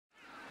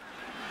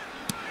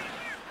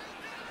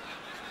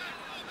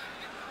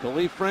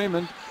Khalif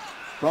Raymond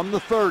from the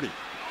 30.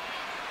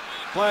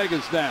 Flag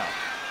is down.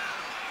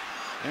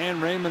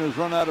 And Raymond has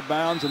run out of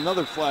bounds.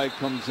 Another flag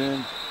comes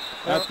in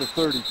at the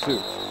 32.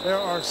 There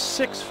are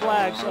 6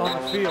 flags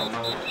on the field.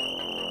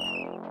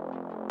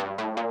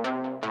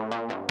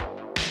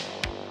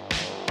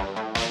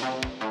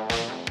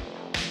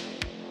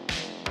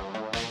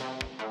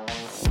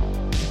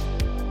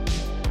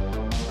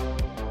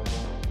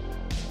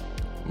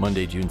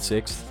 Monday, June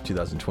 6th,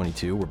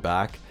 2022. We're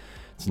back.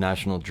 It's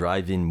National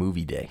Drive-In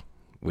Movie Day,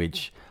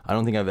 which I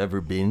don't think I've ever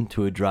been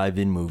to a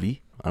drive-in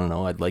movie. I don't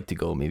know. I'd like to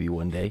go maybe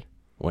one day.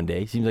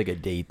 Seems like a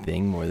date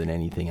thing more than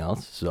anything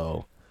else.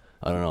 So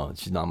I don't know. It's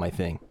just not my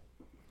thing.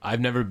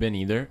 I've never been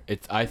either.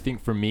 I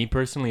think for me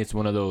personally, it's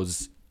one of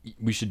those,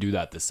 we should do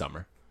that this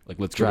summer. Like,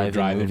 let's go to a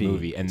drive-in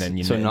movie. And then,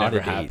 it never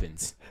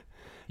happens.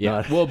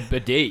 Yeah. Well, a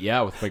date,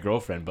 yeah, with my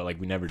girlfriend, but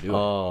like we never do it.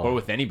 Or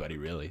with anybody,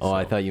 really. Oh, so.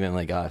 I thought you meant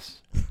like us.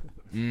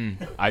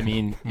 I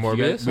mean,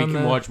 Morbius. We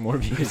can watch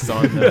Morbius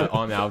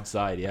on the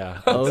outside.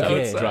 Yeah,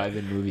 okay.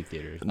 Drive-in movie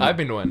theaters. I've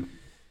been to one.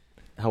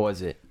 How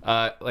was it?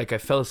 Like I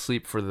fell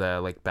asleep for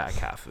the back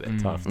half of it.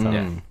 Tough.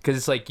 Yeah, because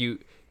it's like you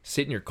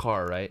sit in your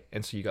car, right,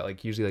 and so you got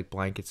like usually like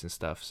blankets and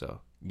stuff,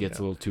 so gets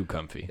a little too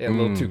comfy. Yeah, a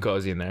little too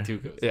cozy in there. Too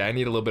cozy. Yeah, I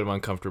need a little bit of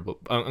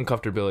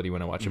uncomfortability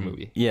when I watch a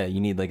movie. Yeah,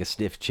 you need like a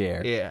stiff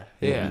chair.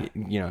 Yeah.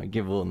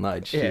 Give a little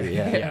nudge. Yeah. Too.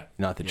 Yeah.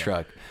 Not the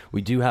truck.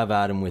 We do have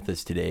Adam with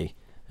us today.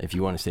 If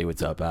you want to say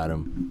what's up,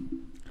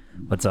 Adam.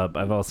 What's up?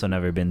 I've also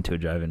never been to a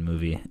drive-in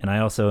movie, and I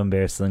also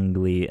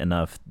embarrassingly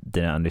enough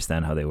didn't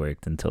understand how they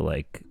worked until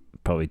like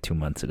probably 2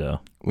 months ago.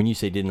 When you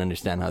say didn't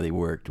understand how they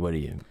worked, what are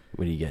you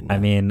getting at? I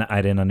mean,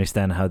 I didn't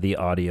understand how the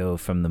audio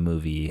from the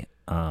movie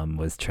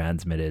was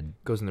transmitted.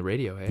 Goes in the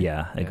radio, hey?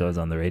 Yeah, it goes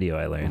on the radio,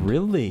 I learned.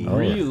 Really? Oh,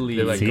 yeah.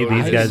 Really? Like, See,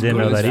 these guys didn't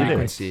know that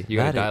either. You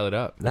gotta dial it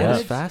up. That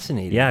is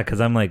fascinating. Yeah, because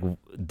I'm like,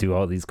 do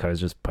all these cars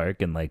just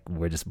park and like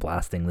we're just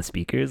blasting the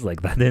speakers?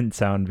 Like that didn't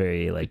sound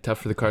very like tough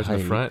for the cars in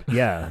the front.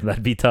 Yeah,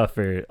 that'd be tough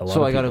for a lot of people.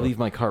 So I got to leave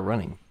my car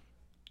running.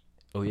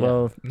 Oh yeah.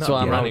 Well, No, so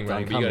I'm running,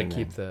 out, but you gotta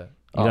keep the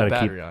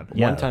battery on.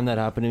 Yeah. One time that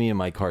happened to me and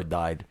my car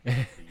died.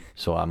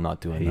 So I'm not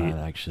doing that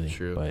actually.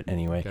 True. But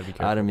anyway, Gotta be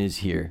careful. Adam is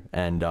here.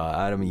 And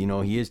Adam,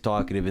 he is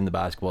talkative in the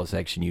basketball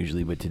section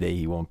usually, but today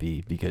he won't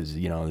be because,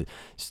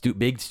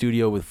 big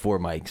studio with 4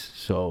 mics.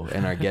 So,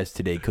 and our guest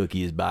today,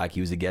 Cookie, is back.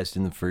 He was a guest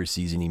in the first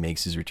season. He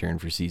makes his return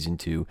for season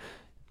 2.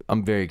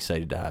 I'm very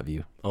excited to have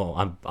you. Oh,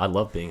 I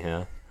love being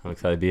here. I'm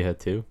excited to be here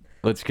too.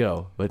 Let's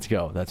go. That's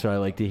what I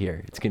like to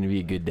hear. It's going to be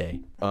a good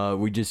day.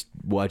 We just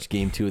watched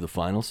game 2 of the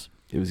finals.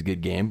 It was a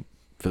good game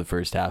for the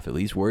first half at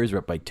least. Warriors were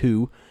up by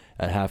 2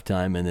 at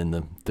halftime, and then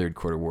the third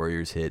quarter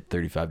Warriors hit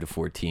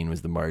 35-14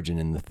 was the margin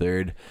in the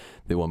third.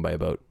 They won by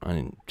about, I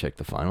didn't check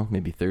the final,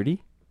 maybe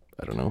 30.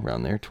 I don't know,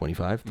 around there,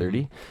 25,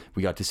 30.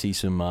 We got to see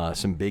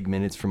some big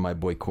minutes from my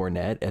boy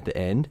Cornette at the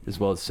end, as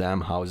well as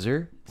Sam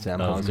Hauser.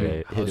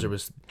 Hauser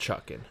was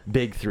chucking.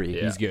 Big 3.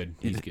 Yeah. He's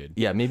good.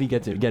 Yeah, maybe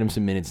get him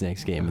some minutes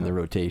next game in the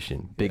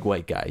rotation. Big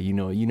white guy. You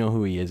know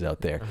who he is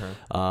out there.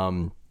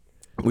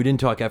 We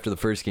didn't talk after the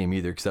first game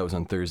either because that was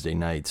on Thursday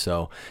night.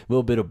 So a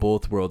little bit of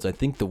both worlds. I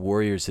think the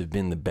Warriors have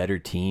been the better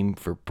team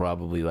for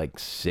probably like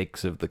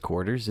 6 of the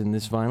quarters in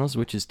this finals,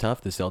 which is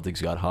tough. The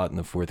Celtics got hot in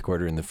the fourth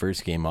quarter in the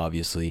first game,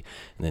 obviously.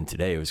 And then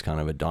today it was kind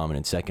of a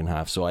dominant second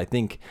half. So I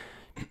think,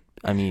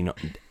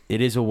 it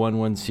is a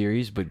 1-1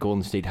 series, but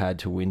Golden State had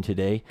to win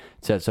today.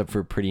 It sets up for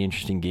a pretty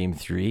interesting game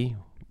 3.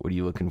 What are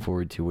you looking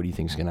forward to? What do you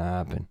think is going to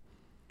happen?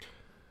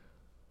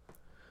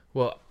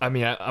 Well,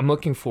 I'm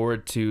looking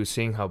forward to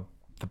seeing how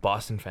the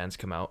Boston fans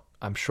come out.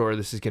 I'm sure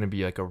this is going to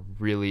be like a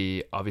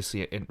really,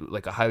 obviously,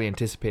 like a highly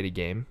anticipated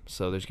game.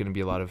 So there's going to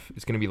be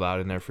it's going to be loud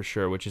in there for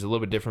sure, which is a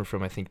little bit different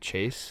from, I think,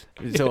 Chase.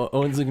 So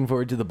Owen's looking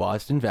forward to the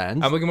Boston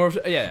fans? I'm looking more,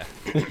 yeah.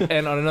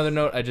 And on another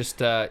note,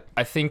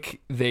 I think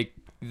they're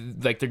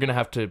going to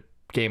have to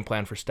game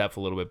plan for Steph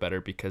a little bit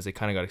better because they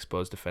kind of got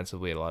exposed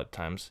defensively a lot of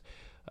times.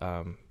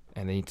 And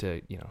they need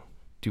to,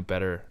 do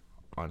better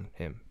on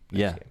him.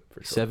 Yeah, game,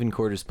 for sure. 7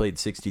 quarters played,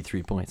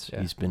 63 points.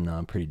 Yeah. He's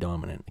been pretty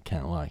dominant. I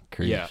can't lie.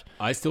 Courage. Yeah,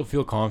 I still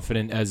feel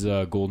confident as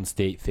a Golden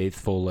State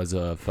faithful, as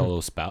a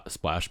fellow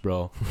Splash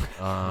Bro.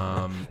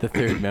 The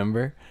third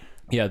member?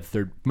 Yeah, the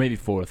third, maybe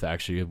fourth,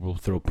 actually. We'll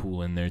throw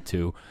Poole in there,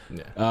 too.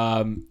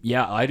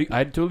 Yeah,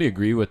 I totally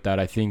agree with that.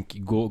 I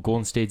think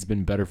Golden State's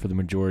been better for the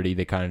majority.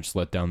 They kind of just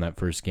let down that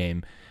first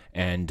game.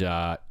 And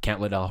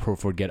can't let Al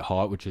Horford get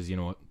hot, which is,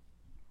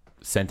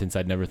 sentence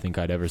I'd never think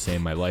I'd ever say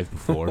in my life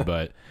before,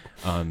 but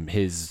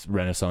his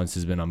renaissance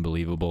has been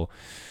unbelievable.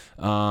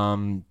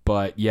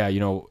 But yeah,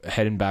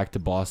 heading back to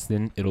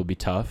Boston, it'll be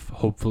tough.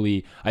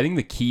 Hopefully, I think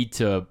the key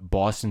to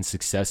Boston's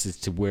success is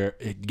to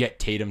get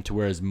Tatum to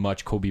wear as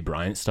much Kobe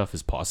Bryant stuff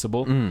as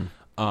possible.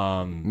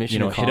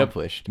 Mission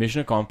accomplished.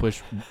 Mission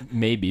accomplished,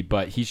 maybe,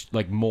 but he's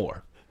like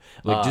more.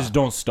 Just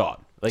don't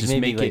stop. Like just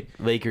maybe make like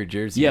Laker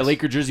jerseys. Yeah,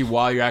 Laker jersey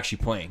while you're actually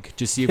playing.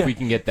 Just see if we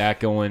can get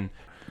that going.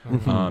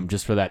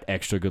 Just for that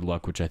extra good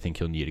luck, which I think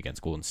he'll need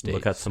against Golden State.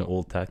 Look at some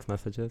old text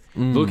messages.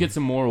 Look at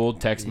some more old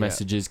text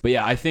messages. But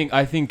yeah, I think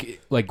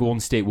like Golden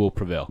State will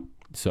prevail.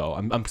 So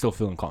I'm still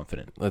feeling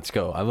confident. Let's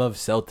go. I love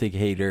Celtic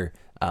hater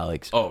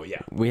Alex. Oh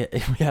yeah. We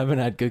haven't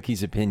had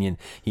Cookie's opinion.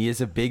 He is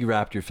a big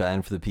Raptor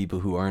fan for the people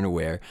who aren't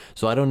aware.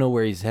 So I don't know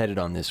where he's headed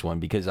on this one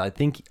because I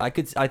think I'm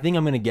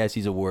going to guess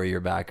he's a Warrior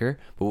backer.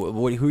 But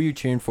who are you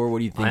cheering for? What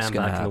do you think is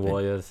going to happen? I am backing the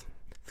Warriors.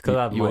 It's because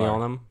I have money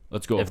on them.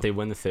 Let's go. If they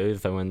win the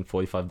series, I win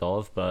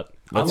 $45. But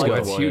Let's I like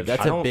go. the Warriors.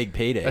 That's a big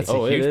payday. That's a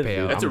huge it is, payout.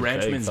 dude. That's a I'm very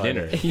ranchman's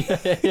dinner.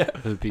 excited. yeah.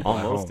 For the people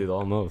at Almost, home. dude,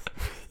 almost.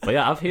 But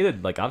yeah, I've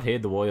hated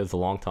the Warriors a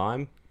long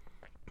time.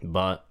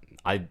 But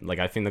I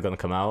think they're gonna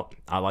come out.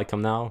 I like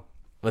them now.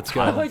 Let's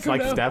go. It's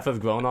like Steph has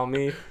grown on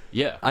me.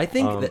 Yeah. I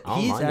think that I don't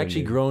he's mind him,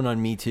 actually dude. grown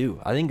on me too.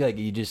 I think like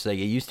you just like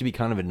it used to be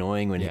kind of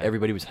annoying when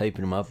everybody was hyping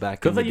him up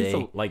back in Because the day.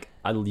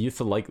 I used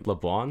to like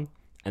LeBron,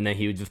 and then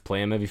he would just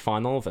play him every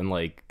finals and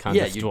like kind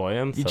of destroy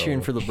him. You're so.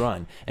 cheering for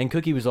LeBron, and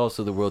Cookie was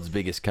also the world's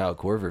biggest Kyle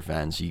Korver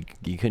fan, so you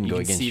couldn't You go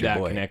can against see your that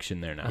boy. connection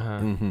there now.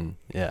 Mm-hmm.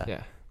 Yeah.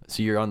 Yeah.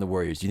 So you're on the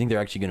Warriors. Do you think they're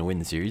actually going to win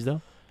the series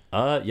though?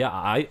 Yeah,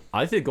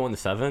 I think going to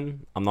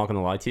 7. I'm not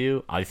gonna lie to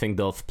you. I think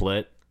they'll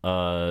split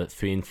 3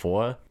 and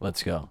 4.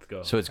 Let's go.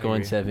 go. So it's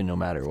going 7 no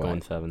matter what.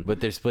 going 7.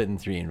 But they're splitting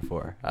 3 and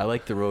 4. I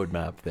like the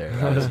roadmap there.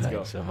 That was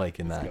nice. I'm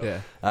liking that.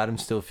 Yeah.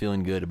 Adam's still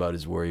feeling good about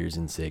his Warriors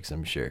in 6,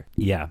 I'm sure.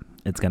 Yeah,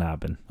 it's gonna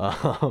happen.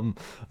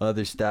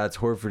 Other stats: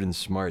 Horford and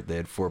Smart. They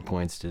had 4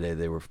 points today.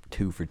 They were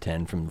 2 for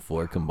 10 from the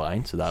floor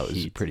combined, so that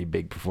was a pretty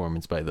big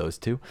performance by those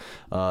two.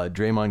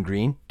 Draymond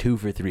Green 2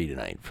 for 3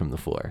 tonight from the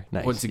floor.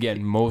 Nice. Once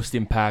again, most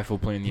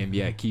impactful player in the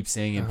NBA. I keep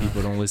saying it,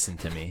 people don't listen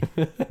to me.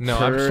 No,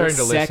 I'm Per starting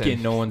to second,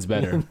 listen. no one's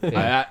better.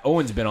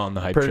 Owen's been on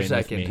the hype Per train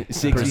second. with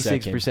me.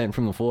 66%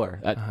 from the floor.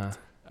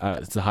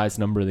 It's the highest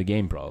number of the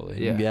game,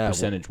 probably. Yeah.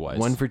 Percentage-wise.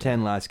 1 for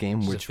 10 last game,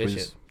 Just which was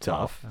efficient.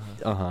 tough.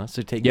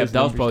 So take Yeah, those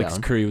that was numbers probably down.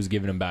 because Curry was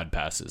giving him bad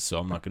passes, so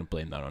I'm not going to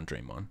blame that on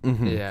Draymond.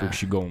 Yeah.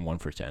 For going 1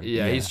 for 10.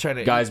 Yeah, he's trying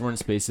to. Guys weren't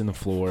spacing the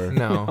floor.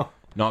 No.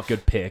 Not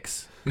good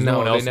picks. 'Cause No, no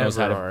one they else knows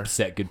how never to are.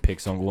 set good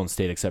picks on Golden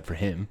State except for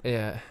him.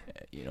 Yeah.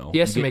 You know, He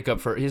has to You make up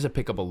for. He has to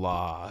pick up a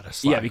lot of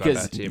slack yeah, because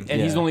on that team. and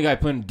he's the only guy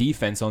putting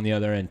defense on the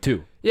other end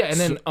too. Yeah, and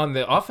then on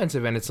the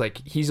offensive end, it's like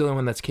he's the only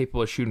one that's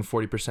capable of shooting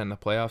 40% in the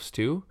playoffs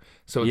too.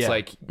 So it's Yeah.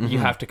 like you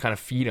have to kind of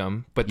feed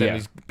him, but then Yeah.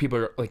 these people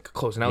are like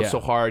closing out Yeah, so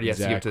hard. He has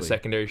to give it to exactly.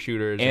 secondary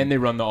shooters. And they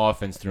run the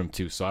offense through him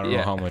too. So I don't know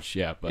Yeah. how much.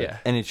 Yeah, but yeah,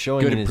 And it's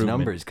showing Good in his improvement.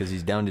 numbers because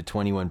he's down to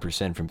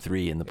 21% from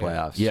 3 in the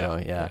playoffs. Yeah.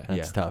 So, Yeah.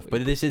 that's tough.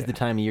 But this is the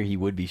time of year he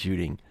would be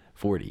shooting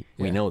 40.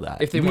 We Yeah. know that.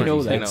 If they we weren't, know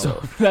you that. know.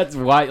 So that's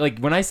why, like,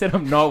 when I said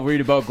I'm not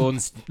worried about Golden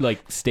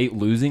State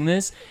losing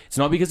this, it's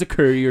not because of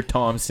Curry or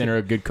Thompson or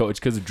a good coach,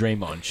 because of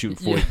Draymond shooting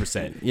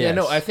 40%. Yeah,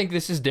 no, I think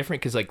this is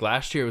different because like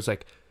last year it was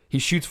like he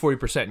shoots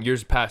 40%.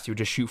 Years past he would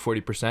just shoot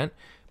 40%,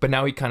 but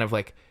now he kind of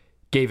like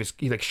he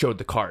like showed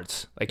the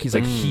cards. Like he's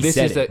like this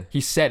said is it.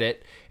 he said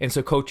it, and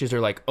so coaches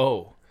are like,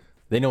 oh,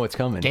 They know what's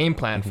coming. game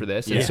plan for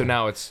this, and so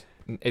now it's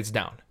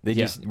down. They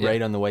Yeah. just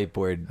write on the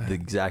whiteboard the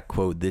exact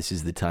quote, this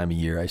is the time of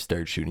year I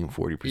start shooting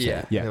 40%.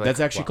 Yeah, They're like, that's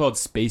actually wow. called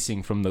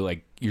spacing from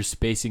the you're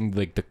spacing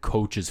like the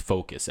coach's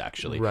focus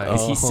actually. Right.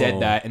 'Cause he Oh. said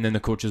that, and then the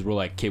coaches were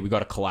like, "Okay, we got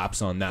to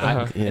collapse on that,"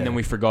 Uh-huh. and then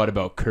we forgot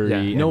about Curry. Yeah.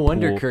 And No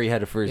wonder Poole. Curry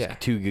had a first Yeah.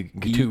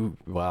 two.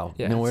 Wow.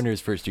 Yeah, no it's- wonder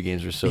his first 2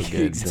 games were so good.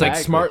 It's like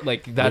Exactly. smart,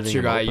 like that's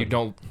Leaving your him guy. open. You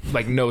don't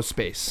like no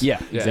space. Yeah,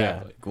 Yeah.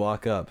 exactly.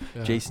 Walk up.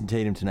 Jason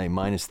Tatum tonight,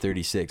 minus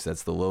 36.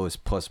 That's the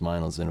lowest plus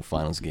minus in a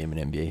finals game in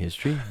NBA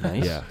history.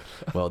 Nice. Yeah.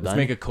 Well Let's done.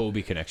 make a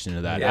Kobe connection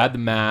to that. Yeah. Add the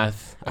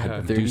math.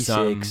 Do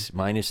some. 36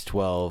 minus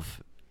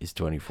 12 is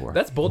 24.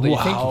 That's bold. You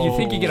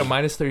think you get a Wow.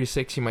 minus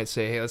 36, you might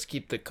say, hey, let's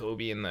keep the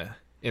Kobe in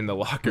the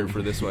locker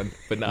for this one,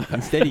 but not.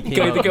 Instead, he came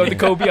Go out with the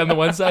Kobe on the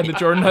one side, the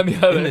Jordan on the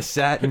in other. the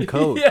satin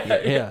coat.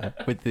 yeah,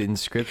 with the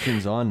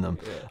inscriptions on them.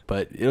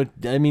 But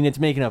it's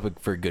making up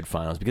for a good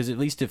finals because at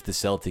least if the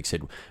Celtics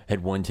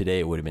had won today,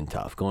 it would have been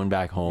tough. Going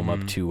back home up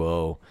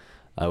 2-0,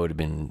 I would have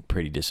been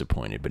pretty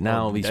disappointed. But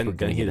now at least we're then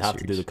going to he'd get a have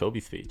to do series. the Kobe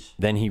speech.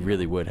 Then he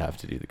really would have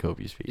to do the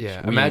Kobe speech.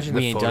 Yeah, We imagine ain't, the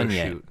we ain't photo done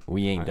yet. shoot.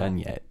 We ain't done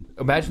yet.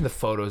 Imagine the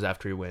photos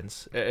after he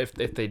wins, if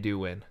they do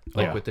win,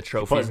 like Yeah. with the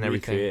Probably trophies and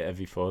everything. recreate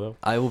every photo.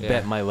 I will Yeah.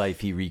 bet my life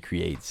he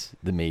recreates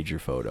the major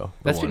photo.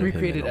 the That's one been of him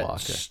in recreated the at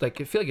locker.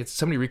 like I feel like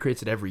somebody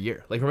recreates it every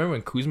year. Like remember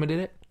when Kuzma did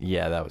it?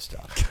 Yeah, that was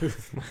tough.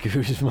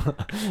 Kuzma.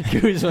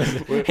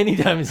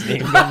 Anytime his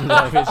name comes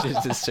up, it's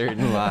just a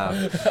certain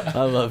laugh.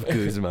 I love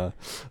Kuzma.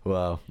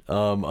 Wow.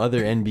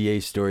 Other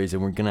NBA stories,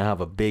 and we're gonna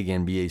have a big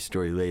NBA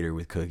story later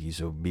with Cookie,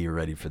 so be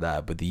ready for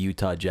that. But the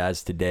Utah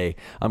Jazz today,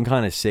 I'm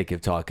kind of sick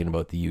of talking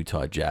about the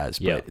Utah Jazz,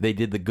 but Yeah. they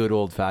did the good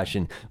old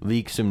fashioned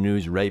leak some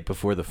news right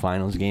before the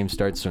finals game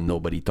starts, so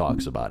nobody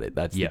talks about it.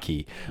 That's Yeah. the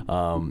key.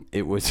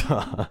 It was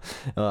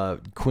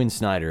Quinn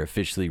Snyder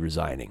officially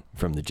resigning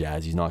from the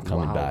Jazz. He's not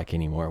coming back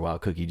anymore. Wow,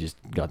 Cookie just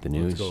got the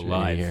news. go right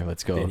live. here.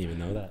 Let's go. Didn't even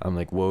know that. I'm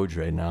like Woj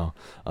right now.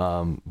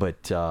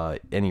 But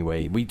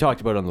anyway, we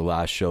talked about it on the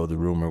last show. The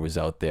rumor was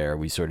out there.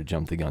 We sort of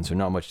jump the gun, so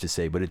not much to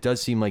say. But it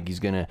does seem like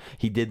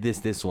he did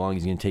this long.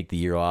 He's gonna take the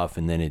year off,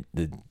 and then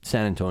the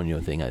San Antonio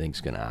thing I think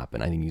is gonna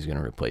happen. I think he's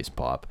gonna replace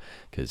Pop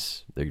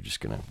because they're just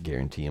gonna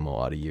guarantee him a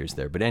lot of years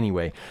there. But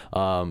anyway,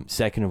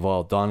 second of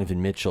all,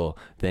 Donovan Mitchell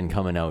then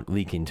coming out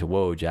leaking to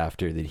Woj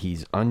after that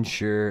he's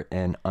unsure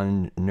and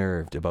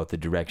unnerved about the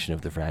direction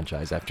of the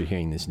franchise after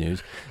hearing this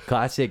news.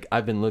 Classic.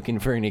 I've been looking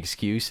for an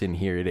excuse, and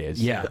here it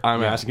is. Yeah.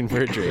 I'm asking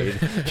for a trade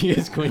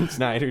because Quinn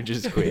Snyder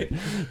just quit.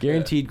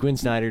 Guaranteed Quinn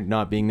Snyder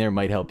not being there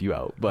might help you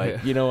out,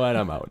 but you know what?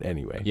 I'm out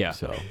anyway. Yeah.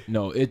 So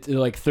no, it's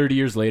like 30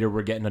 years later,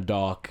 we're getting a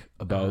doc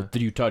about the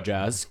Utah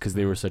Jazz because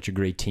they were such a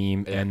great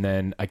team. And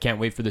then I can't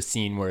wait for the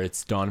scene where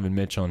it's Donovan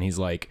Mitchell and he's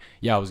like,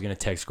 yeah, I was going to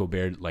text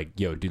Gobert like,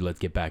 yo, dude, let's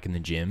get back in the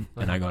gym.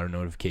 And I got a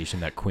notification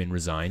that Quinn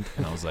resigned.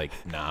 And I was like,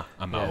 nah,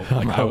 I'm out.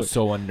 Like, I was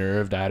so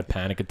unnerved. I had a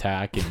panic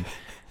attack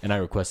and I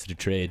requested a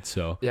trade.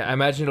 So yeah, I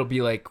imagine it'll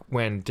be like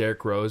when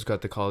Derrick Rose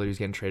got the call that he was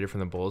getting traded from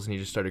the Bulls and he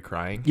just started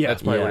crying. Yeah.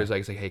 That's probably what it was like.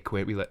 It's like, hey,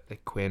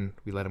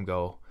 we let him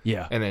go.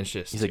 Yeah. And then it's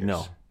just he's like,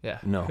 no. Yeah.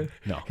 No,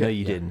 no,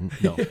 you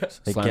didn't. no.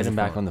 Like, get him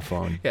back on the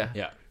phone. Yeah.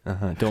 Yeah.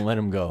 Don't let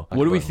him go.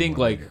 What do we think?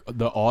 Like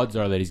the odds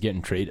are that he's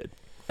getting traded?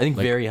 I think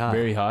Like, very high.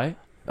 Very high.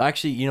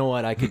 Actually, you know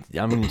what?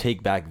 I'm going to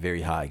take back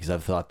very high because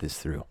I've thought this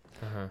through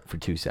for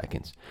 2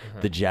 seconds.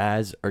 The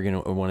Jazz are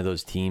one of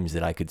those teams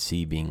that I could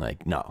see being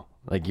like, no,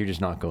 like you're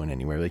just not going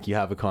anywhere. Like you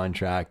have a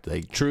contract,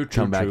 like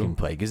come back and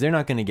play because they're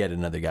not going to get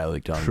another guy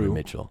like Donovan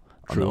Mitchell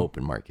on the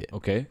open market.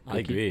 Okay, I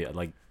agree.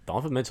 Like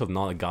Donovan Mitchell's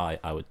not a guy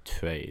I would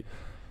trade.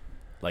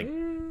 Like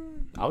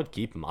I would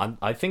keep him.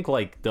 I think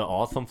like there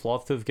are some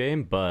flaws to his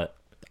game, but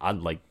I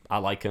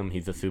like him.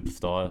 He's a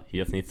superstar. He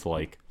just needs to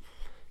like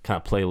kind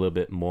of play a little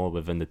bit more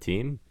within the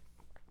team.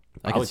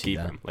 I would keep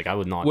him. Like I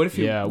would not. What if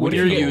you? when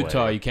you're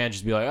Utah, you can't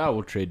just be like, oh,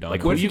 we'll trade Donovan.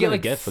 Like, What if you get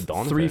like get for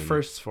Donovan? 3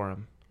 firsts for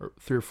him, or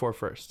 3 or 4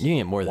 firsts? You can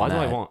get more than Why that.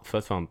 do I want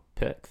first round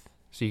picks?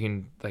 So you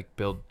can like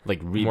build Like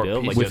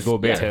rebuild, like pieces. just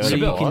Gobert. tear So it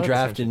you apart? can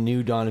draft a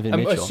new Donovan I'm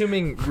Mitchell.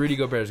 assuming Rudy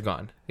Gobert is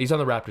gone. He's on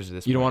the Raptors at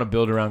this point. You don't want to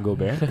build around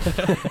Gobert?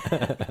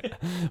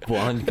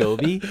 Blonde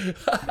Kobe.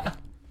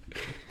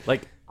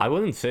 Like I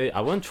wouldn't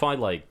try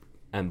like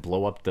and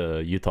blow up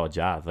the Utah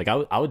Jazz. Like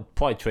I would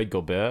probably trade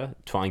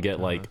Gobert, try and get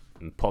like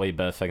probably a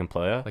better second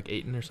player. like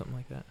Ayton or something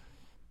like that.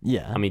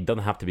 Yeah. I mean, it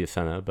doesn't have to be a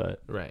center,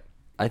 but Right.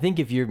 I think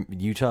if you're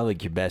Utah,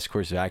 like your best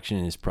course of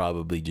action is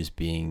probably just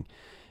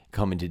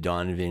coming to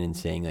Donovan and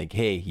saying like,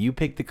 hey, you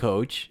pick the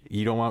coach.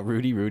 You don't want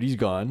Rudy. Rudy's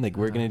gone. Like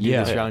we're going to do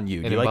this around you.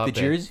 Do And you like the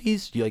Mbappe.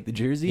 jerseys? Do you like the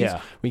jerseys?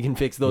 Yeah. We can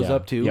fix those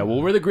up too. Yeah,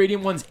 well, we're the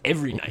gradient ones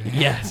every night.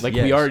 Yes. Like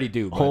yes. we already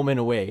do. but- Home and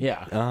away.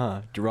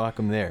 Yeah. To rock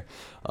them there.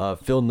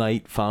 Phil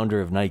Knight,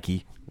 founder of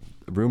Nike,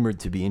 rumored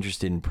to be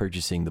interested in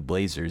purchasing the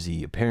Blazers.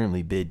 He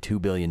apparently bid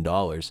 $2 billion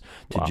to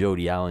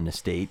Jody Allen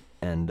estate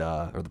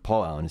or the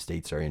Paul Allen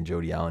estate, and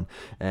Jody Allen.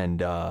 And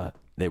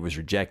that was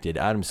rejected.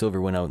 Adam Silver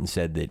went out and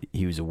said that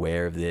he was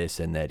aware of this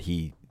and that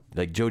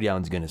Jody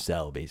Allen's going to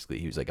sell, basically.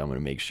 He was like, I'm going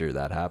to make sure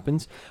that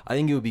happens. I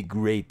think it would be a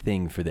great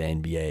thing for the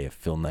NBA if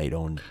Phil Knight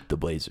owned the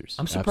Blazers.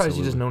 I'm surprised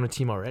he doesn't own a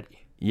team already.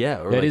 Yeah.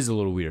 Or That is a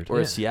little weird.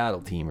 Or a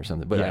Seattle team or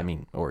something. But Yeah. I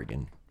mean,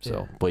 Oregon.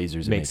 So Yeah.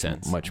 Blazers Makes makes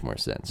sense. much more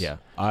sense. Yeah,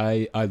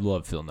 I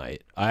love Phil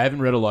Knight. I haven't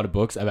read a lot of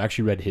books. I've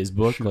actually read his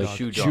book.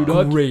 Shoe Shoe Dog.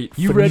 Dog. Great.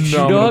 You read Shoe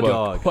Phenomenal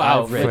Dog? book.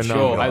 Wow, I've read for Shoe sure.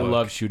 Dog. I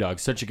love Shoe Dog.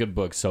 Such a good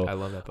book. So I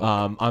love that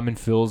book. I'm in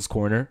Phil's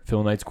corner,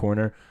 Phil Knight's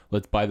corner.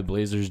 Let's buy the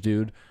Blazers,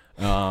 dude.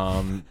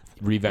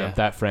 Revamp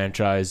that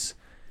franchise.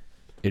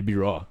 It'd be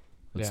raw.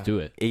 Let's Yeah. do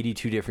it.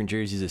 82 different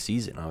jerseys a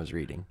season, I was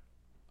reading.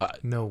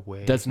 No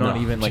way. That's not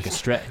even like a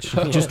stretch.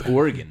 Just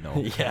Oregon,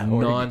 though. Yeah, Oregon.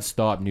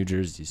 Non-stop New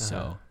Jersey.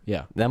 So,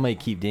 yeah. That might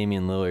keep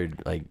Damian Lillard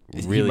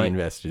He really might-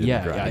 invested in Yeah,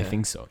 the drive. yeah, I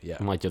think so. Yeah.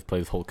 I might just play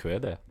his whole career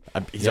there.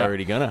 He's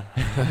already gonna.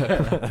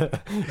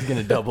 He's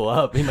gonna double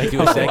up. He might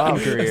do a second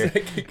career.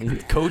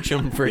 Coach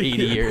him for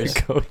 80 years.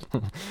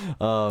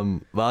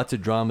 Lots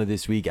of drama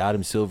this week.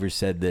 Adam Silver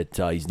said that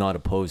he's not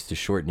opposed to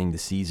shortening the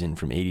season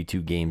from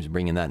 82 games,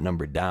 bringing that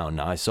number down.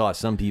 Now, I saw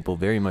some people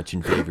very much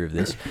in favor of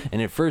this,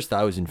 and at first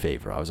I was in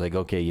favor. I was like,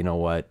 okay, you know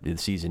what? The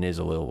season is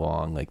a little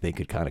long. Like they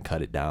could kind of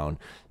cut it down.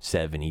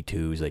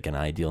 72 is like an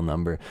ideal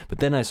number. But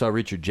then I saw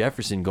Richard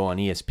Jefferson go on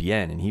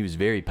ESPN, and he was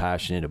very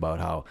passionate about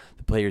how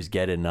the players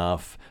get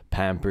enough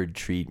pampered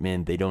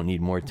treatment. They don't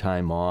need more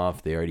time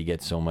off. They already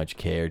get so much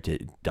care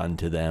done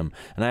to them.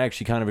 And I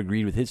actually kind of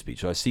agreed with his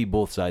speech. So I see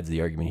both sides of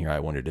the argument here. I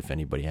wondered if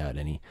anybody had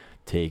any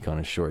take on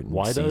a shortened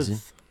season.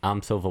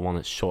 Does Silver want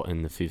it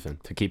shortened the season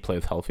to keep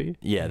players healthy?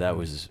 Yeah, that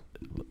was.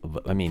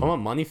 I mean, From a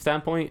money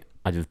standpoint,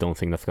 I just don't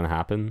think that's going to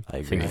happen. I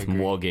I think agree. if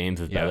more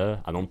games is Yeah.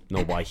 better. I don't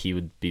know why he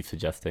would be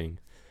suggesting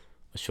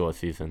a short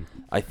season.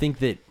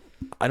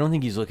 I don't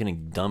think he's looking to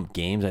dump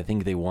games. I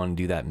think they want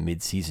to do that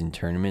mid-season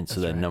tournament,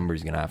 so that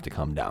number's going to have to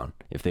come down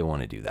if they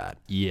want to do that.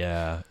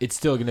 Yeah, it's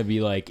still gonna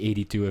be like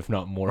 82, if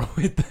not more,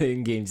 with the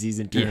in-game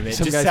season tournament.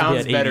 some It just guys will be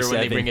sounds at better when they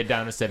 87. bring it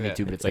down to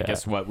 72. But it's like, Yeah.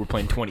 guess what? We're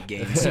playing 20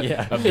 games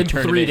Yeah. of the in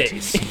tournament. 3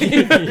 days.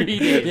 In 3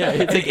 days. Yeah,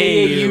 it's like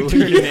AAU AAU.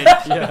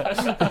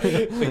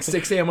 tournament. Like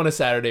 6 a.m. on a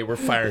Saturday, we're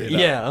firing it up.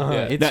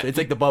 Yeah, Yeah. it's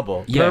like the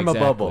bubble. Yeah, Perma exactly.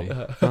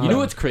 bubble. You know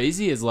what's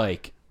crazy is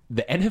like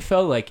the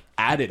NFL like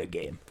added a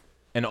game.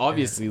 And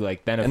obviously,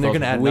 like, the NFL And they're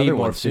gonna add way another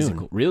more one soon.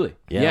 physical. Really?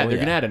 Yeah, Yeah, oh, they're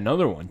yeah. gonna add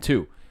another one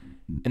too.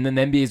 And then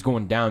the NBA is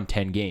going down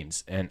 10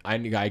 games. And I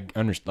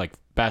understand, like,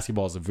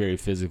 basketball is a very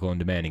physical and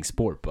demanding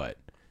sport, but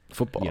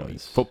Football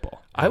is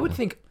football. I would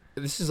think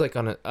this is like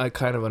on a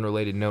kind of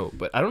unrelated note,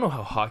 but I don't know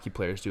how hockey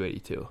players do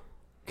 82.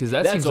 Because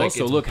that That's seems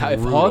also, like look, if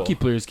brutal. hockey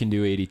players can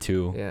do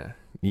 82, Yeah.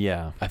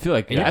 Yeah. I feel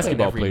like And you're playing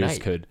basketball every players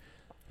night. could.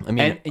 I mean,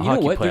 And you know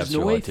hockey what? playoffs There's no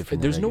are a way. lot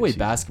different There's than no regular way season.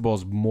 basketball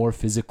is more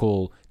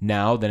physical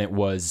now than it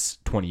was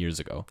 20 years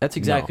ago. That's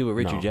exactly what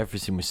Richard no.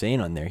 Jefferson was saying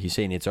on there. He's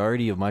saying it's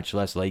already a much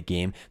less light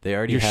game. They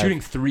already You're have,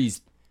 shooting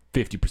threes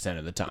 50%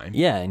 of the time.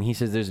 Yeah, and he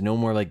says there's no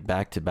more like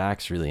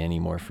back-to-backs really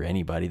anymore for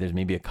anybody. There's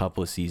maybe a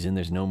couple of seasons.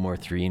 There's no more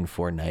 3 and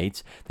 4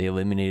 nights. They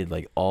eliminated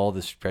like all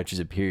the stretches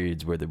of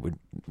periods where they would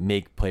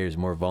make players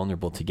more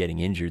vulnerable to getting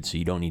injured, so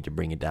you don't need to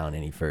bring it down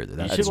any further. You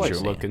That's should what like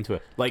he's look saying. into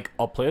it. Like,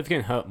 are players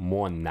getting hurt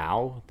more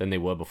now than they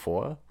were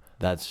before?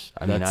 That's.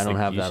 I mean, That's I don't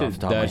like- have you that off the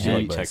should- top of my That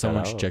head. you- but check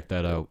someone that should out. check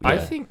that out. I Yeah.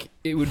 think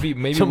it would be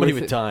maybe Somebody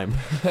worth with it. time.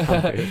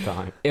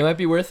 Time. It might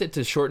be worth it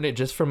to shorten it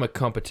just from a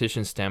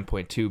competition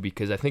standpoint too,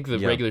 because I think the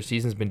Yeah. regular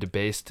season's been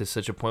debased to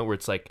such a point where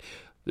it's like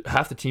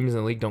half the teams in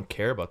the league don't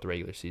care about the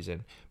regular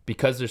season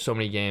because there's so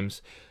many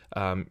games.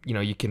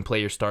 You can play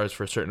your stars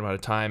for a certain amount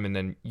of time, and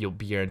then you'll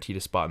be guaranteed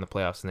a spot in the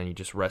playoffs, and then you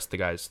just rest the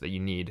guys that you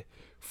need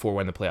for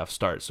when the playoffs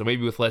start. So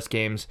maybe with less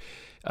games,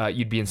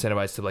 you'd be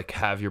incentivized to like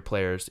have your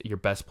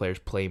best players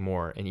play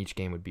more, and each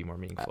game would be more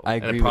meaningful. I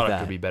and agree the product with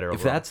that. would be better If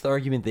overall. that's the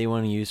argument they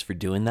want to use for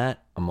doing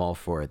that, I'm all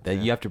for it. That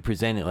you have to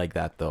present it like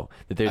that, though.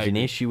 That there's I an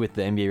agree. issue with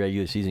the NBA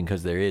regular season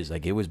because there is.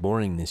 Like, it was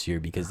boring this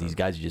year because these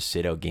guys just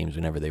sit out games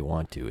whenever they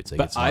want to. It's like,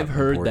 But it's not I've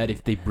heard important. that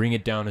if they bring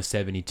it down to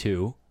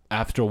 72,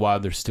 after a while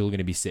they're still going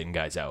to be sitting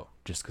guys out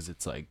just because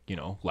it's like,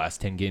 last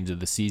 10 games of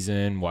the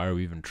season. Why are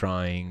we even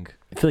trying?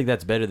 I feel like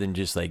that's better than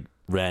just like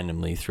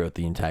randomly throughout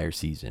the entire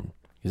season.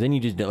 Because then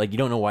you just like you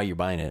don't know why you're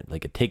buying it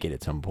like a ticket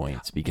at some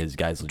points because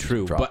guys will just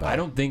True, drop but out. I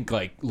don't think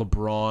like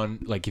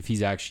LeBron, like if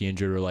he's actually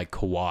injured, or like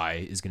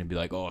Kawhi is going to be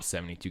like,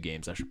 72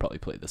 games, I should probably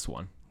play this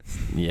one.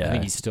 Yeah, I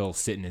think he's still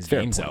sitting his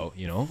Fair games point.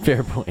 out,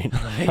 fair point.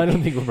 I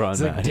don't think LeBron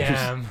It's like, matters.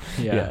 damn.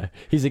 Yeah.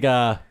 He's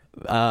like,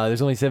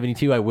 there's only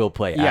 72. I will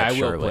play Yeah, at I will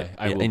Charlotte play.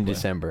 I will in play.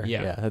 December.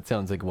 Yeah. That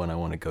sounds like one I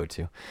want to go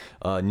to.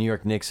 New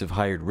York Knicks have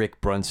hired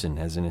Rick Brunson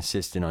as an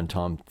assistant on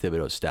Tom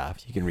Thibodeau's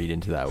staff. You can read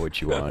into that what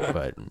you want,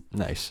 but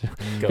nice.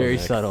 Go Very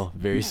Knicks. subtle.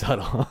 Very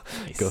subtle.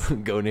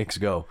 Go Knicks,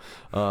 go.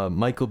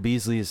 Michael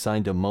Beasley has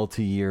signed a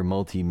multi-year,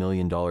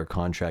 multi-million-dollar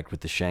contract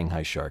with the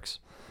Shanghai Sharks.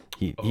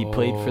 He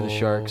played for the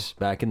Sharks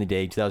back in the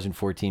day,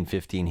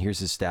 2014-15. Here's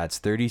his stats.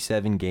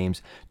 37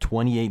 games,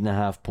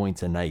 28.5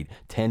 points a night,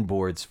 10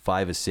 boards,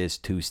 5 assists,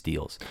 2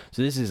 steals.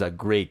 So this is a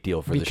great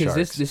deal for the because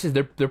Sharks. this is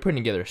they're putting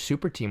together a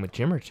super team with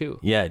Jimmer too.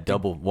 Yeah,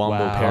 double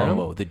Wombo Wow.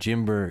 Pombo, the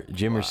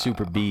Jimmer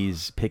Super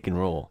Bees pick and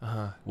roll.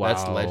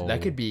 That's Wow.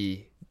 that could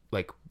be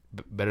like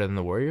better than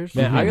the Warriors.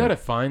 Man, I got to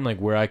find like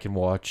where I can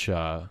watch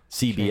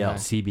CBL.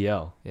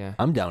 CBL. Yeah.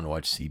 I'm down to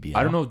watch CBL.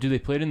 I don't know. Do they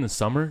play it in the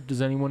summer?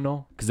 Does anyone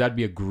know? Because that'd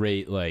be a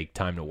great like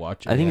time to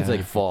watch it. I think it's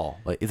like fall.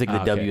 Like it's like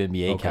the Okay.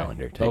 WNBA Okay.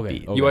 calendar type Okay.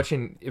 beat. Okay. You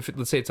watching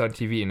let's say it's on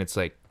TV and it's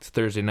like it's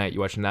Thursday night. You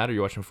watching that or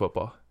you watching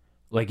football?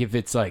 Like if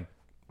it's like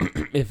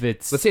if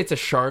it's Let's say it's a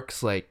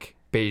Sharks like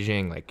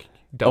Beijing like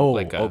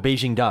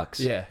Beijing Ducks.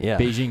 Yeah. Yeah.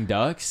 Beijing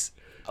Ducks.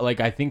 Like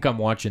I think I'm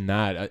watching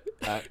that.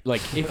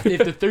 Like if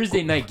the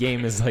Thursday night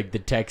game is like the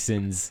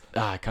Texans,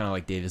 kind of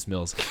like Davis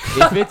Mills.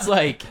 If it's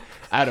like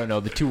I don't know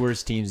the two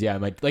worst teams, I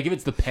might like if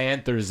it's the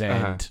Panthers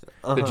and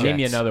maybe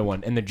Jets. another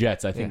one and the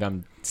Jets. I think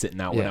I'm sitting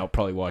that one Yeah. out,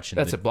 probably watching.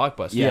 That's a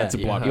blockbuster. Yeah, it's a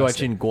blockbuster. You're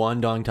watching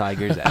Guangdong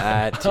Tigers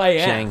at I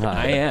am.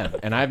 Shanghai. I am,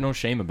 and I have no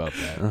shame about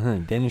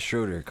that. Dennis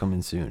Schroeder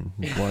coming soon.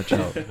 Watch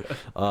out.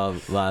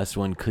 Last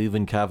one,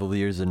 Cleveland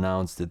Cavaliers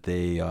announced that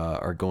they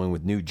are going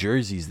with new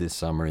jerseys this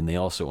summer, and they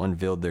also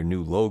unveiled their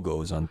new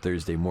logos on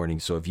Thursday morning.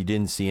 So if you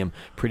didn't see them,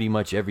 pretty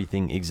much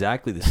everything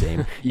exactly the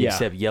same, Yeah.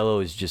 except yellow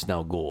is just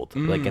now gold,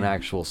 like an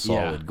actual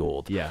solid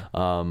gold. Yeah.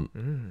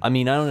 I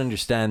mean, I don't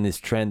understand this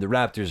trend. The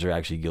Raptors are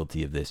actually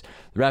guilty of this.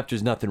 The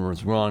Raptors, nothing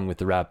was wrong with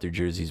the Raptor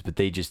jerseys, but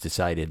they just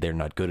decided they're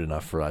not good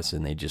enough for us,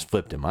 and they just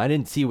flipped them. I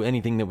didn't see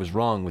anything that was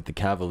wrong with the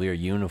Cavalier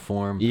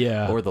uniform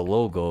or the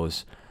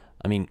logos.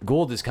 I mean,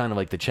 gold is kind of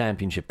like the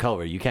championship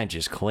color. You can't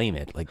just claim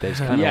it. Like there's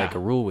kind of Yeah. like a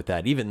rule with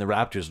that. Even the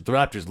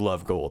Raptors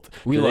love gold.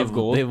 We They- love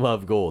gold. They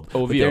love gold. But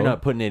OVO. they're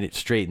not putting it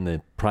straight in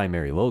the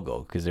primary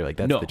logo because they're like,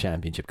 that's No. the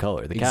championship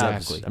color. The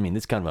Exactly. Cavs, I mean,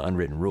 this is kind of an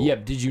unwritten rule. Yeah.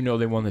 Did you know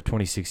they won the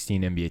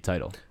 2016 NBA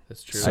title?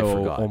 That's true. So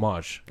forgot.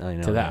 homage I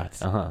know to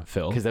that,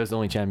 Phil. Because that was the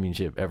only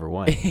championship ever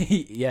won.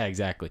 Yeah,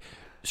 exactly.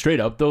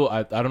 Straight up though,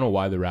 I don't know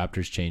why the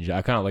Raptors changed it.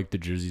 I kind of liked the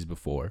jerseys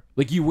before.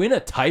 Like you win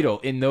a title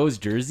in those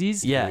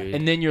jerseys, Yeah.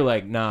 and then you're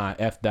like, nah,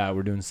 f that.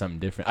 We're doing something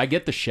different. I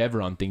get the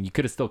chevron thing. You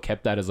could have still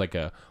kept that as like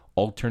a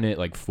alternate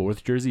like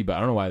fourth jersey, but I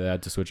don't know why they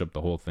had to switch up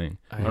the whole thing.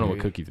 I don't know what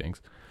agree. Cookie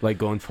thinks. Like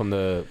going from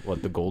the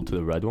gold to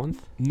the red ones.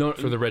 No,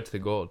 For the red to the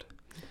gold.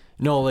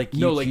 No, like you,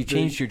 No, like you the-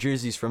 changed your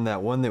jerseys from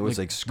that one that was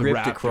like like the script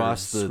Raptors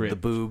across the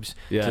script. boobs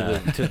Yeah.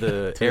 to the To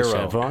the arrow.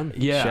 chevron?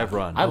 Yeah.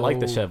 Chevron. I like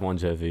the Oh. chevron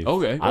jerseys.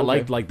 Okay, I okay.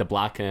 liked like the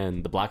black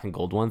and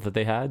gold ones that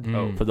they had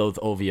for those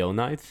OVO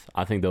nights.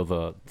 I think those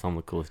are some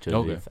of the coolest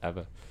jerseys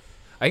ever.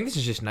 I think this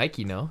is just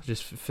Nike, no?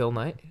 Just Phil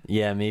Knight.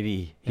 Yeah,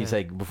 maybe he's Yeah.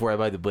 like, before I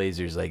buy the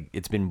Blazers, like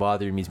it's been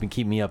bothering me. It's been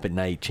keeping me up at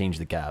night. Change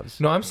the Cavs.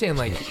 No, I'm saying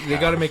like they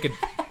got to make a.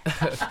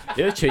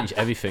 It'll change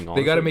everything.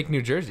 They got to honestly. make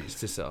new jerseys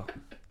to sell.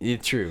 Yeah,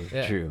 true,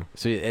 Yeah. true.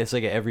 So it's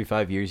like every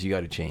 5 years you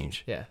got to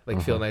change. Yeah,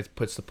 like Phil Knight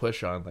puts the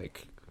push on,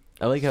 like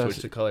I like how. switch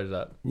the colors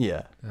up.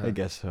 Yeah, I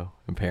guess so.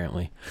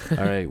 Apparently. All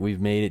right,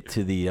 we've made it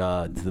to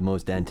the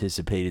most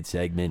anticipated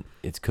segment.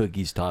 It's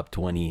Cookie's top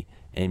 20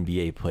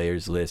 NBA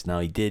players list. Now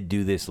he did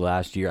do this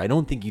last year. I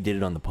don't think you did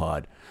it on the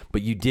pod,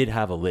 but you did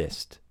have a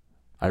list.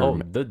 I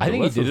The I think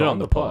he list did was it on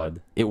the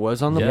pod. It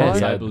was on the Yeah,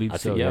 pod. I yeah, believe I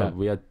so, think, yeah.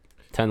 we had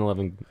 10,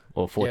 11,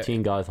 or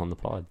 14 guys on the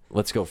pod.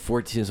 Let's go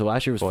 14. So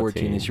last year was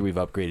 14. 14. This year we've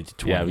upgraded to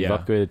 20. Yeah, we've Yeah.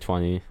 upgraded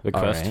 20.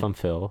 Request right. from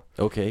Phil.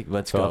 Okay,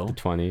 let's So go. up to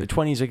 20. The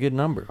 20 is a good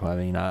number. I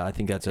mean, I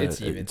think that's It's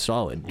even. it's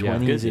solid. Yeah,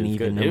 20 is an it's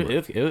even good.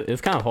 number.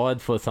 It's kind of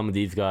hard for some of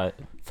these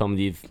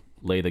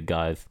later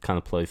guys kind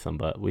of play some,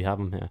 but we have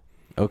them here.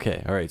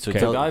 Okay, all right. So So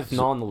tell guys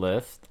not on the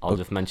list, I'll Okay.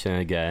 just mention it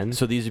again.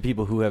 So these are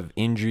people who have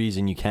injuries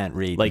and you can't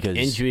rate Like because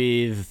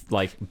injuries,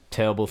 like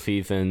terrible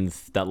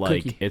seasons that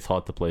like Cookie. it's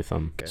hard to play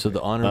some. So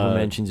the honorable Uh,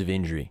 mentions of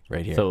injury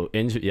right here. So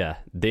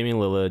Damian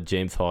Lillard,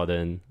 James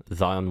Harden,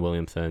 Zion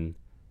Williamson,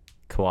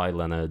 Kawhi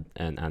Leonard,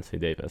 and Anthony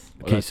Davis.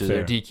 okay, that's so fair.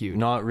 they're DQ.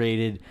 not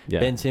rated. Yeah,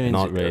 Ben Simmons,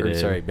 not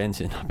rated.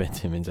 not Ben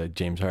Simmons.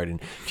 James Harden.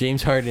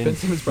 James Harden. Ben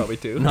Simmons probably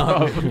too.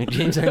 not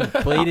James Harden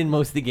played in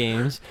most of the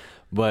games,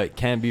 but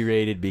can't be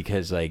rated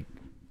because like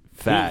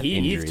fat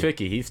injury. He's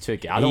tricky. He's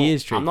tricky. He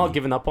is I'm not tricky.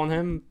 giving up on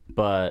him,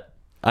 but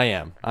I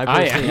am. I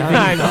personally-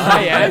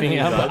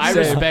 am. I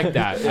respect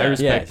that. I respect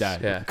Yes.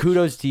 that. Yeah.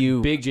 Kudos to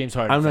you. Big James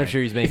Harden. I'm not fan.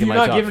 sure he's If making you're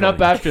my not top giving up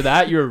 20. after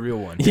that, you're a real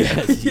one.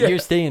 Yes, you're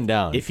staying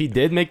down. if he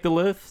did make the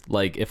list,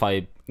 like if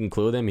I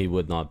include him, he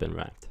would not have been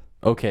ranked.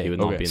 Okay. He would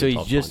not be in So the he's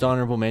top just 20.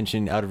 honorable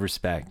mention out of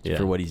respect Yeah.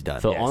 for what he's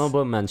done. So Yes.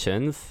 honorable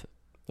mentions.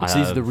 I So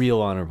these are the have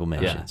real honorable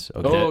mentions.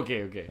 Okay. Oh,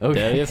 okay. Okay.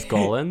 Darius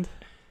Garland,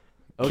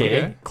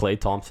 Okay. Klay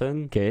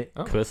Thompson, Okay.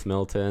 Oh. Chris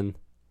Middleton,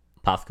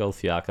 Pascal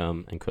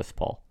Siakam, and Chris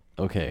Paul.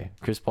 Okay.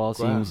 Chris Paul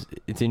Wow. seems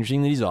it's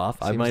interesting that he's off.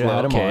 I Seems might low.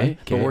 add him Okay, on,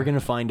 but okay. we're gonna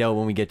find out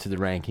when we get to the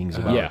rankings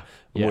about Yeah.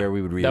 where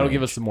we would rearrange. That'll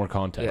give us some more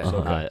context. Yeah.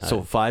 Uh-huh. Okay.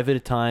 So 5 at a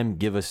time.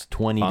 Give us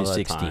 20 to Five at a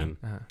 16. time.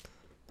 Uh-huh.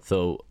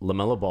 So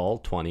LaMelo Ball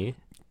 20.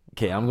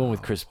 Okay, I'm going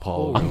with Chris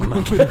Paul. Oh.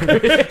 but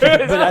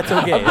that's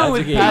okay. I'm going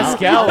with That's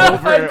okay. Pascal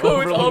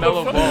over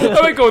LaMelo Ball.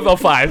 I might go with all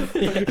five.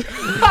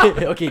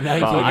 Okay, 19,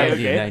 Fine. 19,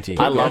 Okay. 19.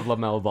 I love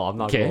LaMelo Ball. I'm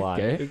not Okay. gonna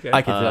lie. Okay.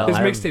 I can tell. His I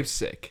have- mixtape's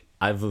sick.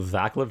 I have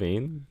Zach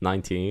LaVine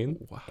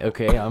 19,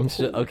 Okay,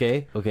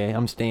 okay.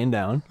 I'm staying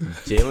down.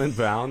 Jalen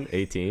Brown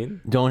 18,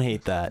 Don't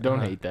hate that.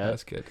 Don't hate that.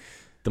 That's good.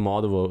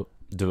 DeMar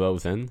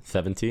DeRozan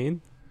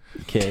 17.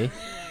 Okay.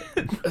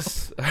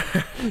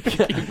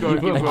 Keep going.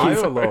 Keep Higher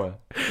or going. lower?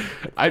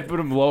 I'd put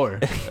him lower.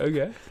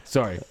 Okay.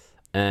 Sorry.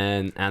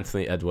 And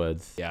Anthony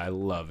Edwards. Yeah, I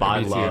love I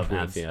Anthony love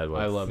Edwards. Anthony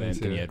Edwards. I love Me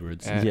Anthony too.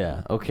 Edwards. Yeah.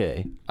 Yeah.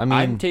 Okay. I mean,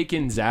 I'm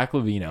taking Zach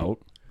LaVine out.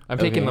 I'm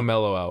taking Okay.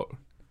 LaMelo out.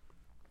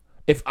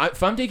 If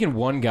I'm taking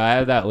one guy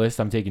out of that list,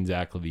 I'm taking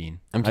Zach LaVine.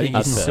 I'm I think taking-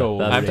 he's That's so.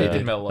 fair. I'm That's taking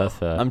fair. Melo. That's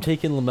fair. I'm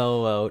taking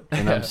LaMelo out,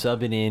 and I'm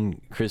subbing in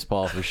Chris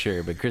Paul for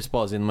sure. But Chris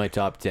Paul's in my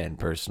top 10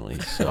 personally.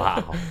 So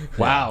Wow.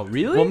 Wow,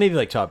 really? well, maybe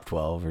like top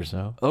 12 or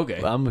so. Okay.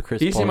 But I'm a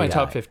Chris He's Paul in my guy.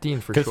 top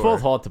 15 for Chris sure.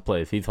 Paul's hard to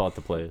place. He's hard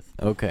to place.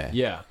 Okay.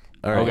 Yeah.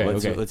 All right.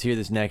 Okay, Let's hear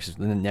this the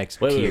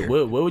next Wait, tier.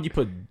 where would you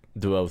put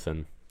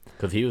DeRozan?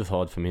 Because he was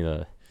hard for me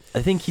to.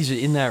 I think he's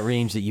in that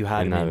range that you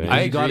had In him that in. range. because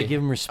I you got to agree.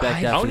 give him respect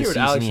I after wanna the hear what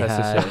season Alex he has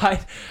to had.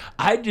 say.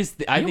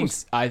 I think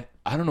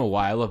I don't know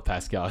why I love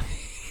Pascal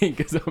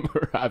because I'm a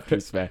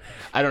Raptors fan.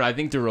 I don't know. I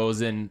think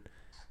DeRozan,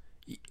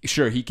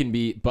 sure he can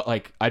be, but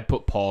like I'd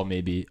put Paul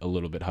maybe a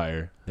little bit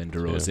higher than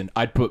DeRozan.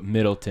 I'd put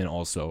Middleton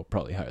also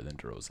probably higher than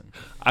DeRozan.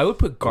 I would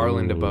put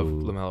Garland above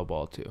Ooh. LaMelo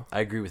Ball too. I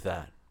agree with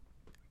that.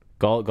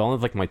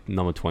 Garland's like my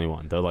number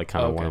 21. They're like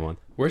kind of Okay. 1-1.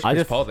 Where's I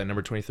Chris just- Paul then?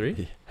 Number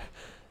 23?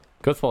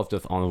 Chris Paul's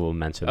just honorable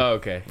mention. Oh,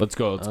 okay. Let's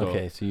go. Let's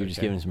Okay, go. so you're just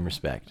Okay. giving him some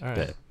respect. All right.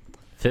 Okay.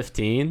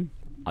 15,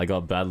 I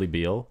got Bradley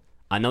Beal.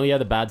 I know he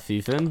had a bad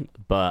season,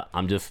 but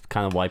I'm just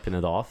kind of wiping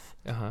it off.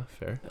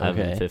 Fair. I have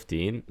him Okay.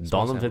 15.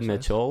 Small Donovan sample size.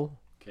 Mitchell,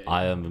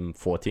 I have him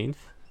 14th.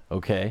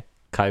 Okay.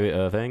 Kyrie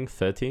Irving,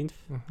 13th.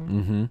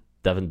 Mm-hmm.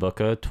 Devin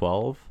Booker,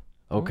 12.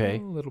 Okay.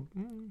 Oh, little,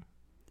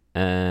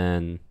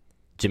 And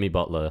Jimmy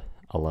Butler,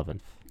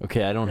 11th.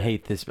 Okay, I don't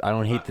hate this. I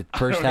don't hate the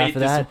first don't half hate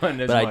of this that,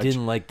 one as but I much.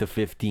 didn't like the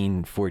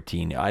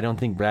 15-14. I don't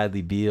think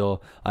Bradley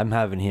Beal. I'm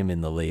having him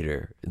in the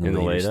later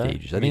later?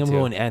 stages. I Me think I'm too.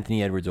 going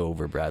Anthony Edwards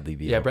over Bradley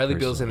Beal. yeah, Bradley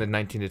Beal's in personally. the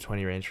 19 to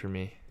 20 range for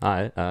me. All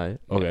right.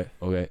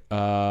 Okay.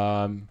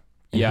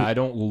 Yeah, I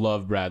don't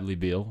love Bradley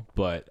Beal,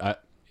 but I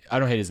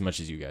don't hate as much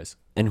as you guys.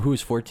 And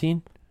who's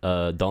 14?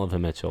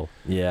 Donovan Mitchell.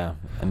 Yeah,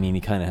 I mean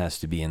he kind of has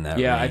to be in that.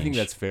 Yeah, I range. think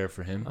that's fair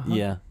for him.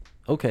 Yeah.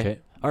 Okay.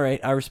 All right,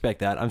 I respect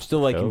that. I'm still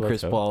liking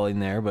Chris Paul in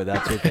there, but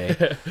that's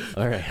okay.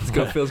 All right. Let's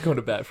go. Phil's going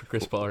to bat for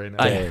Chris Paul right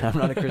now. I'm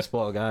not a Chris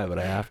Paul guy, but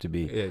I have to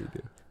be. Yeah, you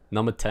do.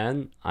 Number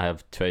 10, I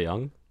have Trae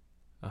Young.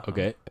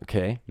 Okay.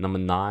 Okay. Number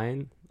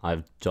 9, I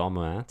have John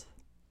Morant.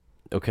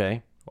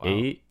 Okay. Wow.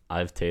 8, I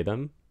have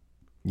Tatum.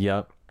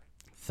 Yep.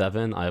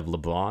 7, I have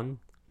LeBron.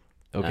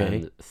 Okay.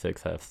 And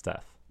 6, I have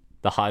Steph.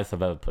 The highest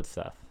I've ever put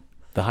Steph.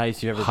 The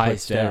highest you ever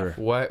Highest put Steph.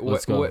 ever.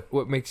 Let's go.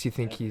 What makes you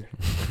think he?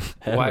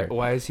 Ever.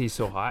 why is he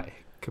so high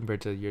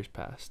compared to years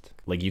past?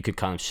 Like, you could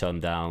kind of shut him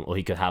down, or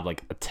he could have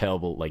like a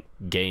terrible like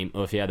game,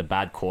 or if he had a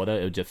bad quarter,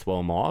 it would just throw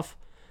him off.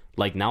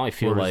 Like, now I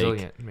feel More like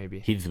resilient, maybe.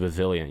 he's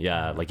resilient.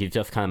 Yeah, like he's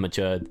just kind of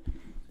matured,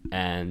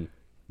 and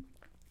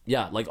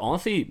yeah, like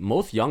honestly,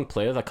 most young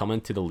players that come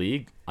into the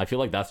league, I feel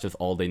like that's just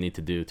all they need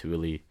to do to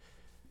really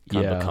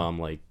kind of become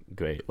like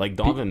great. Like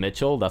Donovan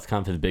Mitchell, that's kind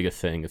of his biggest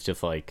thing. It's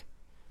just like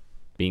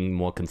being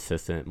more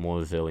consistent, more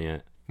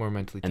resilient, More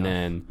mentally tough. and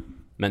then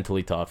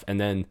mentally tough, and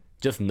then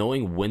just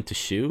knowing when to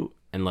shoot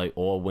and like,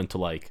 or when to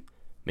like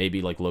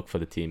maybe like look for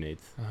the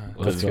teammates.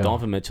 Because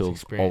Donovan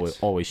Mitchell's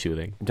always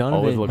shooting,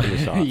 always looking to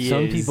shot.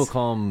 Some people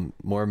call him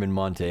Mormon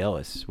Monte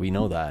Ellis. We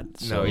know that.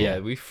 So. No, yeah,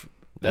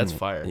 that's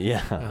fire.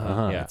 Yeah,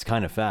 Yeah. It's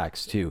kind of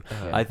facts too.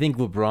 I think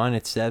LeBron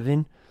at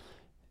 7.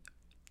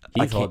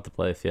 He's hard to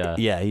place. Yeah.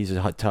 Yeah, he's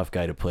a tough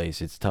guy to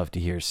place. It's tough to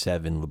hear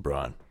 7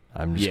 LeBron.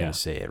 I'm just Yeah. gonna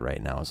say it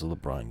right now as a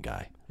LeBron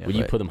guy. Would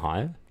you put him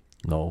higher?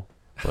 No,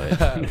 but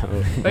I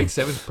think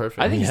 7's perfect.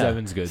 I think yeah,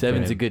 7's good. 7's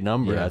for a him. good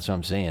number. Yeah. That's what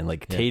I'm saying.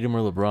 Like Yeah. Tatum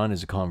or LeBron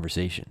is a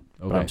conversation.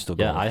 But Okay. I'm still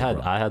going. Yeah,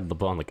 with I LeBron. had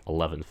LeBron like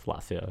 11th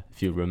last year.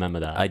 If you remember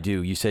that. I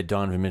do. You said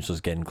Donovan Mitchell's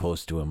getting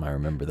close to him. I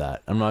remember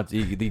that. I'm not.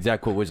 The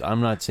exact quote was,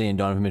 "I'm not saying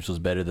Donovan Mitchell's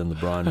better than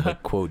LeBron,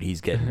 but quote,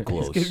 he's getting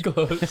close." He's getting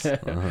close.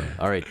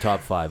 All right, top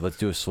 5. Let's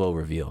do a slow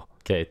reveal.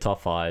 Okay,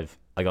 top 5.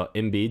 I got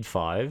Embiid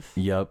 5.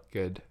 Yep.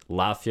 Good.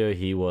 Last year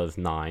he was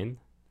 9.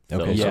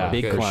 So, Okay, Yeah,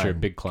 big for climb. sure.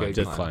 Big climb. Good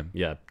Big climb. climb.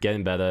 yeah,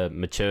 getting better.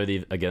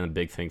 Maturity again, a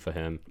big thing for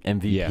him.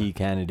 MVP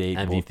candidate.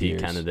 both MVP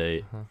years.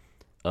 candidate.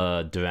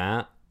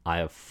 Durant, I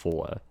have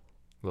 4.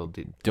 Well,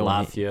 dude, Don't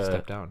Last year,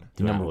 step down.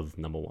 Durant was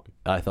number 1.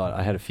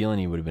 I had a feeling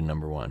he would have been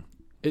number 1.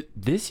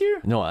 This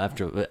year? No, last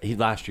year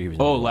he was.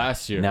 Oh, number 1.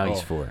 last year. Now Oh.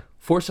 he's 4.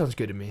 4 sounds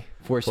good to me.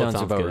 4 sounds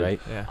sounds about good. right.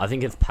 Yeah. I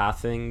think his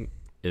passing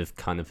is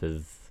kind of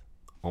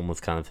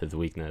almost kind of his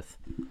weakness.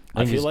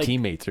 I think feel his like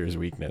teammates are his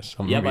weakness.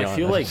 I'm yeah, gonna but be I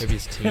feel honest. like Maybe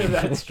his team.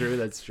 That's true.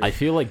 That's true. I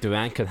feel like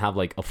Durant can have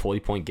like a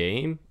 40-point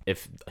game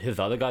if his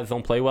other guys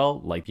don't play well.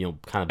 Like, you know,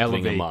 kind of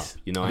bring elevate. him up.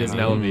 You know what He I doesn't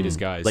mean? elevate his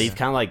guys. Like, he's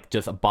kind of like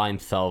just a by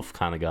himself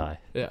kind of guy.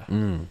 Yeah.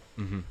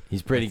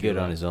 He's pretty good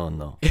on his own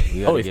though.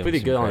 We Oh, gotta he's give him pretty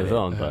some good on his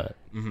credit.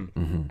 own.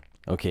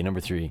 But Okay, number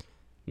 3.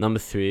 number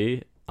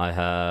 3, I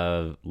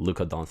have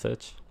Luka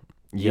Doncic.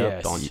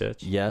 Yep. Yes. Doncic.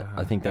 Yeah,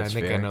 I think that's I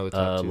think fair. I know the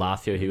top 2.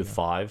 Last year he was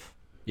 5,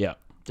 yeah.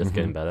 just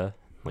getting better.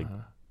 Like,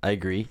 I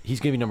agree. He's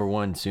gonna be number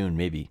 1 soon,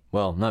 maybe.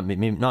 Well, not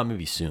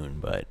maybe soon,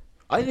 but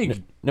I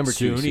think number 2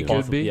 soon he soon. could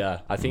possibly, be.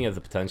 yeah, I think he has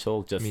the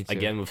potential. Just Me too.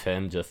 again with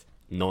him, just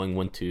knowing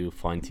when to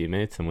find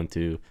teammates and when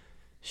to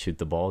shoot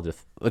the ball.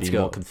 Just Let's be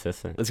go. more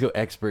consistent. Let's go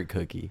expert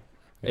cookie.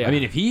 Yeah. I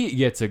mean, if he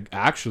gets a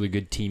actually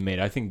good teammate,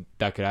 I think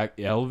that could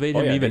elevate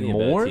him Oh, yeah, even they need a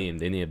better more. team.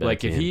 They need a better Like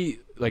team. if he,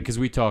 like, because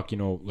we talk, you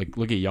know, like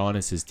look at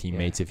Giannis's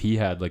teammates. If he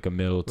had like a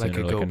Middleton Like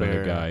a or like another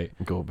Gobert. guy,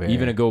 Gobert.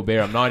 even a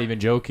Gobert, I'm not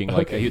even joking.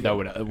 Like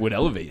that would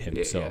elevate him.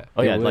 Yeah, So yeah.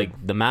 Oh yeah, would.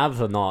 like the Mavs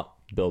are not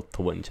built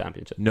to win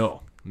championships.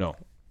 no.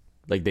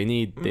 Like they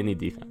need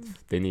defense.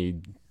 They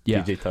need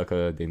Yeah. PJ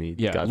Tucker. They need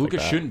Yeah, guys Luka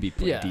like that. shouldn't be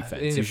playing Yeah, they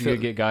defense. need You to should fill-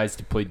 get guys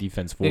to play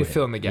defense for They him.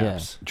 fill in the Yeah.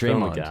 gaps. Fill in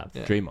the Draymond. gaps.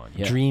 Yeah. Draymond,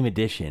 yeah. Dream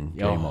edition.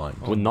 Oh. Draymond.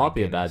 Would Oh not my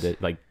be a bad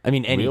goodness. like. I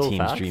mean, any real team's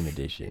facts? dream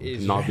edition.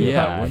 Is- Not be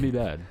Yeah, bad. wouldn't be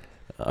bad.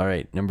 All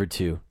right, number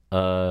 2.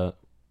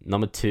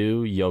 Number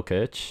 2,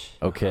 Jokic.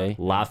 Okay.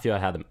 Last year I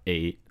had him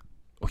 8.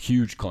 A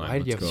huge climb. Why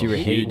did you Let's have So you were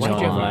go. hating Why did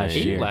you on have last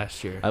 8 year.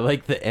 last year? I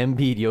like the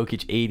Embiid,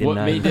 Jokic 8 and What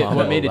 9 made it- what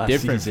combo made it last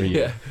different for season. you?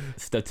 Yeah.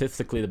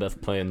 Statistically, the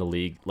best player in the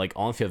league. Like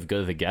honestly, as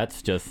good as it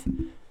gets. Just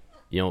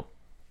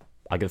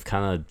I guess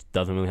kind of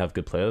doesn't really have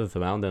good players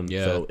around him.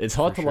 Yeah, So it's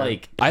hard to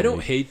like. I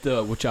don't hate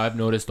which I've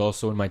noticed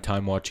also in my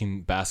time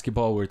watching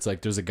basketball, where it's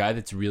like there's a guy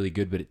that's really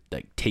good, but it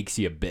like takes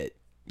you a bit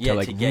Yeah, to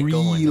like to get really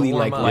going, to warm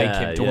like up. like Yeah,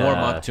 him to yeah, warm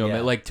up to him. yeah.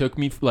 It like took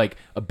me like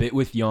a bit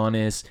with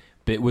Giannis,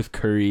 bit with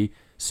Curry.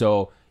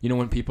 So you know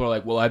when people are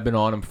like, "Well, I've been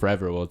on him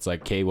forever," well, it's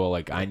like, "Okay, well,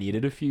 like I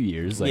needed a few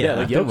years." Like, Yeah,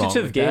 like nothing wrong Jokic's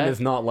with game that. is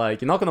not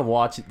like you're not gonna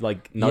watch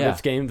like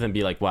Nuggets games and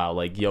be like, wow,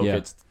 like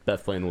Jokic's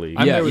best player in the league.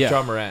 I'm Yeah, there with yeah.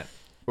 John Morant,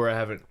 where I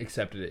haven't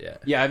accepted it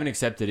yet. Yeah, I haven't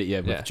accepted it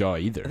yet with Yeah. Jaw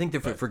either. I think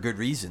they're for good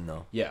reason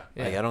though. yeah,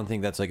 Yeah. Like, I don't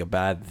think that's like a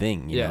bad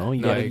thing. You Yeah, know,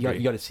 you no, I gotta agree.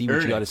 you gotta see what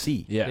Earn you it. gotta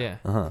see. yeah, Yeah.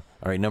 All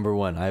right, number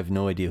 1. I have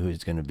no idea who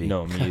it's gonna be.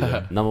 No, me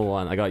either. Number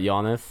 1, I got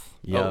Giannis.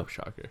 Yeah. Oh,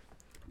 shocker.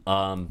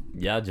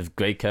 Yeah, just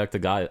great character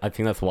guy. I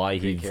think that's why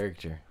Great he's.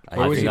 character. I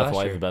Where was think he that's last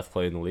why year? he's the best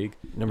player in the league.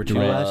 Number 2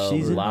 Durant. last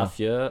season. Last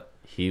year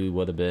he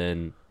would have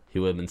been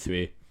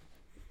 3.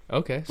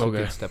 Okay, so Okay.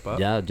 good step up.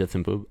 Yeah, just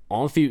improved.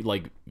 Honestly,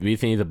 like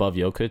reason he's above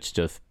Jokic,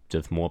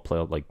 just more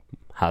player like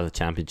has a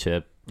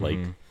championship. Like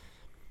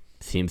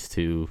seems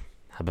to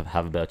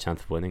have a better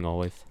chance of winning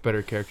always.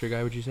 Better character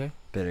guy, would you say?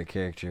 Better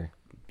character.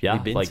 Yeah,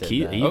 We've been like said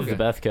he's that. the Okay.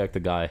 best character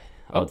guy.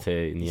 I would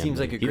say in the He seems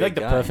NBA. like a He's great like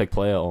the guy. perfect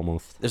player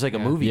almost. There's like a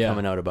Yeah. movie Yeah.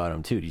 coming out about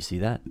him too. Do you see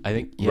that? I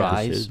think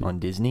Rise should. on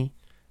Disney.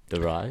 The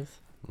Rise.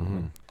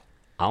 Mm-hmm.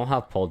 I don't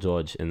have Paul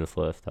George in this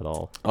list at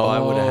all. Oh, I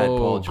would have had Oh.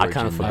 Paul George. I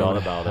kind of in there. forgot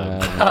about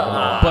him.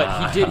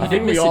 But he did. He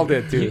did we miss all a-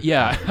 did, too.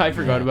 Yeah, I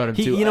forgot about him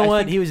He, too. you know I what?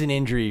 think- He was an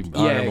injury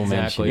honorable exactly.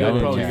 mention. I'd You know?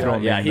 probably Yeah. throw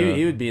him Yeah, in he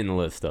the- would be in the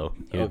list though.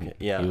 Okay,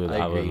 yeah, I would I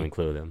have agree.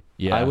 included him.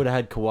 Yeah, I would have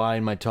had Kawhi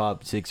in my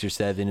top 6 or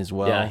 7 as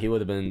well. Yeah, he would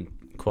have been.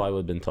 Kawhi would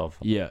have been top.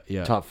 Yeah,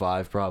 top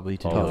 5 probably.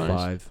 To be top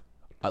honest.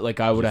 5. Like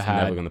I would have He's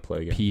never had gonna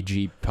play again.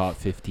 PG top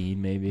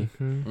 15 maybe,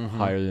 Mhm.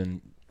 higher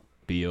than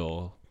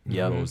Beal,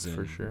 Yeah. Rosen,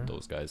 For sure.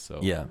 those guys. So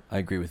Yeah, I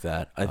agree with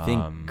that. I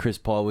think Chris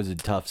Paul was a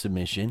tough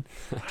submission.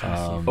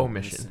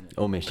 Omission.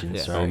 Omission.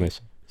 Yeah. Sorry.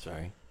 Omission.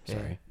 Sorry. Yeah.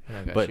 Sorry.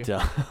 I got But you.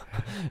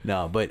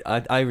 no, but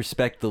I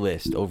respect the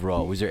list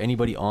overall. Was there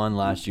anybody on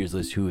last year's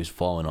list who has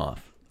fallen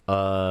off?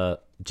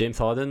 James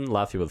Harden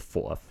last year was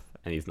 4th,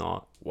 and he's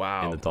not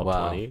in the top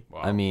Wow. 20.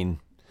 I mean,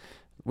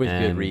 with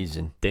good And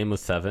reason. Dame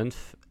was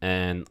 7th,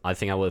 and I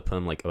think I would have put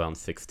him like around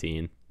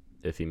 16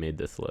 if he made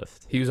this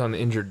list. He was on the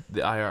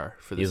IR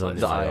for this He's on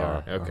list. the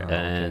IR. Okay. Uh-huh.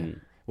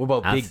 And What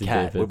about Big Anthony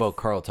Cat? What Davis. about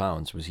Karl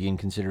Towns? Was he in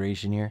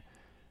consideration here?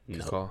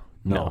 Good call.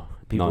 No.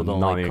 People not, don't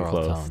not like even Karl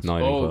close. Towns.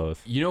 Not even Oh,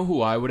 close. you know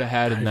who I would have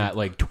had in that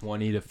like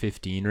 20 to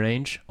 15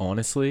 range?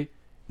 Honestly,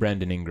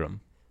 Brandon Ingram.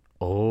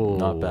 Oh,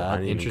 Not bad. I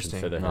didn't even Interesting.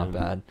 consider Not him.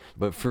 bad.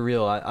 But for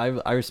real,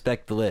 I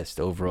respect the list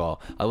overall.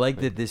 I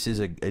like that this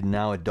is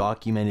now a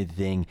documented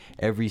thing.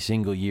 Every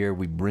single year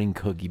we bring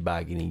Cookie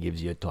back and he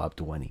gives you a top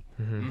 20.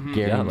 Mm-hmm.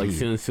 Yeah, like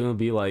Guaranteed. soon it'll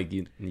be like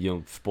you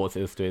know Sports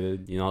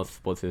Illustrated. You know, how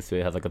Sports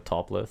Illustrated has like a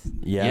top list,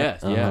 Yeah.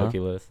 Yes, yeah. uh-huh, cookie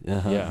list.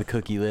 uh-huh, Yeah. The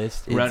cookie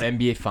list. Around It's-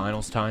 NBA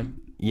Finals time.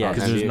 Yes.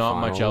 Because there's NBA not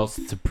much Finals.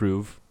 else to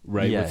prove,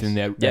 right? Yes. Within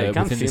the Yeah, you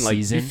can't within the see like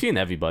season. you've seen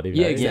everybody. Right?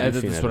 Yeah, exactly. You've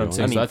That's seen what I'm everyone.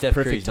 saying. I mean, So that's Steph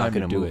perfect Curry's not time to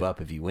going to do move it. up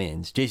if he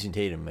wins. Jason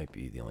Tatum might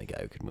be the only guy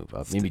who could move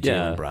up. Maybe Yeah.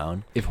 Jalen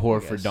Brown. If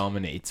Horford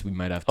dominates, we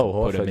might have to Oh,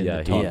 put him Horford, in yeah,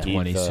 the top he-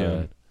 20 he's,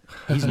 soon.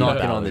 He's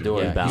knocking on the door.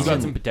 Yeah, he's bound.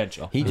 got some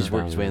potential. He just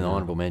worked his way in the Bound.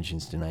 honorable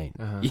mentions tonight.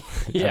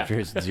 yeah. After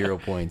his 0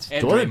 points. And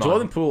Jordan, Draymond.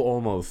 Jordan Poole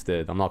almost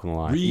did. I'm not gonna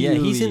lie. Yeah,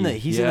 he's in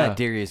Yeah. that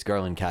Darius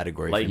Garland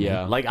category. Like for me.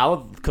 Yeah. like I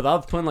was because I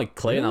was playing like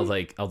Clay and I was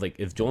like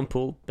is Jordan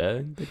Poole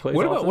better than Clay?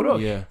 What about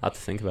Yeah. I have to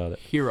think about it.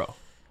 Hero?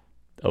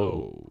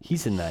 Oh,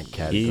 He's in that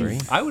category.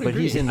 I would but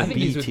agree. he's in I the think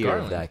B he's with tier of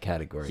Garland. that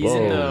category. He's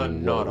in the Whoa,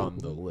 not whoa. on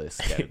the list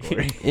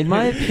category. In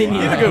my opinion,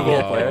 he's a good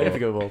ball player. He's a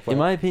good ball player. in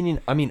my opinion,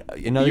 I mean,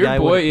 another Your guy.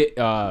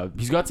 boy,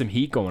 he's got some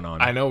heat going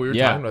on. I know, we were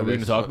yeah, talking about we're going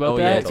this. to talk about Oh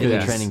that. yeah, it's really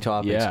Yes. trending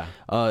topics. Yeah.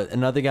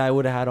 Another guy I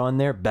would have had on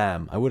there,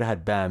 Bam. I would have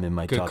had Bam in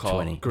my Good top call.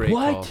 20. Great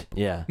What? call.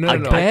 Yeah, No,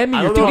 no. Bam,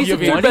 I you're don't know top if you're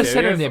 20? being Best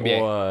center in the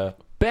serious NBA. or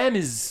Bam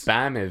is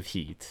Bam is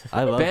Heat.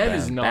 I love Bam Bam.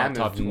 is not Bam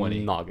top is 20.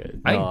 Not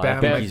good. I No, think I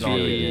Bam think might he's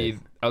really be good.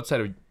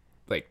 outside of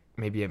like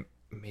maybe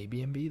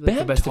Embiid, like Bam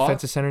the best talk-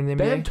 defensive center in the NBA.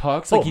 Bam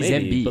talks like he's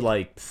maybe, Embiid. but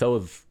like so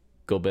is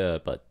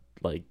Gobert. But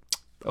like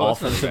Oh,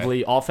 that's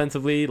not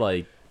offensively,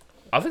 like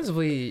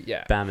Offensively,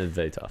 yeah. Bam is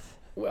very tough.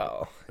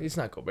 Well, he's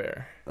not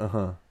Gobert.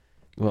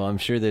 Well, I'm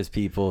sure there's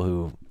people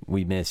who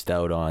we missed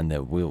out on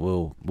that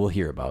we'll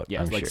hear about.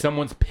 yeah, I'm like sure.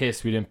 someone's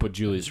pissed we didn't put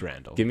Julius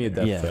Randle. Give me a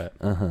death Yeah.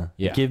 threat.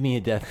 Yeah. Give me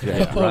a death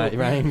threat.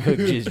 Ryan Cook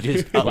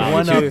just Wow.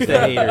 one up the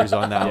haters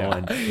on that Yeah.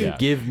 one. Yeah.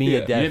 Give me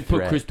a You death didn't put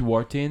threat. Chris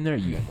Duarte in there?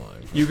 You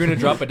You're gonna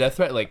drop a death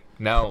threat like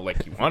now,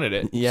 like you wanted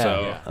it. Yeah.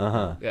 So,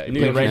 Uh-huh. yeah, you New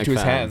play York right Knicks into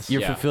his fans. hands.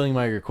 You're Yeah. fulfilling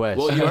my request.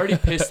 Well, you already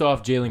pissed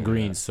off Jalen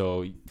Green,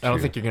 so I don't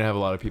think you're gonna have a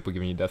lot of people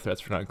giving you death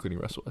threats for not including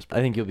Russell Westbrook.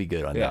 I think you'll be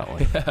good on Yeah. that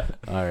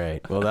one. All right.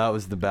 Well, that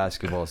was the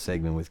basketball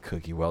segment with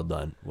Cookie. Well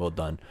done. Well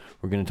done.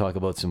 We're going to talk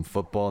about some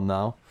football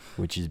now,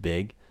 which is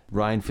big.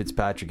 Ryan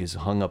Fitzpatrick has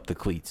hung up the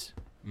cleats.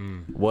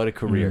 What a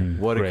career.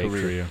 What a great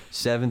career. career.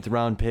 7th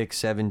round pick,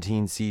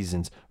 17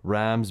 seasons.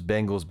 Rams,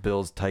 Bengals,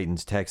 Bills,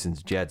 Titans,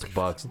 Texans, Jets,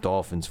 Bucks,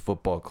 Dolphins,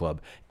 Football Club.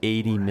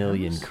 80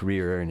 million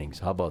career earnings.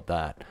 How about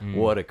that?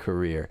 What a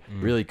career.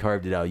 Really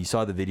carved it out. You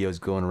saw the videos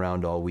going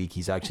around all week.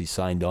 He's actually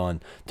signed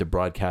on to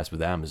broadcast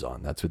with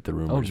Amazon. That's what the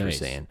rumors were nice.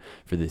 saying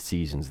for this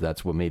season. So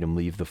that's what made him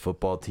leave the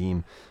football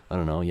team. I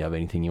don't know. You have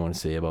anything you want to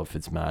say about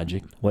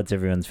Fitzmagic? What's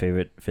everyone's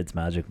favorite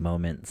Fitzmagic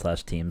moment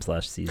 / team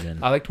 / season?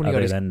 I liked when he got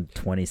other his. than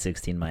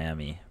 2016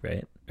 Miami,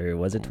 right? Or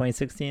was it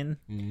 2016?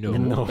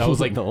 no. That was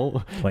like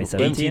no.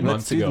 2017? months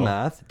Let's do the ago.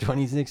 math.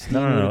 2016.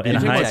 No. In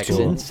Did you high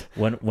Texans?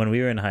 school, when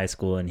we were in high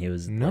school, and he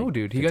was No, like,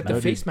 dude, he got the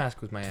Fitzmagic. face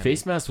mask with Miami.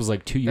 face mask was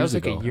like 2 That years was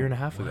like ago. a year and a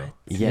half ago.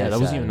 Yeah, that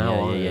wasn't even that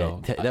long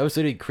ago. That was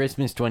literally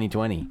Christmas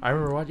 2020. I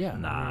remember what? Yeah.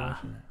 Nah,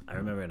 I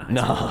remember in high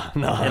No,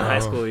 school. no. In high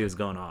school, he was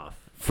going off.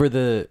 For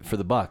the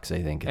Bucks,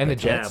 I think. And the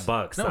Yeah, Jets.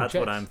 Bucks. No, That's Jets.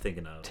 what I'm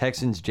thinking of.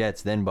 Texans,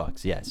 Jets, then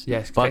Bucks. Yes.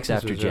 Yes, Bucks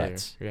Texans after was earlier.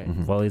 Jets. Yeah.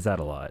 Mhm. Well, he's at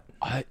a lot.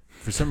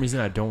 For some reason,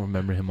 I don't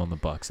remember him on the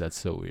Bucks. That's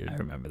so weird. I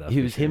remember that. He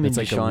for was sure. him and It's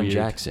like a Deshaun weird-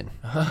 Jackson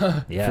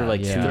Yeah, for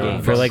like 2 yeah.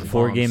 games. for like Bombs.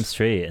 4 games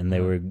straight, and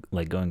they were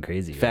like going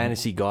crazy. right?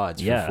 Fantasy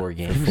gods Yeah, for 4 for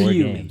games. 4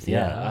 Really? games.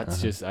 Yeah.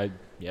 That's just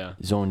yeah.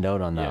 Zoned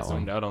out on that Yeah, one.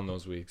 zoned out on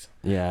those weeks.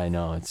 Yeah, I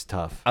know. It's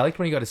tough. I liked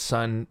when he got his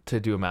son to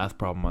do a math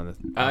problem on the.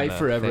 I on the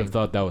forever thing.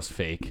 thought that was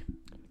fake.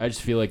 I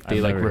just feel like they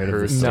I've like never heard of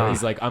rehearse. this story.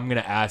 He's like, I'm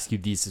gonna ask you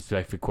these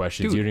specific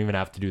questions. Dude. You don't even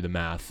have to do the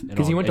math.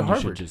 'Cause he went to and you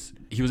should Harvard.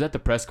 He was at the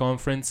press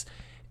conference,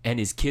 and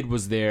his kid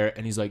was there,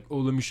 and he's like, "Oh,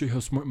 let me show you how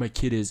smart my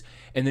kid is."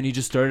 And then he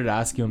just started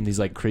asking him these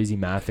like crazy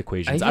math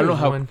equations. I don't know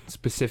how. one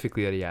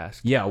specifically that he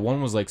asked. Yeah, one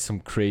was like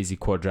some crazy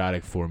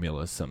quadratic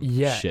formula, some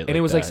Yeah, shit. and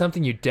it was like that.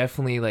 something you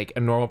definitely like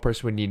a normal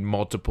person would need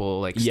multiple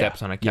like Yeah,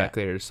 steps on a yeah.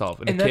 calculator to solve.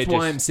 And the that's kid why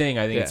just- I'm saying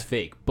I think yeah. it's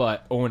fake.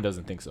 But Owen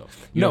doesn't think so.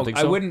 You No, don't think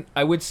I so? wouldn't.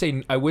 I would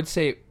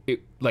say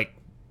it like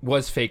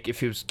was fake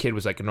if his kid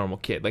was like a normal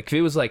kid. Like if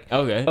it was like,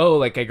 Okay. oh,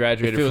 like I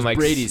graduated If it was from like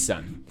Brady's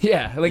son.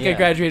 Yeah, like I Yeah.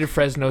 graduated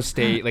Fresno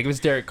State. Like it was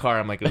Derek Carr.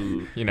 I'm like,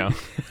 ooh, you know.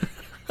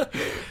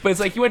 But it's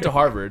like he went to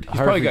Harvard. He's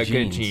probably got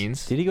good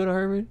genes. Did he go to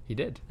Harvard? He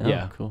did. Oh,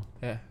 Yeah. cool.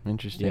 Yeah.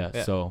 Interesting. Yeah,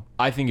 Yeah. so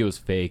I think it was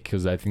fake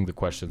because I think the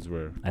questions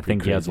were. I pretty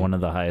think he has crazy. one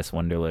of the highest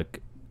Wonderlic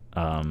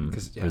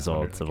 'Cause, yeah,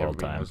 results Wonderlic, of all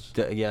everybody time. knows.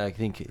 Yeah, I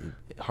think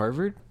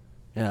Harvard.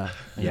 Yeah.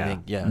 I Yeah.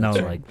 think, yeah. No,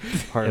 that's like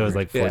right. it was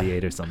like Yeah.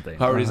 48 or something.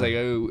 Harvard is like,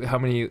 oh, how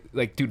many?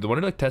 Like, dude, the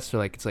Wonderlic tests are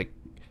like, it's like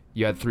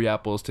you had 3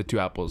 apples to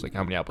 2 apples. Like,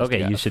 how many apples? do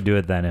Okay, you have? should do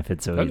it then if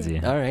it's so Okay. easy.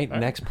 All right,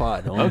 next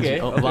pod.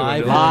 Okay.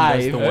 Live.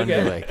 Live. The Okay.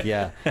 Wonderlic.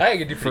 Yeah. I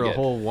could do For a pretty good.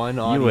 whole one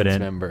audience wouldn't.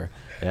 member.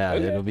 Yeah,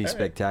 Okay, it'll be all right.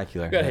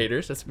 spectacular. We got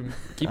haters. That's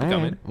keep it All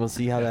coming. right, we'll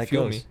see how that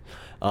Fuel goes. me.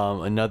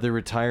 Another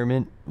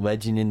retirement,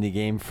 legend in the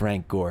game,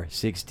 Frank Gore,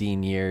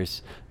 16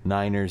 years,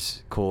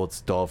 Niners, Colts,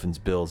 Dolphins,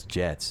 Bills,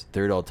 Jets,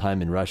 third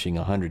all-time in rushing,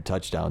 100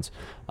 touchdowns.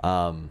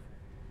 I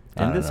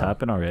Didn't don't this know.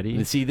 happen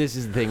already? See, this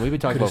is the thing. We've been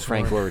talking about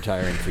Frank Gore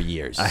retiring for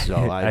years.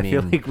 So I mean,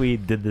 feel like we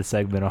did this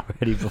segment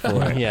already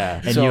before.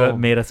 Yeah, And so- you have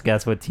made us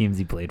guess what teams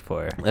he played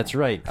for. That's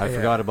right. I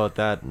forgot about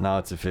that. Now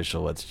it's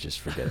official. Let's just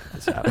forget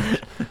this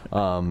happened.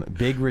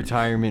 Big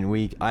retirement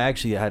week. I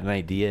actually had an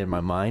idea in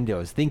my mind. I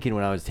was thinking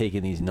when I was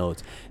taking these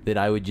notes that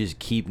I would just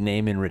keep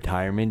naming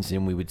retirements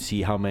and we would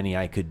see how many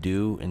I could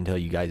do until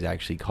you guys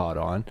actually caught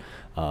on.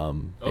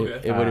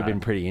 It would have been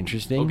pretty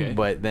interesting, Okay.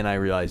 but then I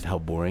realized how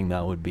boring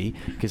that would be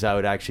because I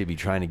would actually be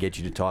trying to get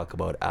you to talk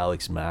about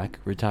Alex Mack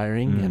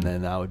retiring, and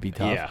then that would be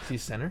tough. Yeah. Is he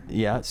center?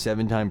 Yeah,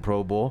 7-time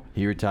Pro Bowl.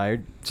 He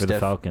retired. For the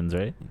Falcons,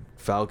 right?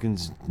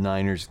 Falcons,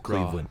 Niners,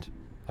 Cleveland.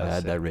 I That's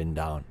had sick. that written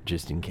down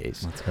just in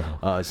case. Let's go.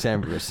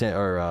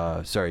 Steelers,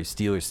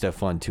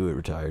 Stephon Tuitt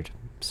retired.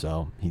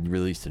 So he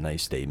released a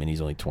nice statement.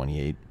 He's only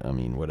 28. I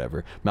mean,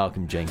 whatever.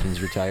 Malcolm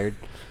Jenkins retired.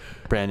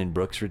 Brandon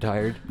Brooks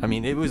retired. I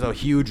mean, it was a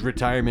huge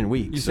retirement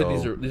week. You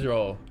so, said these are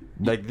all.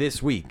 like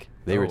this week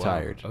they Oh, wow.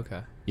 retired.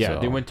 Okay. Yeah, So-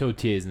 they went to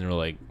OTAs and they were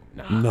like,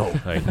 nah, No.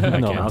 like, I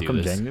No. can't Malcolm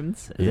do this.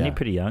 Jenkins? Isn't he Yeah.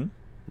 pretty young?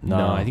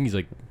 No, I think he's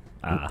like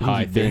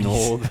high He's been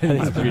 30s. old.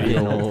 He's pretty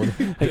old.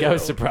 Like I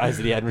was surprised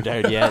that he hadn't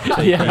retired yet.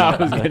 Like, Yeah, I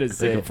was gonna like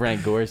say. a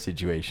Frank Gore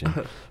situation.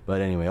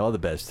 But anyway, all the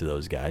best to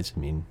those guys. I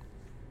mean,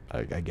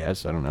 I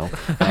guess I don't know.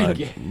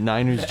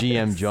 Niners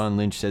GM John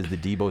Lynch says the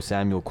Deebo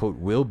Samuel quote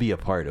will be a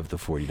part of the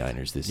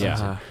 49ers this Yeah.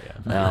 season.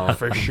 Yeah. Now,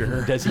 For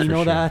sure. does he For know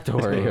sure. that,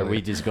 or are Totally.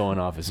 we just going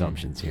off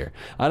assumptions here?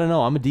 I don't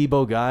know. I'm a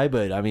Deebo guy,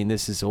 but I mean,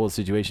 this whole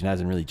situation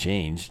hasn't really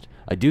changed.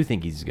 I do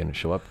think he's going to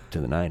show up to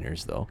the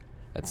Niners, though.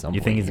 At some You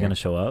point think he's here. going to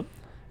show up?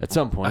 At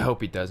some point. I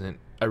hope he doesn't.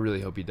 I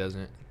really hope he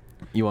doesn't.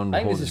 You want to I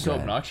think hold this is his so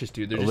ground. obnoxious,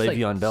 dude. They're A just like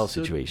Le'Veon Bell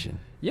so- situation.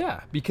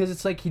 Yeah, because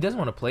it's like he doesn't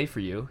want to play for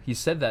you. He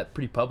said that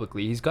pretty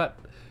publicly. He's got,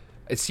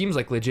 it seems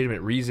like legitimate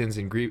reasons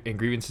and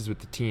grievances with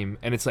the team.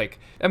 And it's like,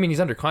 I mean,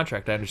 he's under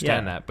contract. I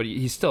understand Yeah. that, but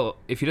he's still,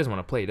 if he doesn't want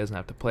to play, he doesn't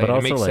have to play. But And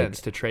it also, makes like-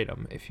 sense to trade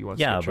him if he wants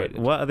to Yeah, get but traded.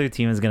 what other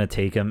team is going to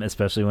take him,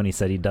 especially when he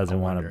said he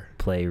doesn't want to wonder.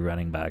 play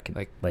running back?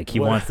 Like,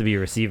 he what- wants to be a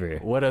receiver.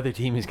 What other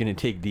team is going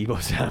to take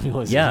Deebo Samuel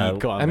as Yeah, a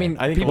heat comment? I mean,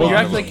 think people, all you of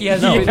act them. like he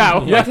hasn't No.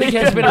 been, you act like he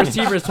hasn't been a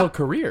receiver his whole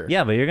career.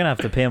 Yeah, but you're going to have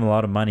to pay him a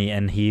lot of money,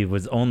 and he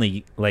was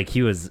only, like,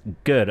 he was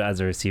good as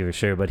a receiver,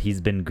 sure, but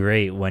he's been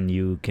great when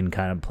you can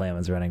kind of play him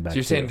as a running back. So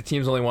you're saying too. the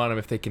teams only want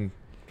him if they can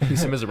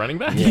use him as a running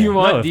back? Yeah. You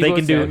want No, if they Deebo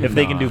can do Samuel? if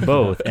they can do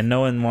both, and no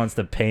one wants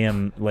to pay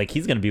him, like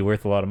he's going to be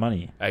worth a lot of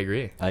money. I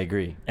agree. I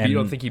agree. But And you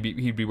don't think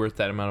he'd be worth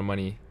that amount of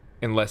money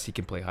unless he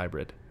can play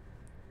hybrid?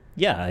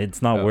 Yeah,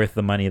 it's not Oh. worth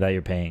the money that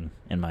you're paying,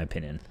 in my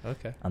opinion,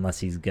 Okay. unless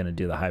he's going to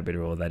do the hybrid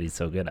role that he's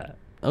so good at.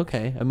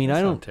 Okay. I mean, That's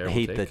I not a don't terrible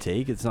hate the take.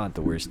 take. It's not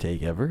the worst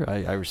take ever.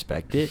 I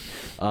respect it.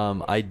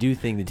 I do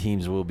think the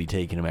teams will be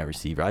taking him at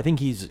receiver. I think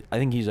he's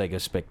like a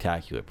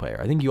spectacular player.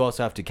 I think you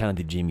also have to count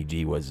that Jimmy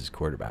G was his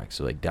quarterback,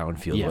 so like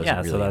downfield wasn't Yeah,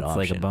 really so an that's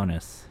like a option.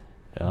 bonus.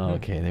 Oh,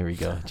 okay, there we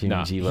go. Jimmy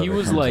Nah, G. he lover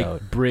was comes like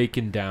out.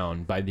 breaking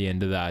down by the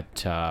end of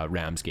that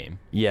Rams game.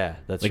 Yeah,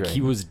 that's Like right.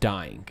 he was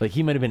dying. like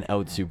he might have been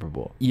out Super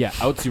Bowl. Yeah,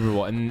 out Super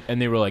Bowl, and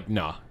they were like,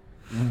 nah,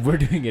 we're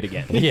doing it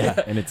again.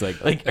 Yeah. and it's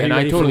like, Like, are and you I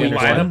ready for totally week Line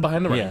one? him understand.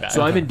 behind the running Yeah. back.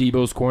 So I'm in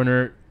Debo's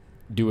corner.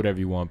 Do whatever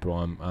you want, bro.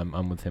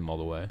 I'm with him all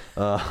the way.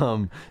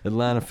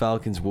 Atlanta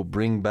Falcons will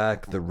bring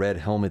back the red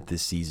helmet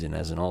this season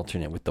as an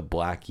alternate with the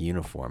black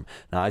uniform.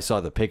 Now, I saw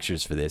the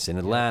pictures for this. In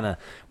Atlanta,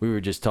 we were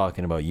just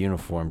talking about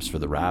uniforms for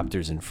the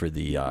Raptors and for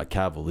the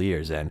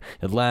Cavaliers, and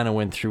Atlanta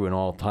went through an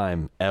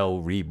all-time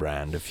L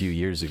rebrand a few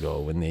years ago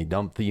when they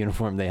dumped the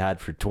uniform they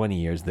had for 20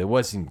 years. That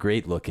wasn't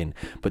great looking,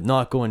 but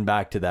not going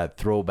back to that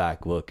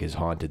throwback look has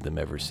haunted them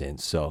ever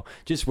since. So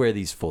just wear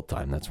these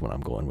full-time. That's what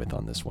I'm going with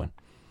on this one.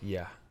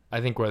 Yeah.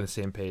 I think we're on the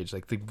same page.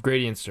 Like the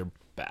gradients are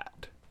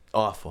bad.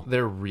 Awful.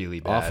 They're really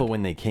bad. Awful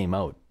when they came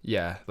out.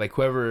 Yeah, like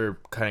whoever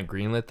kind of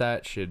greenlit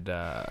that should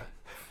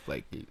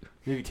like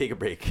Maybe take a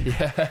break.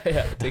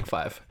 yeah, take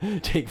 5.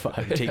 Take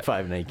 5. Take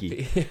 5,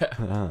 Nike.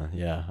 Yeah.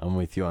 Yeah, I'm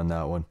with you on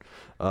that one.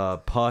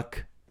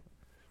 Puck.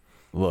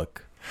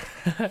 Look,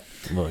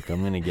 I'm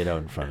going to get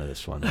out in front of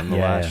this one. On the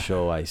last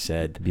show, I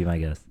said... Be my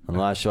guest. On the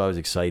last show, I was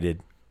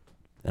excited,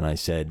 and I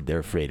said they're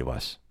afraid of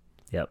us.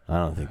 Yep. I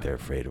don't think they're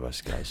afraid of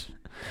us, guys.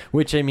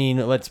 Which, I mean,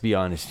 let's be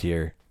honest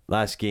here.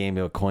 Last game,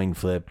 a coin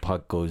flip,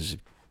 puck goes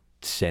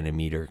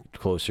centimeter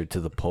closer to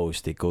the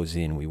post. It goes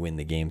in. We win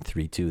the game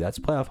 3-2. That's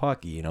playoff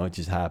hockey, you know. It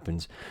just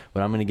happens.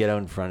 But I'm going to get out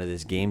in front of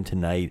this game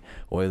tonight.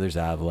 Oilers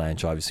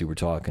Avalanche, obviously, we're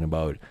talking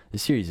about. The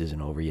series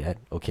isn't over yet,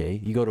 okay?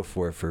 You go to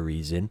 4 for a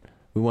reason.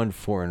 We won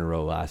 4 in a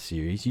row last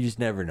series. You just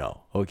never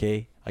know,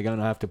 okay? I'm going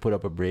to have to put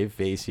up a brave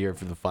face here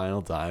for the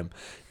final time.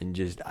 And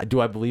just, do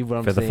I believe what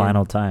I'm saying? For the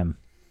final time.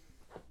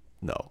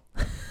 No.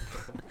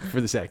 For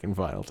the second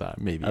final time,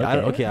 maybe.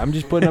 Okay, I'm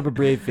just putting up a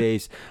brave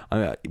face.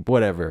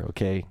 Whatever,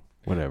 okay?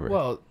 Whatever.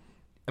 Well,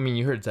 I mean,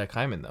 you heard Zach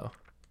Hyman, though.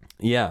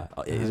 Yeah,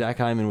 Zach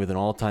Hyman with an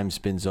all-time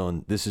spin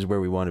zone. This is where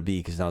we want to be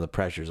because now the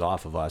pressure's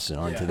off of us and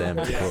onto them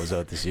to close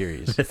out the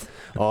series.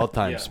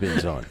 All-time spin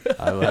zone.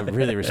 I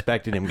really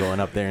respected him going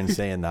up there and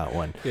saying that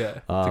one. Yeah,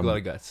 took a lot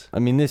of guts. I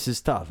mean, this is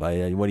tough.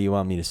 What do you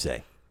want me to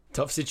say?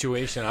 Tough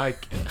situation. I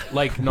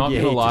like not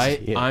gonna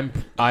lie.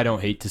 I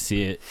don't hate to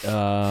see it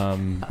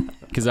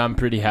because I'm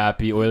pretty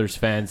happy. Oilers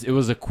fans. It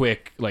was a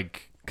quick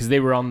because they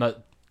were on the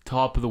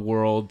top of the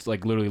world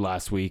literally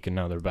last week and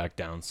now they're back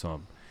down. So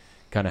I'm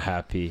kind of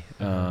happy.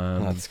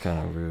 That's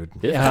kind of rude.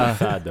 It's kind of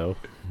sad though.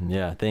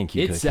 Yeah, thank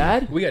you. It's Cookie.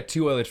 sad. We got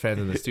 2 Oilers fans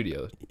in the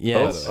studio.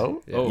 Yes.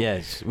 Yeah.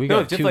 Yes. We No,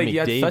 got just 2 you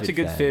had McDavid such a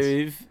good fans.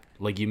 series.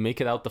 You make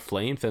it out the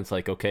Flames, and it's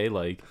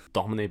okay,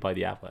 dominated by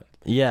the Avalanche.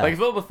 Yeah.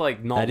 It's almost not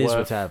that worth. is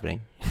what's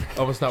happening.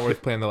 Almost not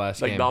worth playing the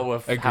last game. Not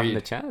worth having Agreed.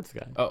 a chance,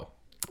 guy. Oh,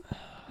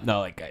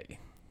 No,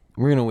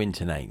 We're going to win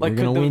tonight. We're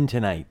going to win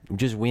tonight.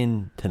 Just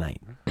win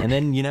tonight. And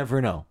then you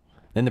never know.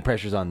 Then the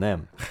pressure's on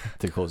them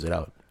to close it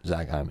out.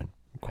 Zach Hyman,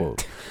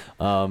 quote.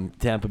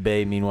 Tampa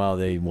Bay, meanwhile,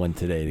 they won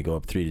today to go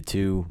up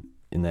 3-2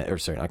 in that, or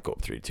sorry, not go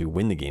up 3-2,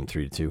 win the game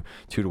 3-2,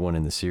 2-1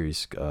 in the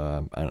series.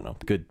 I don't know.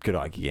 Good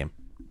hockey game.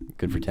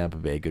 Good for Tampa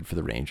Bay. Good for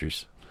the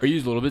Rangers. Are you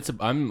a little bit?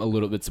 I'm a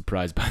little bit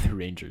surprised by the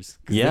Rangers.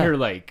 Yeah.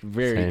 They're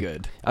very Same.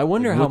 good. I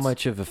wonder how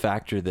much of a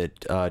factor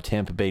that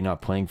Tampa Bay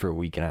not playing for a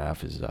week and a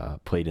half is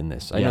played in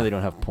this. I know they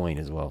don't have Point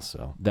as well,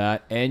 so.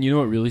 That, and you know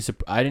what really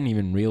I didn't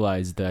even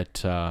realize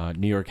that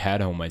New York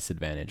had home ice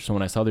advantage. So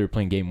when I saw they were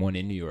playing game 1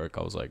 in New York,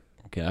 I was like,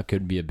 okay, that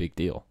could be a big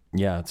deal.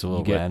 Yeah, it's a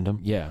little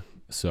random. Yeah.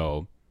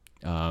 So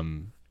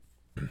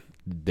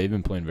they've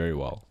been playing very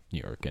well,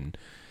 New York. And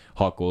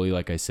hot goalie,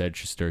 like I said,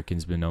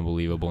 Shesterkin's been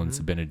unbelievable, and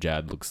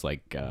Zibanejad looks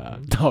like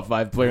top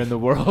 5 player in the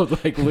world.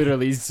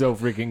 Literally, he's so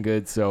freaking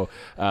good. So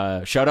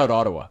shout out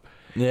Ottawa.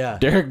 Yeah.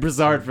 Derek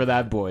Brassard for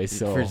that boy.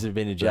 So for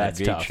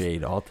Zibanejad, great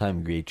trade.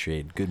 All-time great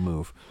trade. Good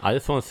move. I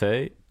just want to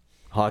say,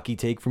 Hockey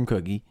take from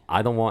Cookie.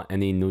 I don't want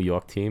any New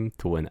York team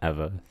to win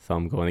ever, so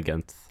I'm going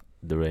against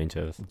the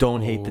Rangers.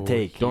 Don't hate the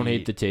take. Don't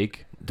hate the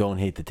take. Don't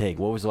hate the take.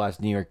 What was the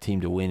last New York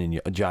team to win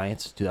in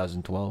Giants?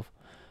 2012.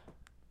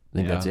 I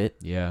think that's it.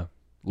 Yeah.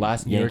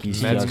 Last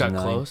Yankees. Mets got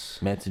 2009. close.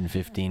 Mets in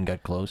 15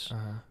 got close.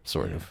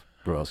 Sort of.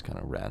 Royals kind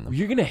of ran them.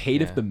 You're gonna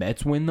hate if the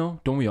Mets win, though.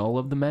 Don't we all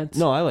love the Mets?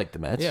 No, I like the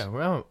Mets. Yeah,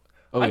 well,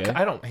 Okay.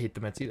 I don't hate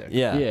the Mets either.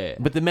 Yeah. Yeah.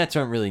 But the Mets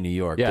aren't really New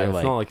York. Yeah, They're it's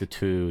like, not like the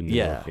two New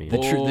York teams. the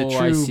Oh,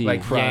 I true see.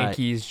 Like pride-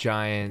 Yankees,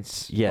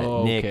 Giants. Yeah,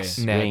 Oh, okay. Knicks,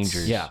 Nets.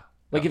 Rangers. Yeah.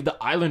 Like if the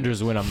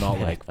Islanders win, I'm not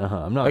like.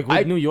 I'm not. Like,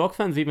 would New York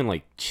fans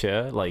even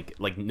cheer? Like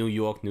New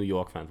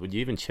York fans, would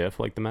you even cheer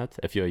for the Mets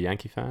if you're a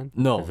Yankee fan?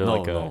 No, Is it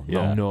no,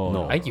 yeah.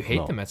 No. I think you hate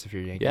no. the Mets if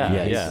you're a Yankee. Yeah,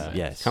 Yes, yeah.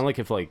 yes. Kind of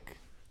if I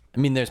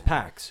mean, there's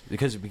packs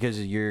because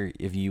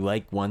if you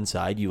like one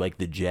side, you like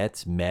the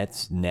Jets,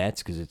 Mets,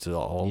 Nets because it's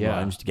all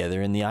rhymes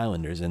together, and the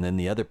Islanders, and then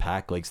the other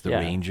pack likes the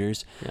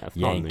Rangers, it's not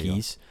New York.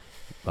 Yankees,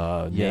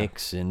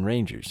 Knicks, and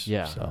Rangers.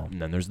 Yeah. So.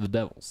 And then there's the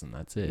Devils, and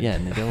that's it. Yeah,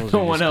 and the Devils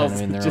No are one just else,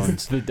 kind of in their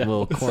just own the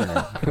little Devils.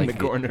 corner. In the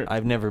corner.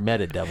 I've never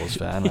met a Devils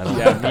fan. I don't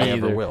Yeah, think I me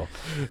ever either. will.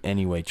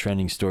 Anyway,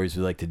 trending stories.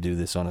 We like to do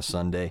this on a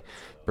Sunday.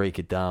 Break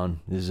it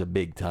down. This is a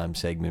big time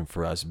segment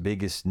for us.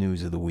 Biggest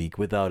news of the week,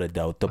 without a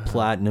doubt, the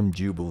Platinum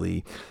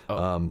Jubilee.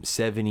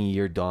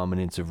 70-year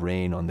dominance of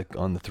reign on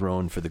the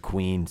throne for the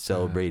Queen,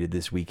 celebrated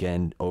this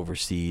weekend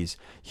overseas.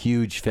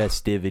 Huge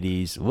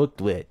festivities. Looked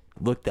lit.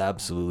 Looked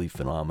absolutely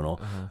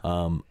phenomenal.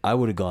 I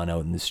would have gone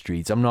out in the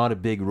streets. I'm not a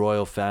big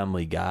royal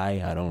family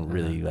guy. I don't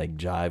really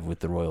jive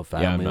with the royal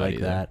family not like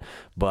either. that.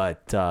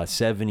 But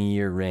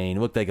 70-year reign, it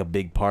looked like a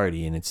big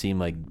party, and it seemed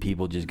like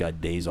people just got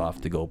days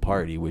off to go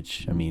party,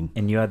 which, I mean...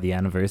 And you had the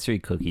anniversary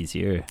cookies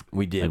here.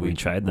 We did. We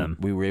tried them.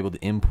 We were able to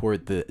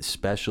import the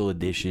special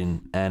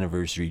edition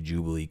anniversary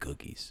Jubilee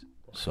cookies.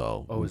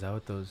 So... Oh, is that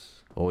what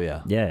those? Oh,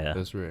 yeah. Yeah.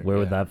 Those were. Where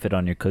would yeah. that fit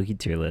on your cookie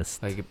tier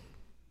list?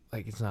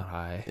 Like it's not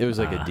high. It was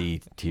like a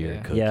D tier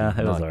Yeah. cookie. Yeah,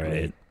 it was Not all right.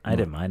 great. I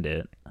didn't mind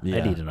it. Yeah.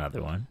 I'd eat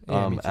another one.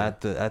 Yeah, me too. At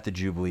the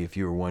Jubilee, if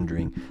you were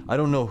wondering, I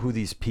don't know who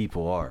these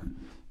people are.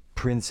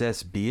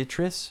 Princess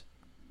Beatrice,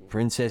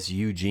 Princess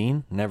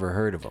Eugene. Never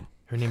heard of them.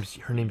 Her name's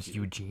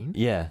Eugene.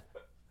 Yeah,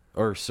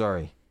 or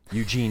sorry,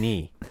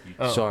 Eugenie.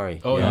 Sorry.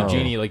 Oh, yeah.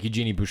 Eugenie, like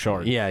Eugenie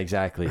Bouchard. Yeah,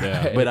 exactly.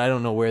 Yeah. But I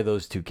don't know where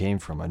those two came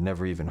from. I've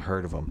never even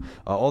heard of them.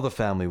 All the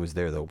family was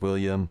there though.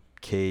 William,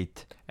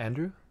 Kate,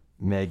 Andrew.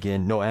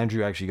 Megan. No,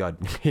 Andrew actually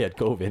he had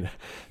COVID.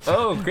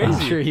 Oh, I'm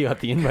crazy. sure he got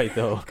the invite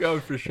though. Go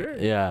for sure.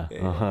 Yeah.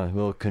 A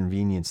little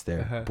convenience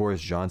there. Uh-huh.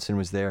 Boris Johnson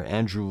was there.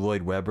 Andrew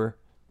Lloyd Webber.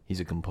 He's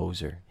a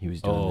composer. He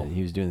was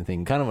doing the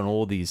thing, kind of an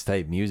oldies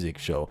type music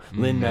show.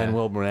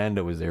 Lin-Manuel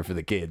Miranda was there for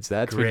the kids.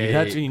 That's when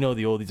you know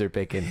the oldies are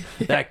picking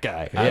that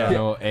guy. I don't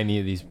know any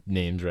of these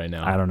names right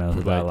now. I don't know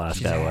who that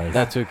last guy was.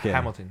 That's okay.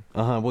 Hamilton.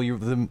 Well,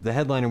 the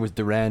headliner was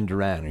Duran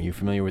Duran. Are you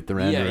familiar with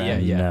Duran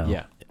Duran?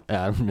 No.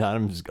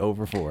 I'm just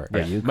over 4. Yeah.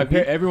 Are you?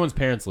 Everyone's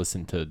parents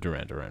listen to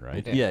Duran Duran,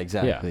 right? Yeah,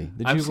 exactly.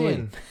 The I'm Jubilee.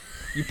 saying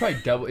you probably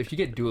double if you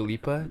get Dua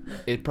Lipa.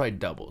 It probably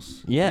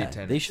doubles. the Yeah,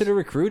 attendance. they should have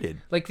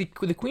recruited. Like the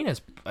Queen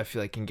has. I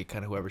feel like can get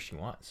kind of whoever she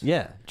wants.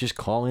 Yeah, just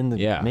call in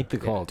make the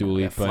call. Dua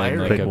Lipa flyer?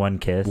 and like Like one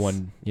kiss.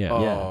 Yeah.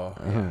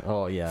 Oh,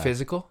 Oh yeah.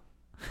 Physical.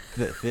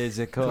 The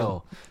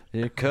physical.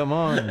 Yeah, come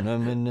on.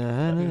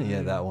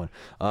 Yeah, that one.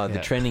 The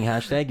trending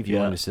hashtag if you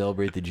wanted to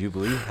celebrate the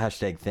Jubilee.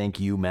 Hashtag thank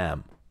you,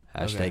 ma'am.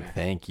 Hashtag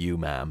thank you,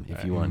 ma'am.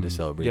 If you wanted to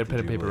celebrate. You got the pen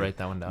and paper. Jubilee. Write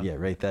that one down. Yeah,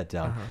 write that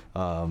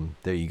down.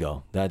 There you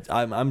go.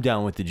 I'm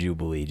down with the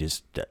Jubilee.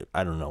 Just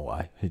I don't know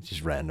why. It's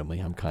just randomly.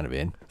 I'm kind of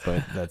in,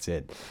 but that's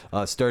it.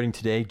 Starting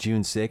today,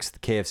 June 6th,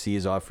 KFC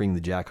is offering the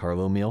Jack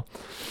Harlow meal.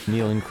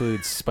 Meal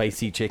includes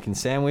spicy chicken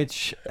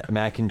sandwich,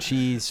 mac and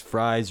cheese,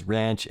 fries,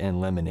 ranch, and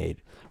lemonade.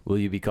 Will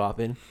you be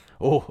copping?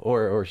 Oh,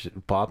 or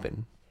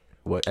popping?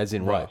 What? As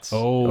in what?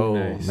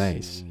 Oh,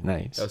 nice.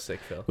 That was sick,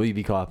 Phil. Will you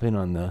be copping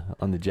on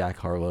the Jack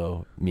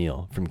Harlow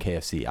meal from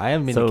KFC? I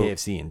haven't been to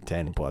KFC in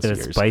 10 plus There's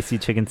years. spicy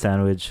chicken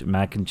sandwich,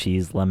 mac and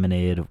cheese,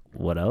 lemonade.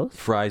 What else?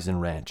 Fries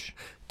and ranch.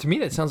 To me,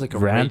 that sounds like a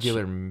Ranch?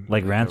 regular.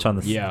 Like ranch on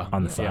the Yeah.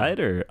 on the side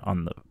or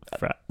on the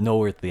front?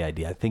 No earthly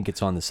idea. I think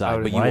it's on the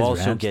side. But you Why is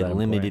also ranch get that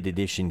limited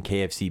edition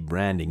KFC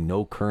branding.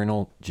 No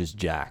Colonel, just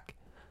Jack.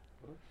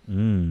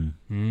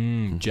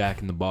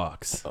 Jack in the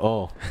Box.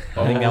 Oh,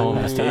 I think that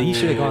one was. He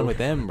should have gone with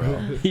them,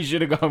 bro. He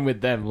should have gone with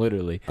them,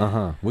 literally.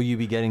 Will you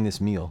be getting this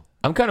meal?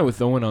 I'm kind of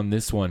with Owen on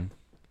this one.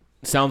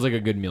 Sounds like a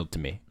good meal to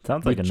me.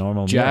 Sounds like a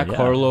normal Jack meal.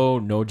 Yeah. Harlow,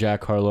 no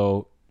Jack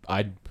Harlow.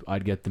 I'd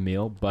get the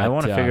meal, but I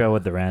want to figure out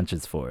what the ranch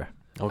is for.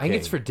 Okay. I think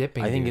it's for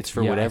dipping. I think dude. it's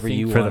for Yeah, I whatever think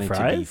you for want the it to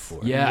be fries? for.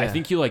 Yeah, I Yeah.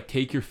 think you like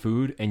take your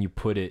food and you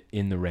put it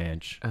in the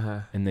ranch,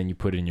 and then you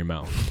put it in your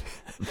mouth.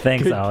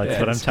 Thanks, Alex.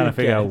 But I'm guess, trying to good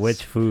figure out guess.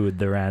 which food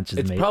the ranch is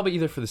It's made. probably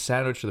either for the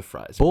sandwich or the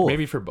fries. Both.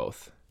 Maybe for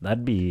both.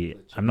 That'd be.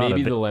 I'm not.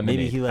 Maybe a the bit, lemonade.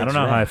 Maybe he likes I don't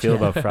know how I ranch. feel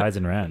about fries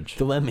and ranch.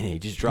 The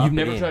lemonade, just drop You've it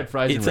never in. tried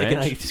fries it's and like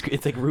ranch?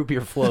 it's like root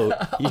beer float.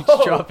 You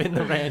just drop in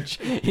the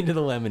ranch into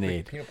the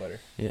lemonade. Peanut butter.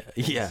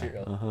 Yeah.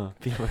 Cereal.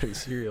 Peanut butter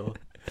cereal.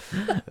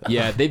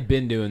 Yeah, they've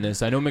been doing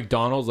this. I know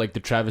McDonald's, like the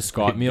Travis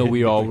Scott meal,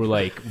 we all were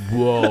like,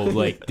 whoa,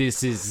 like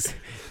this is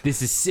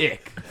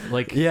sick.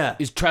 Like, Yeah.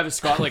 is Travis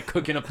Scott like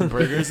cooking up the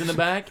burgers in the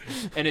back?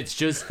 And it's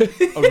just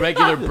a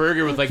regular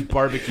burger with like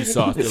barbecue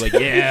sauce. They're like,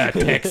 yeah,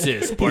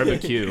 Texas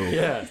barbecue.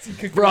 Yeah.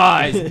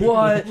 Fries.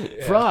 What?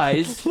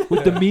 Fries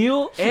with the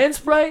meal and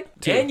Sprite?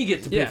 And you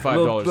get to pay $5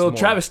 little more.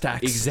 Travis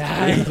tax.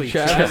 Exactly.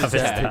 Travis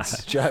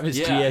tax. Travis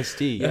Yeah.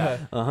 GST.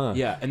 Yeah.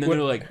 Yeah, and then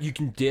they're like, you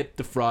can dip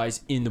the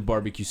fries in the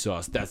barbecue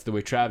sauce. That's the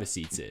way Travis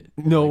eats it.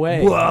 No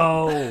way.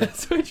 Whoa!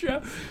 That's what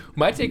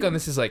my take on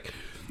this is like,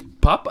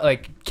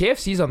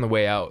 KFC's on the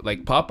way out.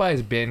 Like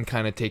Popeye's been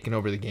kind of taking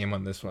over the game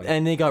on this one.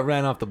 And they got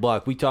ran off the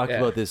block. We talked Yeah.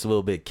 about this a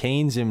little bit.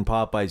 Cane's and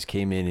Popeyes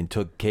came in and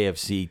took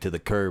KFC to the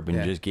curb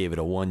and just gave it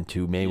a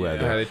 1-2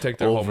 Mayweather. Yeah, they took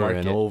their whole over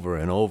and market. over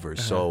and over.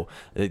 So,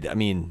 I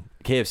mean,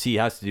 KFC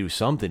has to do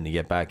something to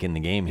get back in the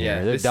game here. Yeah,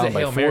 They're this is down a by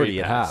Hail 40 Mary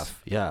at pass.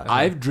 half. Yeah.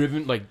 I've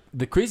driven, like,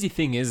 the crazy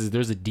thing is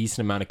there's a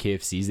decent amount of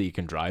KFCs that you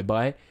can drive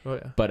by, Oh,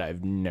 yeah. but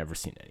I've never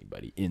seen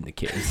anybody in the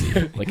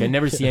KFC. Like, I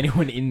never see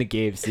anyone in the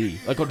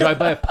KFC. Like, I'll drive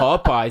by a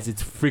Popeyes,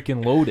 it's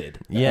freaking loaded.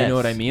 Yes. You know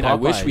what I mean? I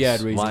wish we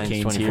had Popeyes, Raising lines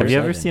Cane's here. 24/7. Have you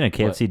ever seen a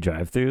KFC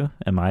drive-through?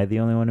 Am I the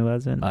only one who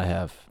hasn't? I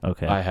have.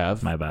 Okay, I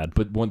have. My bad.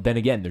 But then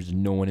again, there's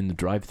no one in the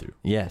drive-thru.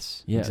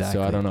 Yes. Yeah,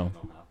 exactly. so I don't know.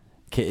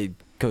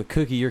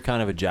 Cookie, you're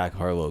kind of a Jack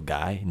Harlow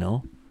guy,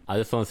 no? I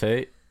just want to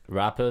say,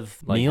 rappers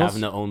like Meals?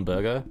 having their own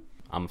burger.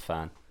 I'm a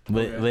fan.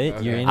 Lit?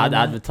 Okay. You're in I'd on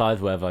that?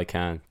 advertise wherever I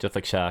can, just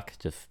like Shaq.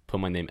 Just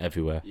put my name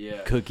everywhere.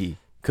 Yeah. Cookies.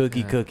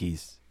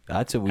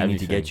 That's what we need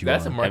to get Everything. you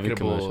That's a on.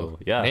 marketable commercial.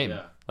 Yeah. name.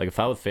 Like if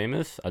I was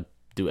famous, I'd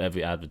do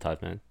every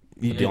advertisement.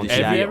 You do On the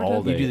TV Shaq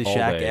all day, You do the all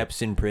Shaq day.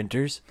 Epson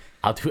printers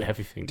I'll do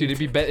everything. Dude, it'd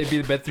be the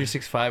Bet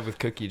 365 with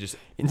Cookie. Just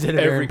instead of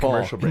every Aaron Paul.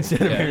 commercial break.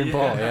 Instead of Yeah. Aaron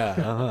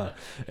Paul,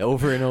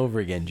 over and over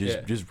again,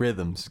 Yeah. just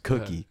rhythms.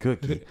 Cookie.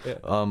 Yeah.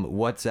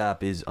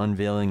 WhatsApp is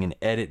unveiling an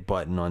edit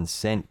button on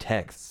sent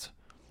texts.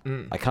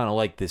 I kind of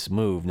like this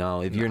move.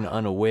 Now, if you're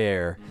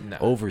unaware,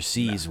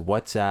 overseas,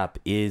 WhatsApp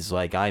is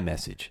like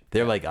iMessage.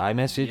 They're like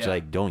iMessage,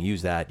 like don't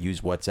use that,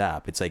 use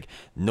WhatsApp. It's like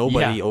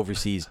nobody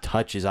overseas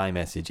touches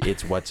iMessage.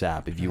 It's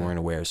WhatsApp if you weren't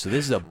aware. So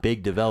this is a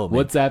big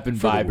development. WhatsApp and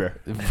Viber.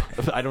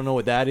 I don't know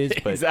what that is,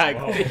 but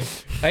Exactly. I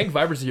think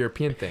Viber's a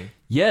European thing.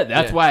 Yeah,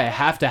 that's why I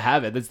have to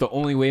have it. That's the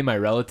only way my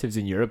relatives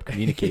in Europe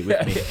communicate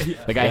with me.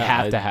 Like I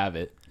have to have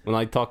it. When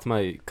I talk to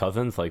my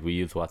cousins, like we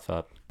use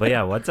WhatsApp. But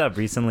yeah, WhatsApp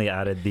recently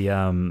added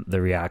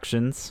the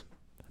reactions.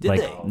 Did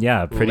they?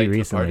 Yeah, pretty Late to the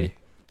recently. party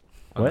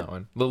on What? that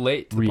one. A little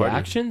late. To the party.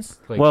 Reactions?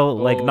 Like, Well,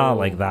 like not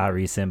like that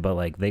recent, but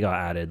like they got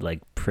added like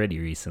pretty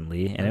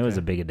recently, and it was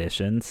a big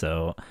addition.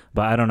 So,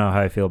 but I don't know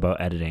how I feel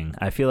about editing.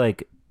 I feel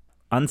like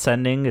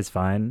unsending is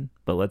fine,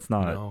 but let's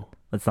not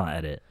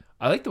edit.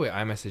 I like the way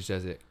iMessage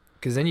does it.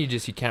 Because then you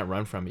can't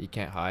run from it. You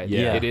can't hide.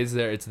 Yeah. It is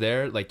there. It's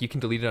there. Like you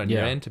can delete it on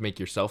your end to make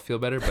yourself feel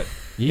better, but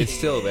it's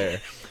still there.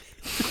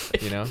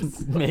 You know?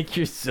 make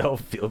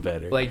yourself feel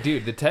better. Like,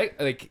 dude, the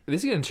tech, like,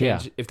 this is going to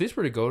change. If this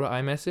were to go to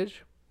iMessage,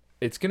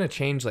 it's going to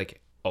change,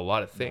 like, a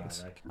lot of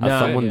things. As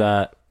someone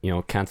that,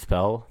 can't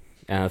spell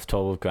and has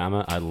trouble with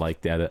grammar, I like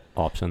the edit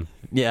option.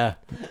 Yeah.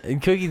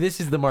 And Cookie, this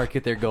is the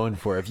market they're going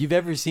for. If you've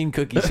ever seen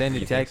Cookie send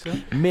a text,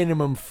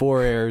 minimum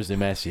 4 errors a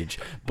message.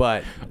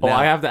 But now,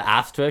 I have the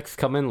asterisks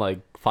come in like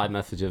 5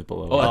 messages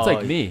below. Oh, that's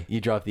like me. You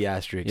drop the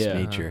asterisk Yeah.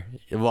 nature.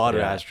 A lot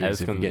of Yeah,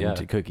 asterisks if you that's get gonna-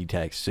 into Cookie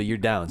text. So you're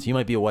down. So you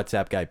might be a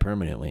WhatsApp guy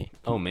permanently.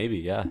 Oh, maybe,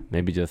 yeah.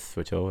 Maybe just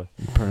switch over.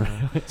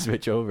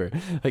 Switch over.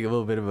 Like a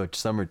little bit of a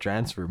summer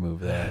transfer move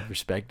there.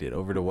 Respect it.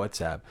 Over to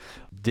WhatsApp.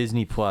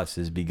 Disney Plus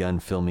has begun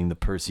filming the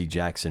Percy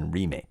Jackson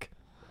remake.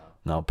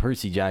 Now,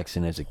 Percy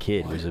Jackson as a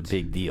kid was a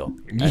big deal.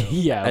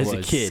 Yeah, As it a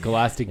was. kid.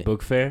 Scholastic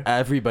Book Fair.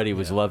 Everybody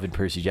was loving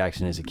Percy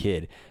Jackson as a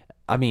kid.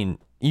 I mean,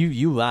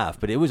 you laugh,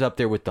 but it was up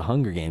there with the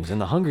Hunger Games, and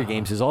the Hunger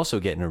Games is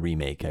also getting a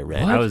remake. I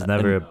read. I was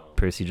never a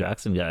Percy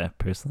Jackson guy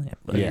personally.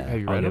 But Yeah. Have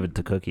you I'll read give them? it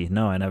to Cookie.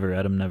 No, I never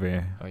read them.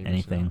 Never Oh, you must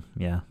anything.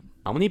 Yeah.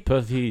 How many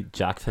Percy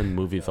Jackson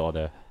movies are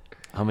there?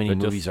 How many But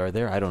just- movies are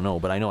there? I don't know,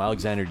 but I know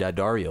Alexander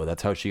Daddario.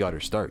 That's how she got her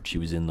start. She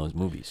was in those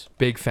movies.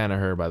 Big fan of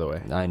her, by the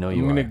way. I know I'm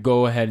you going to are.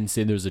 go ahead and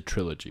say there's a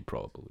trilogy,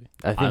 probably.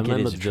 I think it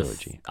is a just-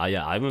 trilogy.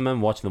 Yeah, I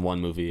remember watching the one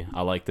movie.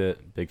 I liked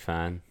it. Big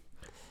fan.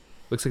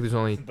 Looks like there's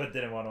only... But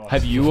didn't want to watch.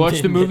 Have you watched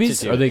the Didn't get to movies?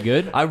 do Are it. they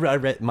good? I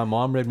read. My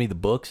mom read me the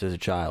books as a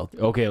child,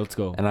 Okay, let's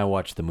go. and I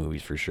watched the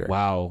movies for sure.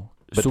 Wow.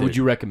 But So would they're-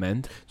 you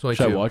recommend? It's only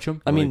Should I two. watch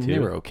them? I mean, Only they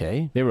two. were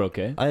okay. They were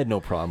okay. I had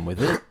no problem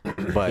with it,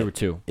 They but were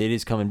 2. it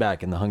is coming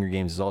back, and the Hunger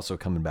Games is also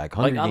coming back.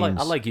 Like Hunger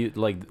Games. I like you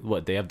like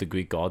what they have the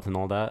Greek gods and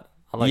all that.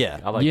 I like Yeah.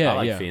 I like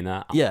Yeah. seeing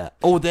that. Yeah.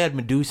 Oh, they had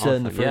Medusa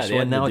in the Awesome. Yeah, first they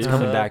had one. Now it's coming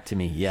Medusa. back to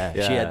me. Yeah. She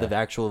had Yeah. the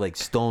actual like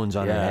stones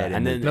on her head,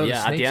 and then No, the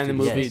at the snakes end of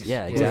the did. movie, Yes,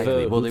 yeah, who's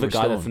exactly. The, Well, who's they the were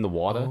guy that's stoned. in the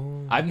water?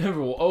 I've never.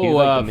 He was, Oh,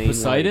 like, the main,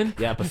 Poseidon? Like,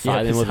 yeah,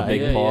 Poseidon was a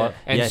big Poseidon. part.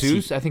 And Yes,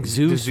 Zeus, I think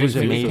Zeus the was a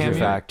Zeus major cameo.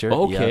 factor.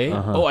 Okay. Yeah,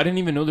 uh-huh. Oh, I didn't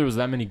even know there was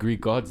that many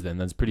Greek gods. Then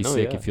that's pretty No,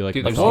 sick. yeah. If you like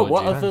Dude, there's mythology.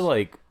 What Mythology. other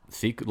like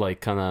secret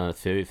like kind of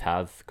series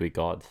has Greek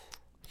gods?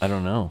 I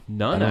don't know.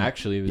 None I don't-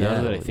 actually. Yeah,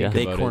 now that I think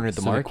they about cornered it.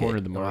 the So they market.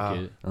 cornered the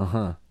market. Uh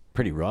huh.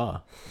 Pretty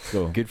raw.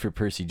 Go. Good for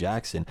Percy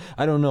Jackson.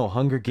 I don't know.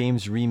 Hunger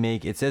Games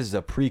remake. It says it's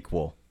a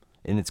prequel,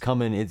 and it's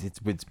coming.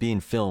 It's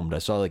being filmed. I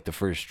saw like the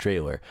first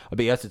trailer. I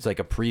guess it's like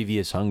a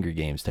previous Hunger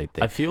Games type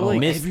thing. I feel like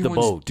missed the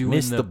everyone's boat. doing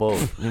Missed the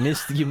boat.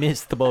 You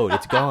missed the boat.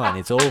 It's gone.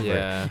 It's over.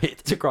 Yeah.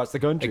 It's across the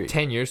country. Like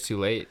 10 years too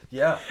late.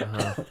 Yeah.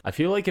 I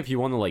feel like if you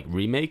want to like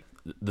remake,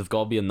 there's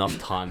gotta be enough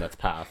time that's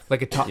passed.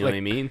 Like a top, You know like, what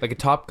I mean? like a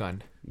Top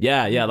Gun.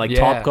 Yeah, like Yeah.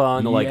 Top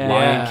Gun or like Yeah.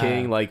 Lion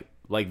King, like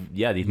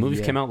these movies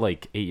Yeah. came out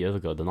like 8 years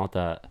ago. They're not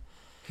that.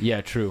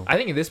 Yeah, true. I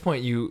think at this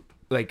point you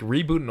like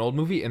reboot an old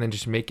movie and then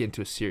just make it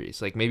into a series.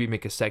 Like maybe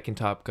make a second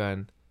Top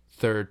Gun,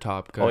 third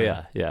Top Gun. Oh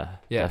yeah, Yeah.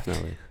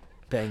 definitely.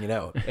 Bang it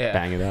out. Yeah.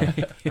 Bang it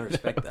out. I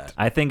respect that.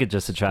 I think it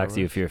just attracts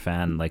you if you're a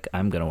fan. Like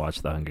I'm gonna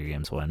watch the Hunger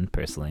Games one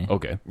personally.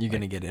 Okay. You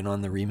gonna get in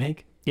on the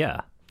remake?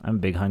 Yeah, I'm a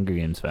big Hunger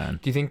Games fan.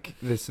 Do you think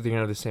they're gonna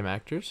have the same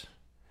actors?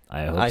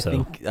 I hope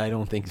so. I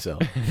don't think so.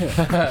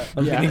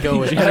 I'm gonna go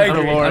with. Jennifer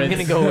I'm Lawrence.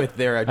 gonna go with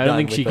their. I don't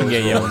think she can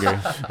get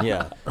younger.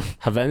 Yeah.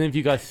 Have any of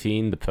you guys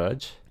seen The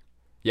Purge?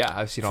 Yeah,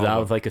 I've seen So all that of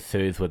was them. like a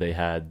series where they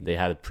had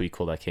a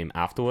prequel that came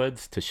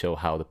afterwards to show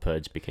how the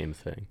Purge became a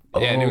thing.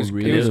 Yeah, and it was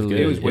really? it was, Good.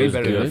 it was way It was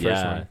better than the good.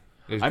 first Yeah. one.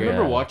 It was I great.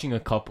 remember Yeah. watching a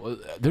couple.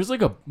 There's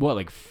like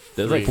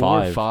There's like 4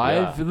 or five, 5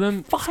 yeah. of them.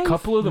 A 5?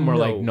 couple of them are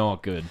like No.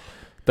 not good.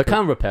 They're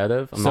kind of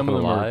repetitive. I'm Some not of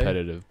them gonna are lie.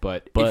 repetitive,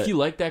 but if But- you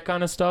like that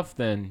kind of stuff,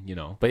 then you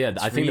know. But yeah,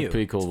 It's I for think you. the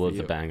prequel for was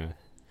you. a banger.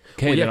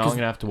 Okay, Well, yeah, then I'm 'cause-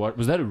 gonna have to watch.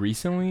 Was that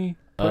recently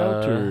put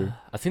out or?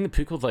 I think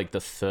the prequel's like the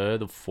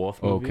third or fourth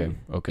Oh, movie.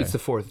 okay. It's the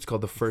fourth. It's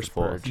called The First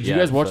fourth. Purge. Did Yeah, you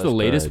guys watch the first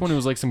latest Purge. one? It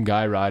was like some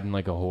guy riding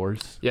like a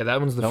horse. Yeah, that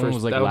one's the That first. one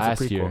was like that last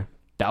was the prequel. year.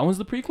 That one's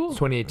the prequel. It's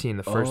 2018,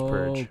 The First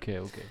Purge. Okay.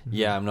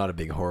 Yeah, I'm not a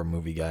big horror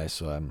movie guy,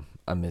 so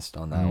I missed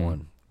on that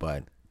one.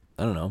 But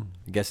I don't know.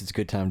 I guess it's a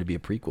good time to be a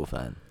prequel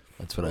fan.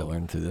 That's what I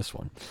learned through this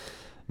one.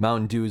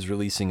 Mountain Dew is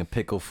releasing a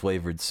pickle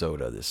flavored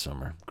soda this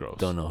summer. Gross.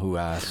 Don't know who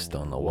asked.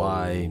 Don't know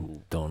why.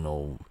 Don't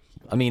know.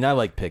 I mean, I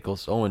like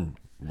pickles. Owen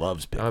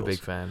loves pickles. I'm a big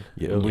fan.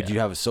 Yeah. Would you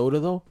have a soda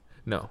though?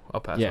 No, I'll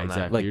pass Yeah, on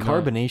exactly. Like You're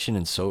not- carbonation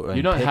and so.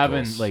 You're not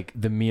having like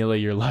the meal of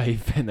your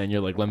life, and then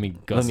you're like, let me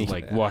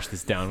wash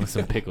this down with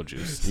some pickle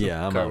juice.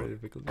 Yeah, I'm out.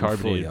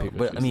 Carbonated pickle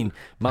But juice. I mean,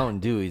 Mountain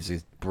Dew is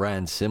a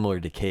brand similar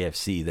to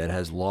KFC that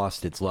has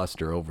lost its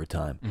luster over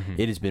time.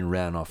 It has been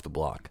ran off the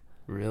block.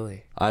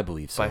 Really? I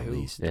believe so, By at who?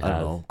 least. It I don't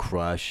has. know.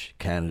 Crush,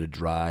 Canada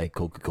Dry,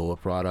 Coca-Cola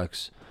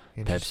products,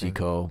 Interesting.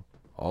 PepsiCo,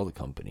 all the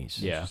companies.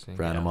 Yeah. Interesting.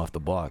 Ran them off the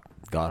block.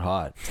 Got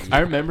hot. I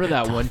remember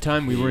that one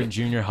time we were in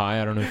junior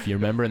high. I don't know if you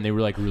remember, and they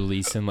were like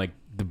releasing like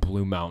the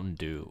blue Mountain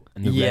Dew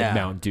and the Yeah, red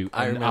Mountain Dew.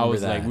 I And remember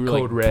was that. like, we were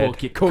Code like,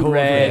 Red. Code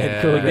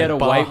Red. Yeah. Like, they had a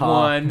white Baja.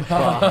 one,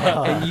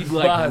 and you'd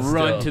like Baja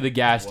run still. to the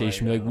gas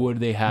station. Be like, what do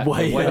they have?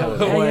 White White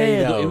out. out. Yeah, White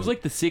yeah, out. it was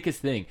like the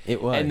sickest thing.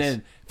 It was. And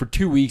then for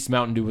 2 weeks,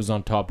 Mountain Dew was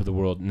on top of the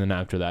world, and then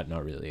after that,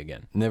 not really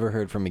again. Never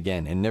heard from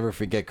again. And never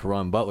forget,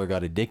 Karan Butler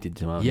got addicted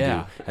to Mountain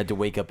Yeah. Dew. Had to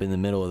wake up in the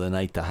middle of the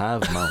night to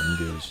have Mountain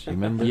Dews. You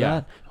remember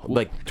Yeah. that?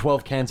 Like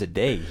 12 cans a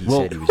day, he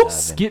Well, said he was having.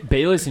 Skip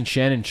Bayless and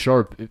Shannon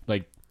Sharp,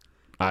 like,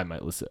 I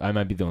might listen. I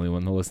might be the only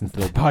one that listens to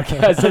their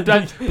podcast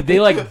sometimes, but they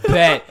like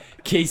bet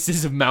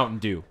cases of Mountain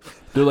Dew.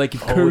 They're like,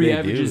 if Curry they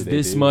averages do,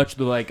 this do. much,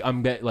 they're like,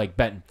 I'm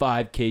betting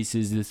 5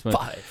 cases this much.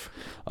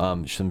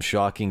 5. Some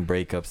shocking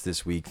breakups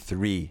this week.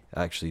 3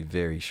 actually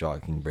very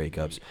shocking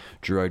breakups.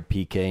 Gerard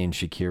Piqué and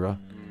Shakira.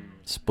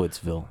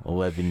 Splitsville,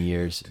 11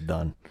 years,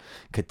 done.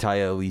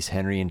 Kataya Elise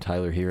Henry and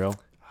Tyler Hero,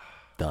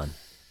 done.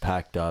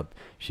 Packed up.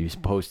 She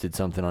posted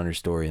something on her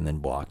story and then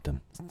blocked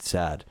him.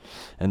 Sad.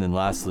 And then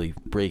lastly,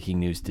 breaking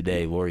news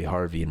today, Lori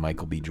Harvey and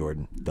Michael B.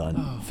 Jordan,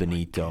 done.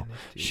 Finito.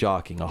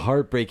 Shocking. A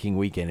heartbreaking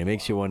weekend. It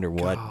makes you wonder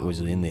what was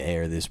in the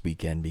air this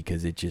weekend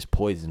because it just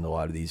poisoned a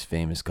lot of these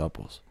famous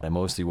couples. I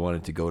mostly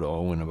wanted to go to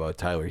Owen about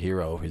Tyler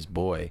Hero, his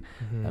boy.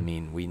 I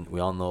mean, we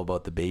all know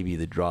about the baby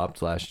that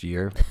dropped last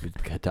year with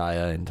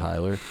Kataya and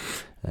Tyler.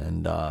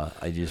 And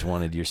I just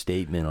wanted your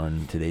statement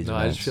on today's No,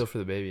 I events. just feel for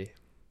the baby.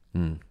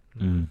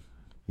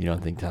 You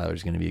don't think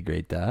Tyler's going to be a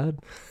great dad?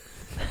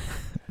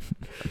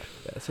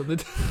 Yeah, something.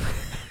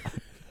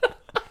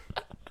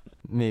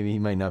 Maybe he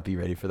might not be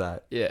ready for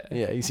that. Yeah.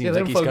 Yeah, he Yeah, seems let like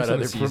him he's got focus on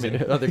other, the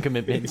season. other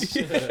commitments.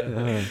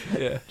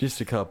 Yeah.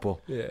 Just a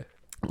couple. Yeah.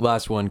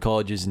 Last one,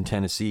 colleges in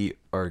Tennessee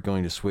are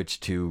going to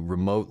switch to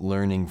remote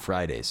learning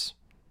Fridays.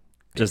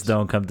 Just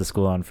don't come to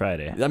school on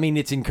Friday. I mean,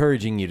 it's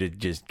encouraging you to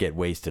just get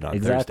wasted on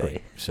Exactly.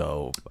 Thursday.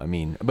 So, I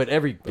mean,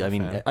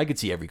 I could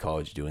see every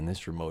college doing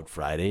this, remote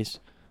Fridays.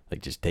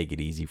 Like, just take it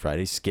easy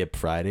Fridays, skip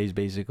Fridays,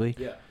 basically.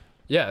 Yeah.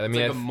 Yeah, I It's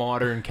mean, like a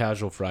modern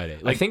casual Friday.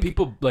 Like, think-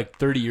 people like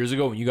 30 years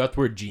ago when you got to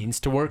wear jeans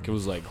to work, it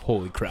was like,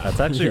 holy crap.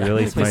 That's actually Yeah.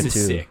 really This smart is too,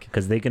 sick.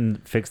 because they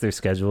can fix their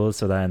schedules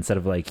so that instead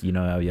of like, you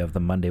know how you have the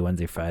Monday,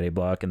 Wednesday, Friday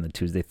block and the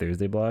Tuesday,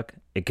 Thursday block,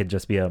 it could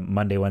just be a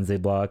Monday, Wednesday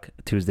block,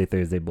 Tuesday,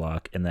 Thursday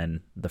block, and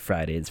then the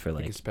Fridays for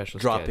like like a special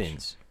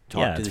Drop-ins. Talk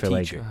yeah, to it's the for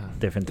teacher. like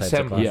different types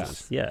Assembly. of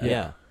classes. Yeah.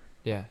 Yeah.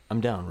 Yeah.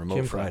 I'm down. Remote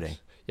Gym Friday. class.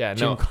 Yeah,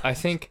 Gym no, class. I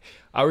think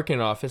I work in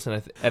an office,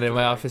 and and in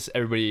my office,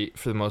 everybody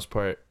for the most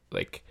part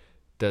like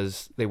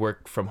they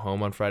work from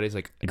home on Fridays.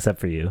 Like Except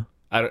for you.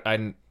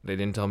 they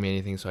didn't tell me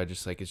anything, so I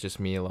just like it's just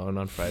me alone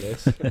on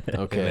Fridays.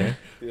 Okay.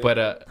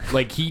 But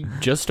Like, he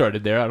just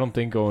started there. I don't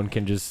think Owen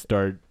can just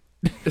start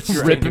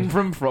ripping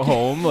from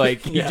home. Like,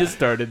 he Yeah. just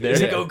started there.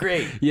 Does it go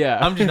great? Yeah.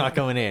 I'm just not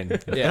going in.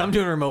 Yeah. And I'm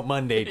doing remote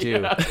Monday,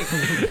 too.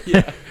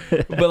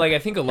 but like I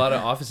think a lot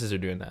of offices are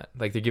doing that.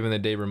 Like they're giving the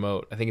day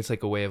remote. I think it's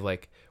like a way of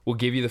like we'll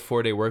give you the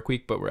 4-day work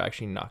week, but we're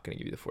actually not going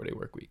to give you the 4-day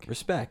work week.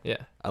 Respect. Yeah.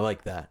 I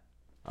like that.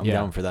 I'm Yeah.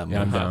 down for that.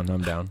 Yeah, I'm move. down.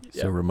 I'm down.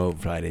 So remote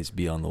Fridays,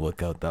 be on the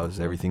lookout. That was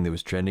everything that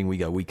was trending. We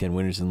got weekend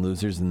winners and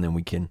losers, and then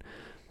we can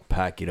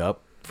pack it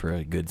up for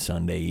a good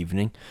Sunday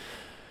evening.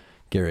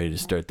 Get ready to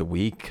start the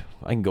week.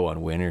 I can go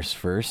on winners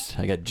first.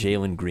 I got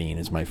Jalen Green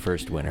as my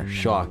first winner.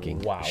 Shocking.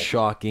 Wow.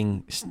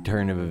 Shocking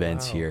turn of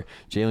events here.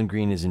 Jalen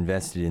Green is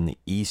invested in the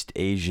East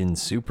Asian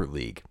Super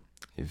League.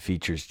 It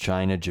features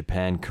China,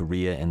 Japan,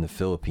 Korea, and the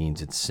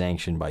Philippines. It's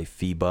sanctioned by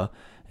FIBA,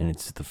 and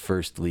it's the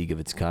first league of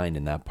its kind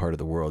in that part of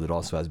the world. It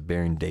also has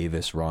Baron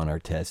Davis, Ron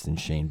Artest, and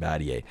Shane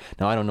Battier.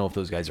 Now, I don't know if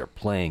those guys are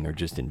playing or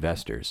just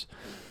investors,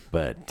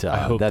 but I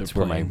hope that's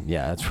they're where playing.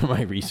 that's where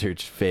my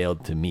research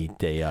failed to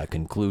meet a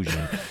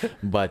conclusion.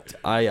 But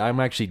I'm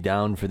actually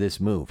down for this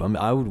move.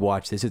 I would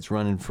watch this. It's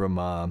running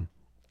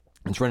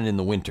in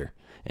the winter,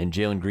 and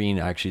Jalen Green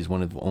actually is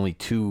one of only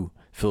 2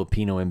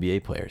 Filipino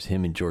NBA players,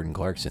 him and Jordan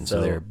Clarkson.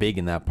 So they're big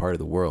in that part of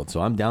the world.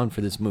 So I'm down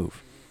for this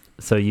move.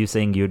 So you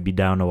saying you would be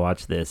down to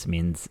watch this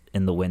means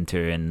in the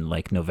winter in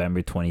like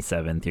November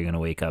 27th, you're going to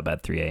wake up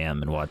at 3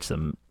 a.m. and watch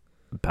some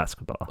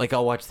basketball. Like,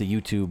 I'll watch the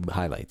YouTube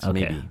highlights.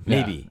 Okay.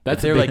 Maybe. That's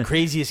If they're a big- like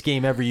craziest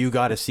game ever, you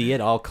got to see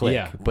it, I'll click.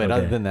 Yeah. But Okay.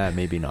 other than that,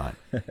 maybe not.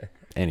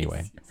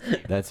 Anyway,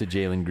 that's a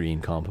Jalen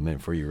Green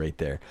compliment for you right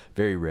there.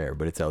 Very rare,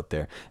 but it's out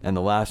there. And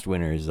the last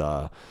winner is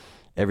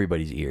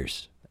everybody's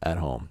ears at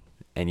home.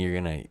 And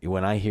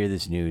when I hear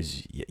this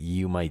news,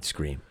 you might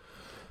scream.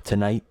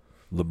 Tonight,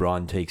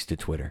 LeBron takes to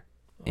Twitter,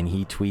 and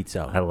he tweets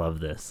out, I love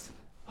this.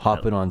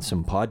 hopping on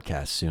some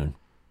podcasts soon,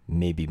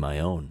 maybe my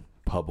own,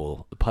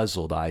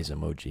 puzzled eyes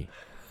emoji.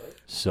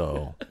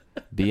 So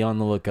be on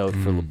the lookout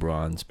for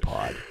LeBron's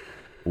pod.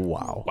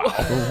 Wow.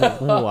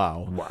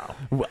 Wow.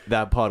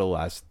 That pod will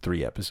last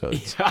 3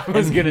 episodes. I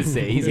was gonna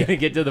say he's gonna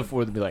get to the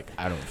 4th and be like,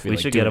 I don't feel. We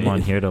like should get doing him on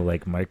it. here to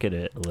like market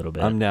it a little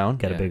bit. I'm down.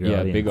 Get a bigger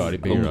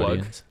audience. bigger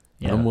audience.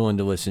 Yeah. I'm willing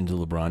to listen to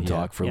LeBron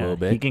talk for a little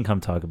bit. He can come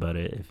talk about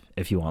it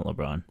if you want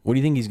LeBron. What do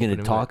you think he's going Put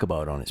to him talk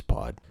about on his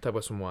pod? Talk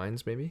about some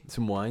wines, maybe.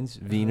 Some wines,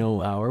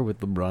 Vino Hour with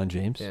LeBron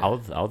James. Yeah. I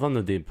was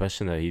under the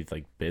impression that he's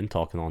like been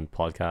talking on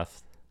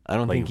podcasts. I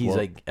don't Like, think he's what?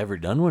 like ever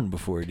done one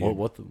before, dude.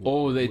 What?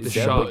 Oh, the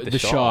shop.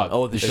 shop.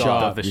 Oh, the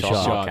shop. The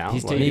shop count?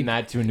 He's Like, taking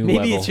that to a new Maybe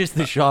level. it's just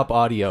the shop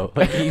audio.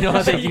 Like, you know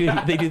how they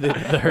do the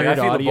I herd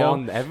see the audio.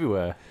 bond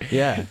everywhere.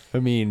 Yeah, I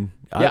mean,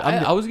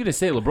 I was gonna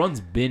say LeBron's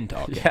been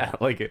talking. Yeah,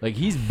 like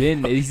He's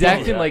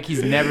acting like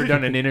he's never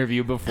done an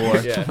interview before.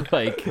 Yeah.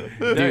 Like,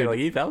 dude, like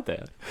he's out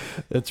there.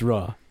 that's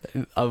raw.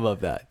 I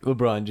love that.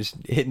 LeBron just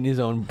hitting his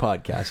own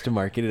podcast to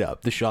market it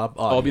up. The shop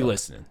audio. I'll be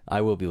listening.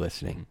 I will be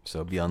listening.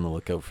 So be on the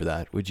lookout for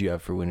that. What'd you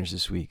have for winners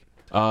this week?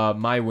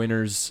 My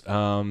winners,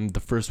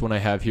 the first one I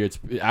have here, it's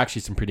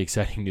actually some pretty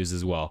exciting news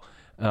as well,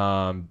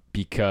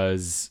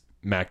 because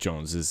Mac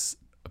Jones is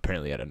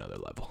apparently at another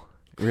level.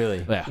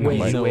 Really? Yeah.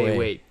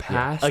 Wait.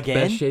 Past Again?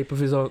 best shape of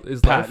his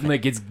life.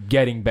 Like, it's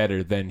getting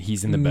better than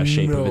he's in the best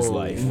shape of his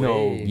life.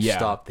 No, Yeah,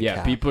 stop the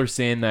cap. People are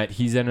saying that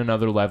he's at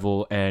another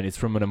level, and it's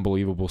from an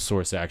unbelievable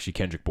source. Actually,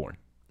 Kendrick Bourne,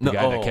 the No,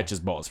 guy that oh. catches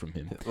balls from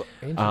him.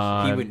 He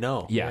Um, would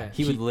know. Yeah,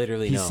 He would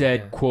literally He know. said,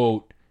 Yeah.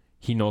 "quote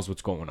He knows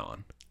what's going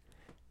on,"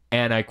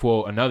 and I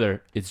quote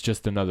another. It's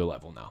just another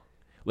level now.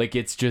 Like,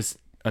 it's just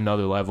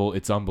another level.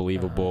 It's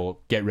unbelievable.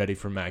 Get ready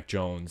for Mac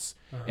Jones.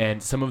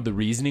 And some of the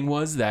reasoning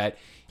was that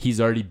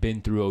he's already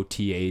been through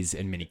OTAs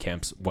and mini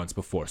camps once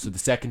before. So the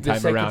second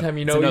time around,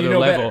 you it's know, another you know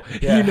level. better.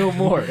 Yeah. You know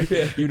more.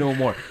 You know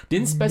more.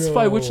 Didn't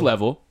specify which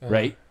level,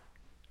 right?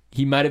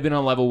 He might have been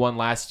on level 1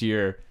 last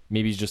year.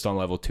 Maybe he's just on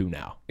level 2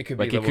 now. It could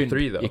be level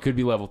 3 though. It could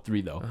be level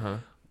 3 though.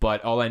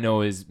 But all I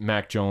know is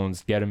Mac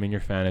Jones, get him in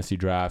your fantasy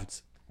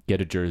drafts,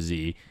 get a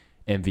jersey,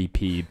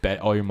 MVP, bet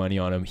all your money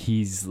on him.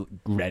 He's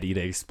ready to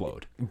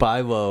explode.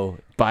 Buy low.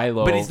 Buy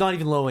low. But he's not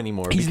even low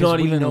anymore. He's because not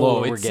we even know low.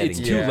 what we're It's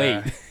getting. too Yeah.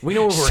 late. We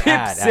know where we're Ship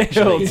at, sailed.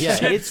 actually. Yeah,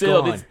 Ship it's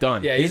sailed. gone. It's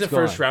done. Yeah, he's It's a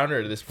first gone.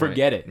 rounder at this point.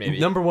 Forget it. Maybe.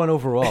 Number 1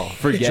 overall.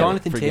 Forget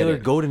Jonathan it. Forget Taylor,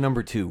 it. go to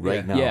number 2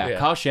 right now. Yeah, Yeah.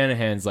 Kyle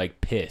Shanahan's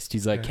like pissed.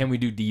 He's like, "Can we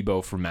do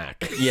Debo for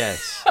Mac?"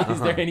 Yes. Is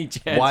there any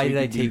chance? Why we did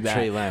I could do take that?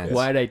 Trey Lance?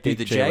 Why did I take Dude,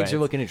 the Trey Jags Lance? are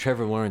looking at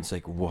Trevor Lawrence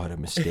like, what a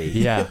mistake.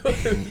 Yeah.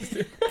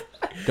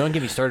 Don't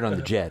get me started on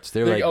the Jets.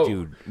 They're Like, like, oh.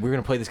 dude, we're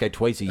going to play this guy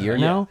twice a year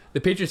now?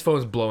 The Patriots'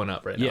 phone's blowing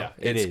up right now. Yeah,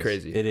 it's It is.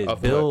 crazy. It is.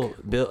 Off the Bill,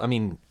 hook. I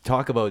mean,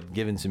 talk about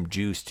giving some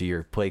juice to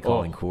your play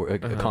calling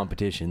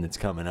competition that's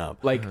coming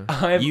up. Like,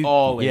 I'm You-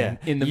 all in yeah.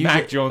 in the You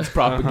Mac get- Jones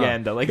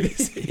propaganda. Like,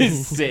 this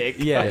is sick.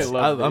 Yes, I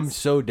love I'm this.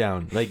 so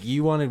down. Like,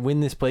 you want to win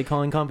this play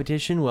calling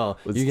competition? Well,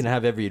 Let's you're going to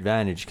have every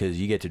advantage because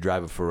you get to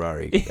drive a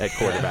Ferrari at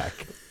quarterback.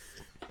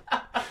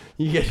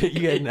 You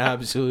get an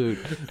absolute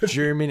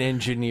German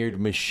engineered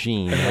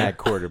machine at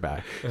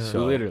quarterback.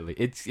 So Literally,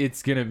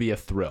 it's gonna be a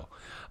thrill.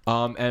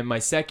 And my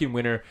second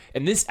winner,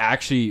 and this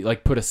actually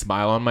like put a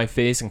smile on my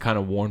face and kind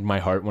of warmed my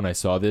heart when I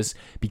saw this,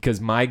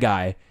 because my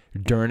guy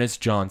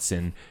D'Ernest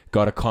Johnson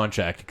got a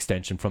contract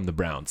extension from the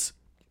Browns.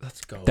 Let's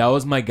go. That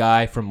was my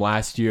guy from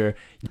last year.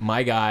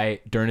 My guy,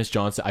 D'Ernest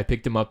Johnson, I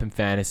picked him up in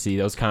fantasy.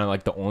 That was kind of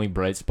like the only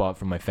bright spot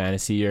from my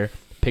fantasy year.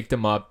 Picked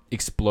him up,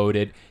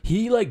 exploded.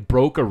 He like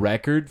broke a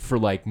record for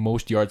like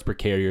most yards per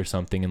carry or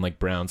something in like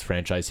Browns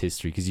franchise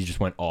history because he just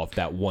went off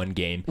that one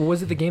game.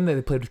 Was it the game that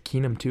they played with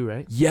Keenum too,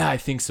 right? Yeah, I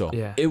think so.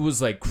 Yeah. It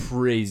was like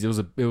crazy.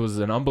 It was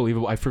an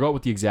unbelievable. I forgot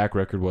what the exact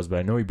record was, but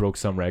I know he broke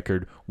some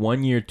record.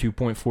 1 year,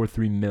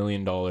 $2.43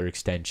 million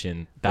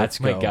extension. That's Let's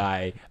my go.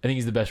 guy. I think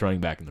he's the best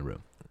running back in the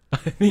room. I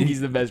think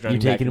he's the best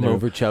running you're back taking in him the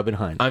over room. Chubb and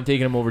Hunt. I'm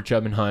taking him over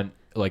Chubb and Hunt.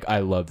 Like, I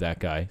love that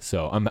guy.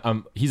 So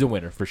he's a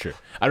winner for sure.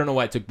 I don't know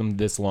why it took them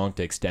this long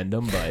to extend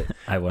him, but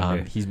I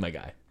wonder. he's my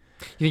guy.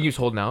 You think he was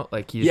holding out?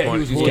 Like he He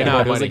was holding getting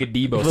out. It more was like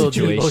money? a Debo Little Debo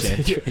situation.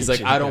 situation. He's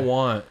like, I don't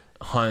want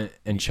Hunt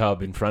and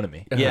Chubb in front of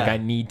me. Yeah. Like, I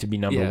need to be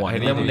number Yeah, one. I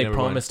And need then to when be they number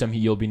one. promised him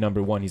you'll be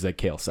number one, he's like,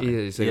 Kale, son.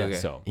 Yeah, he's like, Yeah. okay.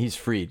 So He's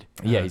freed.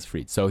 yeah, he's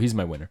freed. So he's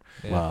my winner.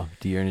 Yeah. Wow.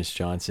 D'Ernest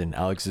Johnson,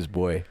 Alex's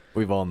boy.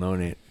 We've all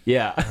known it.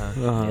 Yeah.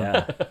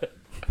 Yeah.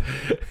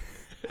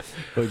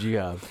 What'd you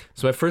have?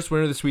 So my first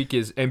winner this week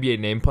is NBA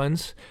name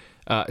puns,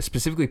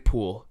 specifically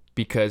pool,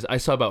 because I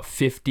saw about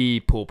 50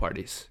 pool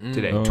parties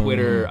today. Oh.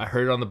 Twitter, I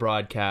heard it on the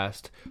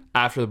broadcast,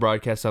 after the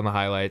broadcast on the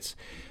highlights.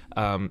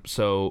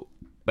 So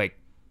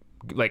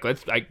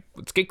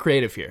let's get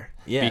creative here.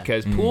 Yeah.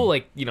 Because pool,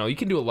 like, you know, you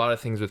can do a lot of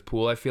things with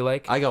pool, I feel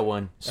like. I got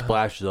one.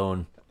 Splash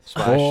Zone.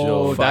 Splash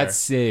Oh, Zone. that's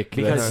sick.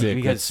 Because That's sick.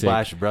 because That's sick.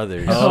 Splash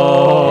Brothers.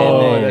 Oh,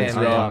 and then that's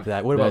on right. top of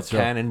that, what about That's right.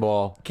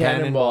 Cannonball?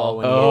 Cannonball.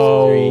 When he hits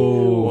a three.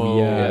 Oh, Whoa.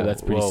 yeah,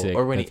 that's pretty sick.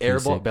 Or when That's he pretty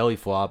airball, sick. belly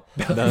flop.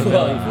 Belly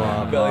Belly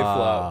Ah.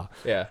 flop.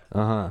 Yeah.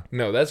 Uh-huh.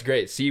 No, that's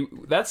great. See,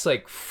 that's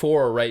like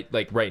 4 right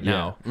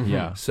now.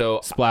 Yeah.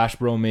 So Splash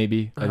Bro,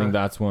 maybe. I think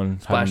that's one.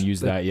 Haven't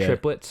used the that yet.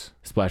 triplets.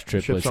 Splash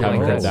triplets. something Haven't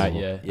like heard that. that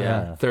yet.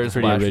 Yeah. Third Pretty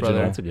splash original.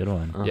 brother. That's a good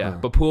one. Yeah,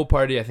 but pool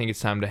party, I think it's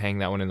time to hang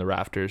that one in the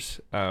rafters,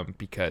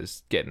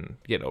 because getting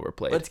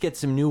overplayed. Let's get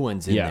some new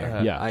ones in Yeah,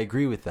 there. yeah. I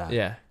agree with that.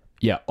 Yeah,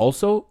 Yeah.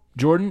 Also,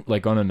 Jordan,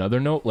 like on another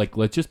note, like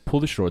let's just pull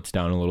the shorts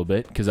down a little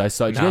bit because I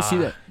saw. Did you guys see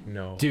that?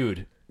 No.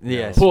 Dude.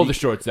 Yeah, Pull the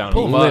shorts down a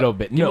little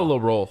bit. Give him a little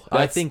roll.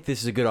 I think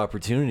this is a good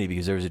opportunity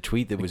because there was a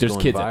tweet that was there's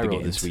going kids at the viral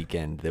games. this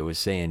weekend that was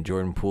saying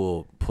Jordan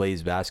Poole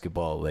plays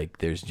basketball like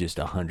there's just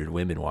 100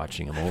 women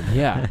watching him only.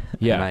 Yeah.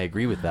 Yeah. And I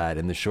agree with that,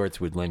 and the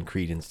shorts would lend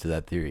credence to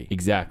that theory.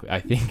 Exactly. I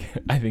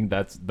think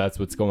that's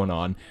what's going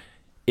on.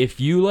 If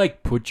you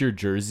like put your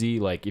jersey,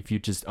 like if you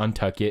just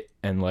untuck it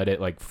and let it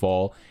like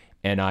fall,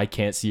 and I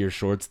can't see your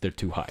shorts, they're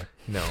too high.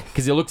 No.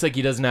 Because it looks like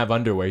he doesn't have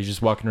underwear. He's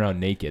just walking around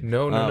naked.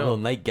 No. Little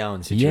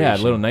nightgown situation. Yeah,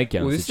 little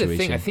nightgown Well, this situation. is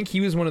the thing. I think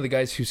he was one of the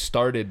guys who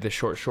started the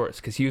short shorts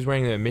because he was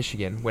wearing them in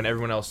Michigan when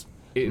everyone else,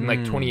 in like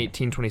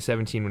 2018,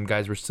 2017, when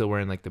guys were still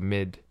wearing like the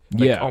mid,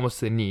 like almost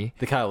to the knee.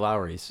 The Kyle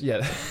Lowrys.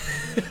 Yeah.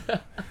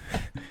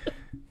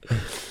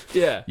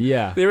 Yeah.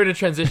 Yeah. They were in a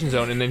transition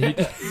zone, and then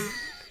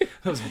he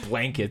Those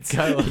blankets.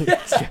 Kyle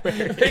makes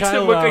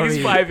him look like he's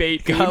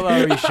 5'8". Kyle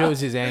Lowry shows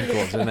his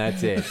ankles, and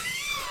that's it.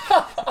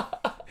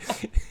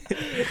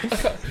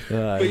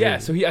 But yeah,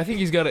 so I think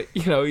he's got a,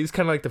 he's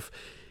kind of like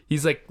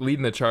he's like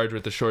leading the charge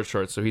with the short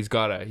shorts, so he's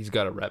got a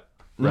rep.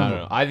 I don't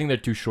know. I think they're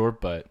too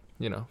short, but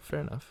Fair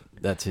enough.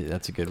 That's it.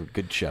 That's a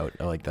good shout.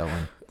 I like that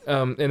one.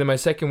 And then my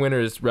second winner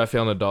is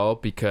Rafael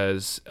Nadal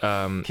because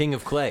King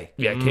of Clay.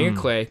 Yeah, King of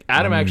Clay.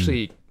 Adam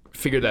actually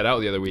figured that out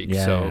the other week.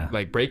 Yeah. So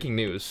like breaking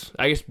news.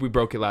 I guess we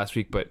broke it last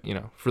week, but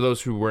for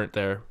those who weren't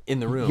there In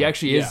the room. he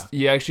actually is.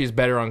 He actually is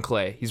better on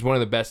clay. He's one of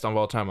the best of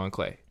all time on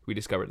clay. We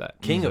discovered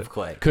that. King of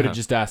Clay. could have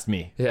just asked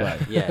me. Yeah.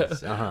 But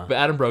Yes. Uh-huh. But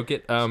Adam broke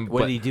it.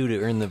 What did he do to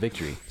earn the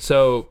victory?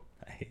 So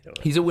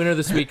he's a winner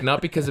this week,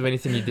 not because of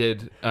anything he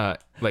did,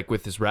 like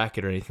with his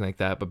racket or anything like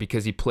that, but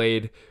because he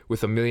played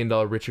with $1 million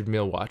Richard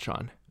Mille watch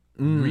on.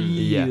 really?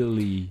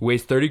 Yeah.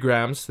 Weighs 30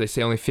 grams. They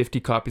say only 50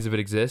 copies of it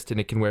exist, and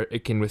it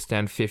can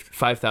withstand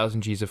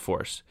 5,000 G's of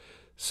force.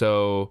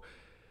 So,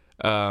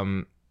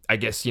 I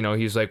guess he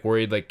was like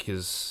worried, like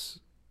his,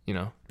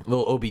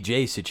 Little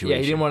OBJ situation. yeah,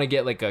 he didn't want to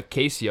get like a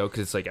Casio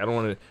because it's like I don't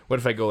want to. What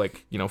if I go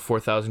like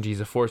 4,000 G's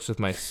of force with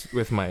my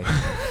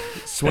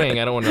swing?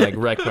 I don't want to like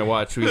wreck my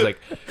watch. So he's like,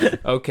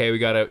 okay, we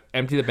gotta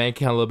empty the bank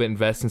account a little bit,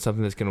 invest in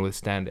something that's gonna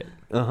withstand it.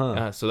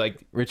 So like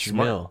Richard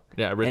smart. Mille.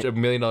 Yeah, $1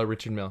 million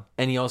Richard Mille.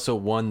 And he also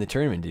won the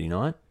tournament, did he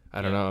not?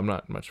 I don't know. I'm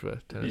not much of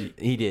a tennis.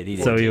 He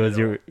did. So he was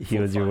your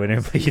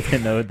winner, but you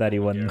didn't know that he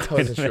won. I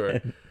wasn't sure.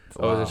 I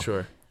Wow. wasn't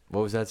sure.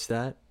 What was that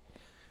stat?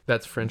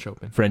 That's French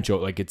Open.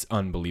 Like it's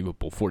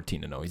unbelievable.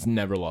 14-0. He's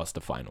never lost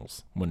the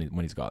finals when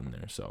he's gotten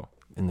there. So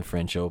In the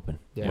French Open.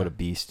 Yeah. What a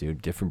beast,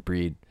 dude. Different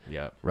breed.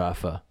 yeah.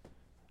 Rafa.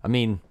 I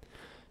mean,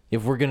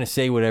 if we're going to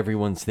say what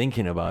everyone's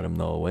thinking about him,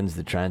 though, when's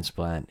the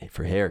transplant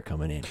for hair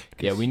coming in?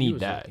 Yeah, we He need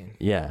was that. looking-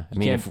 Yeah. I You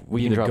mean, can't if we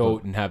be can the drop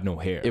goat and have no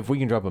hair. if we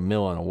can drop $1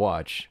 million on a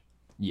watch,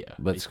 yeah.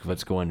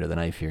 let's go under the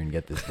knife here and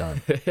get this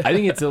done. I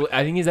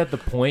think he's at the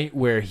point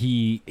where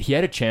he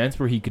had a chance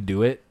where he could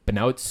do it, but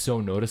now it's so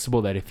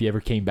noticeable that if he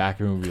ever came back,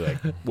 everyone would be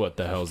like, "What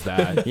the hell's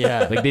that?"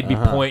 Yeah. like they'd be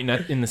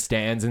pointing in the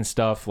stands and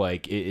stuff.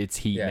 Like it's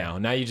heat Yeah. now.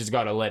 Now you just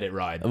gotta let it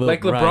ride. A little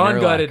Like Brian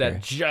LeBron got it Urlacher.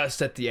 at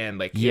just at the end.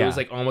 Like he Yeah. was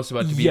like almost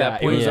about to be Yeah,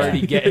 that it point. was Yeah.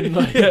 already getting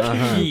like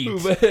heat.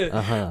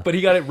 But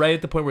he got it right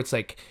at the point where it's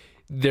like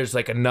there's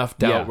like enough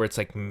doubt Yeah. where it's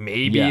like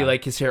maybe Yeah.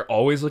 like his hair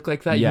always looked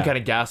like that. You Yeah. can kind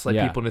of gaslight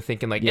Yeah. people into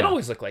thinking like it Yeah.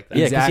 always looked like that.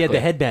 Yeah, because he had Exactly.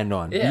 the headband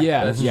on.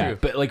 Yeah, that's true.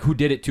 But like who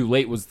did it too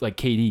late was like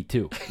KD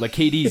too. Like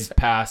KD's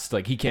past.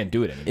 Like he can't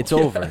do it anymore. It's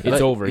over. It's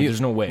over. There's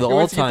no way. The He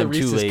wants to get the all-time too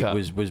Reese's late cup.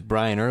 was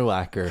Brian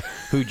Urlacher,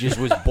 who just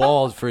was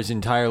bald for his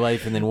entire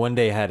life and then one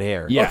day had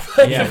hair. Yeah,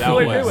 yeah, that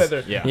Floyd was.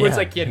 Mayweather, Yeah. where it's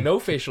like he had no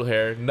facial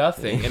hair,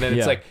 nothing, and then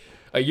it's Yeah. like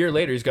a year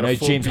later he's got Now a he's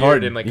full James beard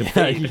Harden. and like a Yeah,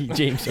 fade.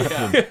 James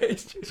Harden. Yeah.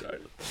 He's James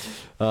Harden.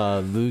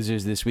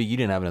 Losers this week. You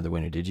didn't have another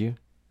winner, did you?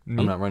 Me?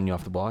 I'm not running you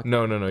off the block.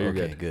 No, you're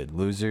Okay, good. good.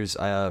 Losers.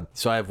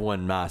 So I have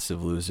one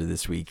massive loser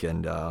this week,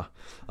 and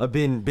I've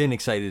been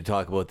excited to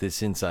talk about this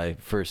since I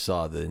first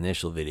saw the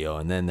initial video,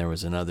 and then there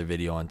was another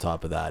video on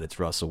top of that. It's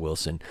Russell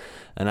Wilson,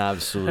 an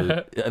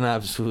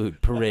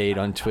absolute parade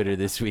on Twitter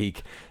this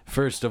week.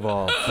 First of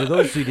all, for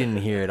those who didn't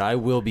hear it, I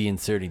will be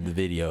inserting the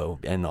video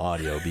and the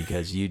audio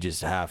because you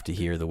just have to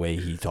hear the way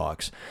he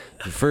talks.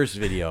 The first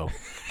video,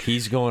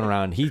 he's going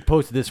around. He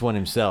posted this one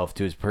himself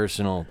to his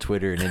personal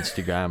Twitter and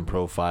Instagram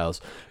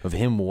profiles of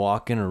him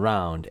walking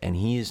around, and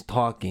he is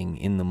talking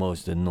in the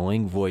most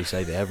annoying voice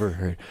I've ever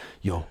heard.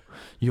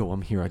 Yo,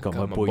 I'm here. I got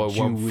my boy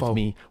Jew with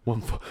me.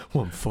 One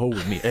foe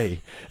with me.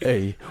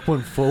 Hey,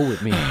 one foe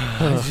with me.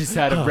 I just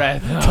had a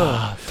breath.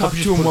 Talk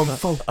to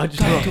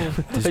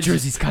him, This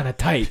jersey's kind of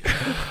tight.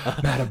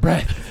 I'm out of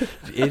breath.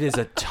 It is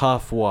a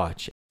tough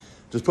watch.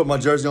 Just put my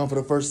jersey on for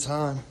the first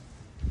time.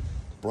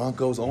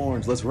 Broncos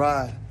orange, let's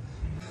ride.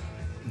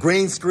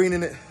 Green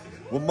screening it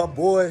with my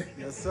boy.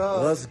 Yes, sir.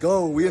 Let's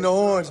go. We in the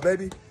orange,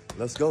 baby.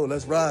 Let's go.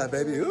 Let's ride,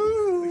 baby.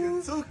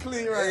 Ooh. Too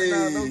clean right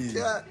now. No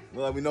cat.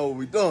 Well, we know what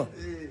we doing.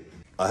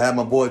 I had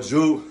my boy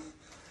Jude.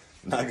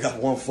 Now I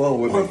got one foe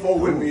with me. One foe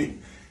with me.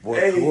 Boy,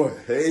 Hey. boy.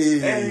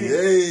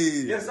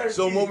 Hey. Yes, sir.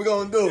 Show them what we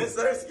gonna do. Yes,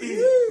 sir.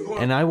 Ski.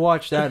 And I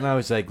watched that and I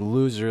was like,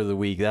 loser of the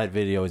week. That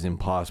video is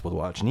impossible to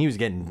watch. And he was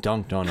getting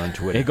dunked on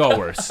Twitter. It got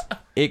worse.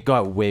 it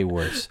got way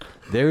worse.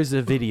 There's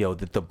a video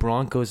that the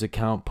Broncos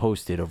account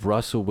posted of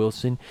Russell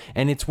Wilson,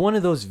 and it's one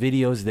of those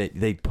videos that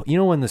they, you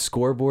know, on the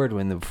scoreboard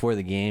before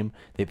the game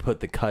they put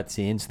the cuts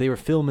in, so they were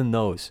filming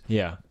those.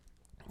 Yeah.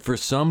 For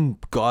some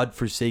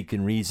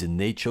godforsaken reason,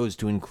 they chose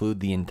to include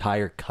the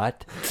entire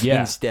cut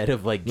instead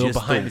of like just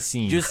behind the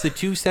scenes. Just the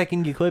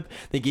 2-second clip.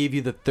 They gave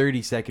you the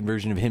 30-second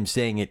version of him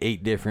saying it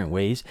 8 different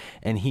ways,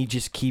 and he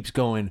just keeps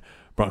going,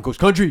 Broncos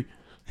country,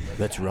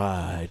 let's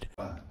ride.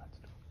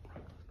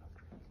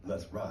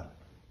 Let's ride.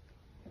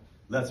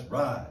 Let's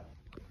ride.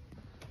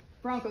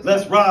 Broncos.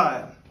 Let's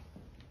ride.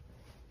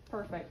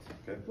 Perfect.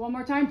 Okay. One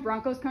more time.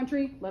 Broncos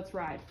country. Let's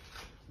ride.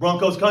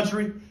 Broncos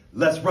country,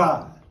 let's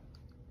ride.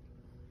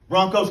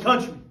 Broncos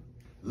country,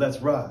 let's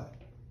ride.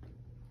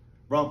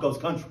 Broncos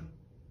country,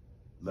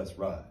 let's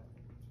ride.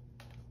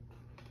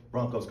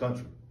 Broncos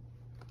country,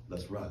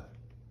 let's ride.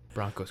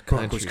 Broncos country.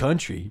 Broncos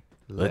country,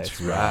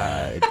 let's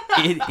ride.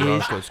 It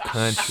Broncos is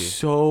country.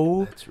 so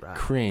Let's ride.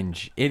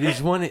 cringe. It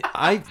is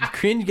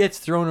cringe gets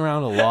thrown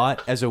around a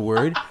lot as a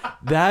word.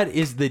 That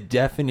is the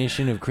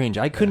definition of cringe.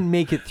 I couldn't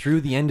make it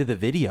through the end of the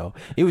video.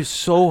 It was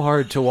so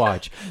hard to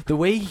watch. The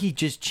way he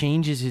just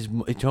changes his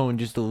tone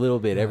just a little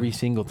bit every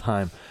single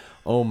time.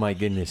 Oh my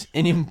goodness.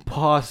 An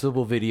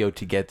impossible video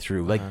to get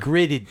through. Like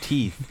gritted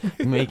teeth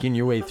making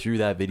your way through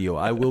that video.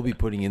 I will be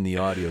putting in the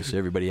audio so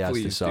everybody has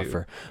to Please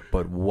suffer.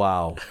 But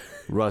wow,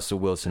 Russell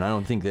Wilson, I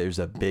don't think there's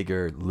a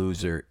bigger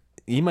loser.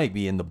 He might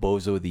be in the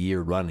Bozo of the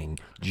Year running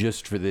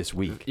just for this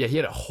week. Yeah, he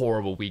had a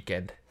horrible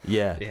weekend.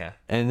 Yeah. Yeah.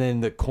 And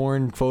then the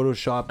corn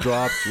Photoshop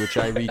dropped, which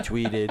I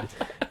retweeted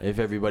if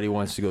everybody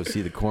wants to go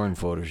see the corn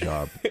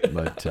Photoshop.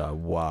 But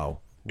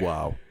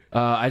wow.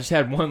 I just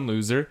had one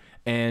loser,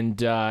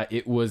 and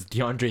it was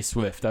DeAndre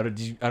Swift. I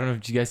don't know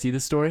if you guys see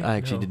this story. I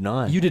actually did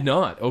not. You did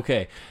not?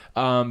 Okay.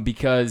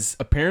 Because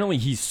apparently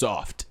he's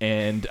soft,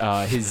 and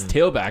his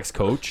tailbacks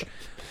coach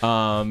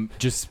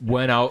just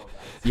went out.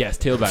 Yes,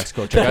 tailbacks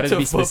coach. I got to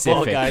be specific.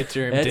 Football guy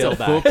term, That's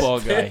tailbacks. a football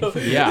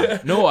guy. Yeah.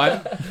 No,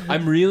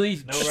 I'm really.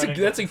 No That's running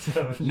a- that's a-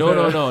 back.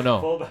 No.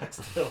 Fullback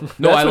still.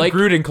 No, That's I what like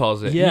Gruden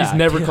calls it. Yeah. He's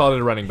never called it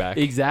a running back.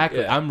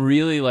 Exactly. Yeah. I'm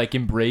really like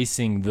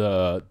embracing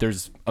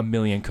there's a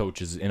million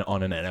coaches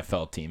on an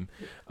NFL team.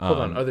 Hold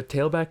on. Are the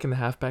tailback and the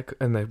halfback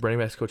and the running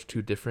backs coach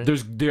two different?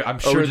 I'm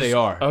sure they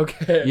are.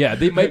 Okay. Yeah,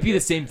 they might be the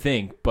same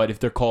thing, but if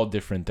they're called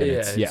different, then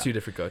it's two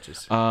different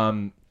coaches.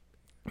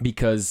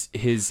 Because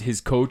his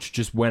coach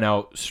just went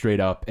out straight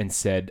up and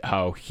said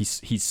how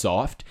he's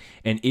soft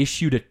and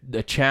issued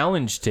a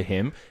challenge to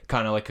him,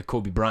 kind of like a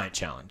Kobe Bryant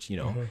challenge, you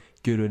know,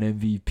 get an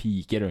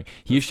MVP, get a.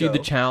 He issued the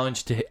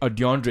challenge to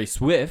DeAndre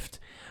Swift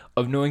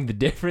of knowing the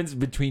difference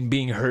between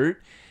being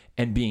hurt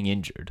and being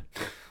injured.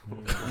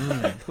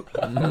 A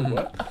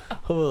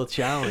little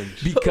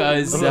challenge.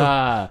 Because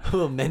a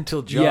little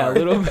mental jar. yeah,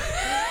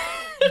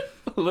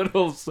 a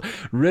little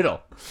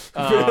riddle.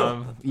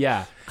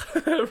 Yeah,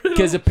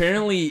 because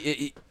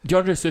apparently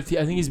DeAndre Swift,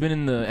 I think he's been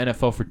in the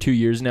NFL for 2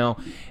 years now,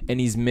 and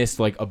he's missed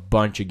like a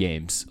bunch of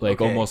games,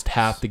 like almost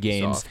half the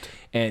games. Soft.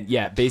 And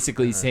yeah,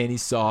 basically he's saying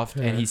he's soft,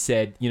 and he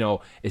said, you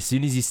know, as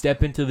soon as you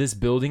step into this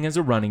building as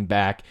a running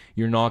back,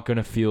 you're not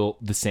gonna feel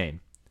the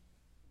same.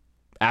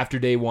 After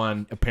day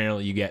one,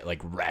 apparently you get like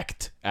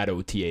wrecked at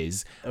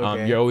OTAs.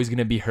 Okay. You're always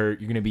gonna be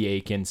hurt. You're gonna be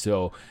aching.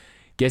 So,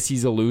 guess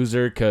he's a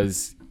loser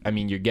because I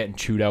mean you're getting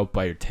chewed out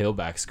by your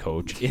tailbacks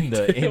coach in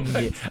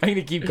the. I'm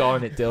gonna keep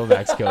calling it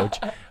tailbacks coach.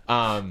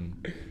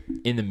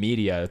 In the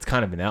media, it's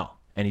kind of an L,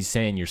 and he's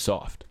saying you're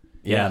soft.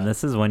 Yeah, and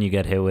this is when you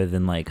get hit with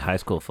in like high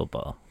school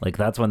football. Like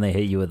that's when they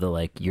hit you with the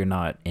like you're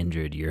not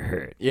injured, you're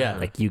hurt. Yeah.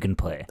 Like you can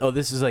play. Oh,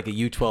 this is like a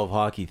U12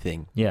 hockey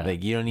thing. Yeah.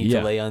 Like you don't need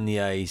to lay on the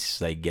ice.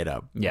 Like get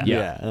up.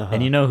 Yeah. Uh-huh.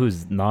 And you know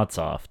who's not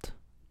soft?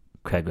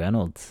 Craig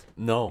Reynolds.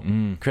 No,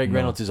 Craig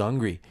Reynolds is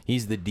hungry.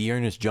 He's the D.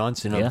 Ernest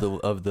Johnson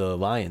of the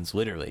Lions,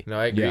 literally. No,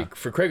 I agree. Yeah.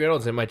 For Craig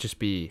Reynolds, it might just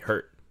be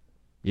hurt.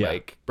 Yeah.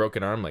 Like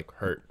broken arm, like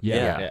hurt.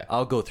 Yeah.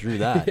 I'll go through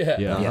that.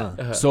 Yeah.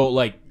 Uh-huh. So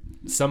like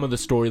some of the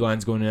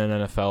storylines going into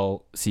an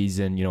NFL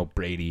season, you know,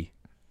 Brady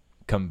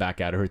come back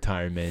out of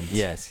retirement.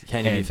 Yes,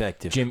 can be And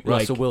effective. Jim-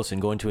 Russell like,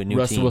 Wilson going to a new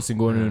Russell team. Wilson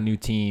going to a new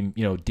team.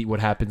 You know, what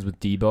happens with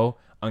Debo?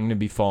 I'm gonna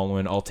be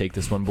following. I'll take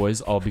this one,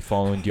 boys. I'll be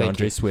following Thank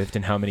you. DeAndre Swift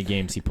and how many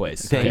games he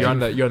plays. Thank You're you. on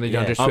the DeAndre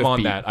Yeah. Swift I'm on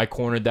beat. that. I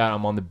cornered that.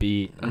 I'm on the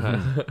beat. How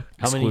many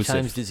Exclusive.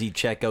 times does he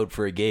check out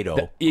for a Gato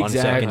on Exactly.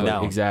 second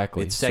down?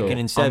 Exactly. It's second So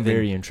and 7. I'm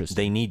very interested.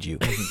 They need you.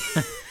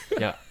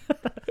 Yeah.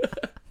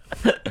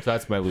 So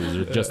that's my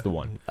loser. Just the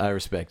one. I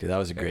respect it. That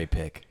was a great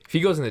pick. If he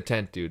goes in the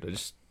tent, dude,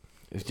 It's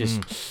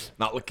just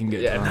Not looking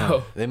good. yeah,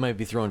 no. they might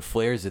be throwing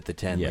flares at the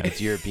 10 Yeah. like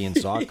it's European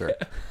soccer.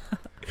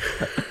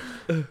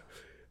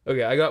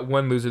 Okay, I got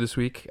one loser this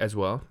week as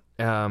well.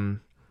 And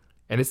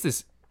it's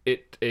this.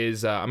 It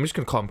is. I'm just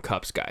gonna call him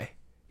Cups guy.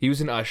 He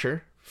was an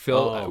usher.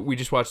 Phil. We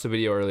just watched the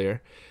video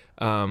earlier.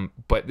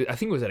 But I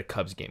think it was at a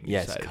Cubs game. he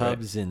Yes, decided,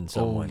 Cubs and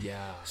someone.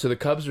 Yeah. So the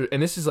Cubs are,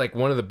 and this is like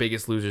one of the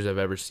biggest losers I've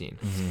ever seen.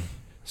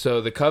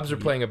 So the Cubs are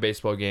playing a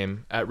baseball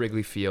game at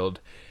Wrigley Field,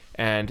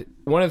 And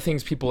one of the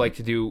things people like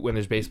to do when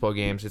there's baseball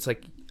games, it's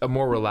like a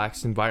more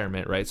relaxed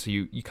environment, right? So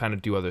you kind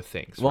of do other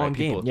things. Long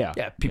right?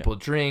 game, People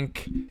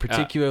drink.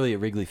 Particularly at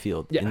Wrigley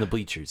Field, in the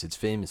bleachers. It's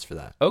famous for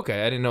that.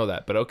 Okay, I didn't know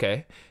that, but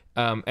okay.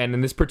 And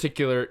in this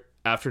particular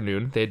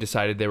afternoon, they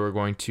decided they were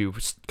going to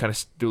kind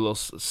of do a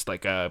little,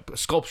 like a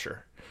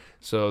sculpture.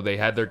 So they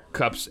had their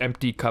cups,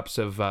 empty cups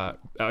of, I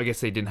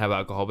guess they didn't have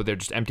alcohol, but they're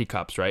just empty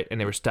cups, right? And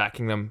they were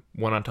stacking them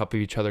one on top of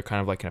each other, kind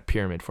of like in a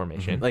pyramid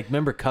formation. Like,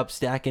 remember cup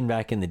stacking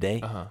back in the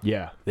day?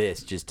 Yeah.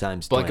 This, just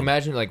times But 20. like,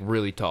 imagine like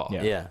really tall.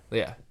 Yeah.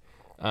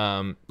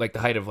 Like the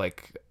height of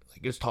like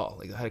it was tall,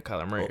 like the height of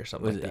Kyler Murray or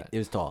something like that. It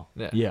was tall.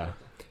 Yeah.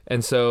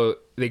 And so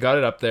they got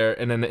it up there,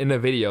 and then in the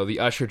video, the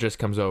usher just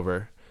comes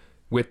over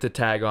with the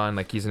tag on,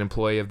 like he's an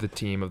employee of the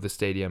team of the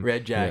stadium.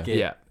 Red jacket.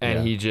 Yeah.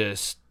 And he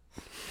just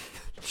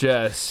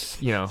with Starts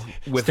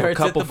a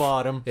couple at the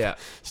bottom.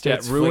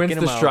 Starts ruins flicking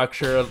the 'em out.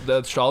 structure,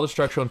 all the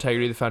structural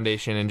integrity of the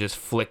foundation, and just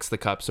flicks the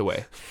cups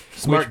away.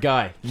 Smart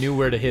guy. Knew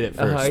where to hit it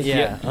first. He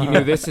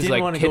knew this is Didn't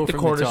like wanna hit go the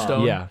from the top.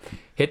 cornerstone. Yeah.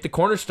 Hit the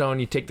cornerstone.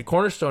 You take the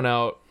cornerstone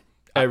out,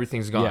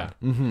 everything's gone. Yeah.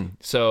 Mm-hmm.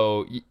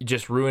 So you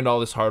just ruined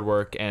all this hard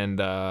work, and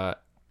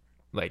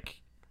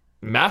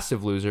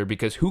massive loser,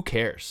 because who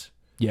cares?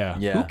 Yeah.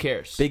 Who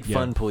cares? Big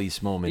fun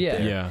police moment Yeah.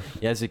 there.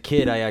 Yeah. As a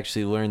kid, I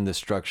actually learned the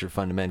structure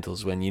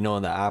fundamentals when,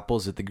 the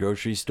apples at the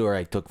grocery store,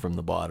 I took from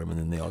the bottom and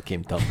then they all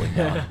came tumbling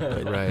down.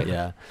 But, Right.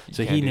 Yeah.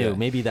 So can't he do knew. that.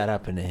 Maybe that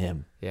happened to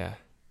him. Yeah.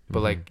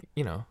 But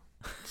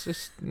it's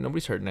just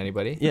nobody's hurting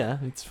anybody. Yeah,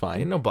 it's fine.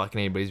 Ain't no blocking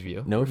anybody's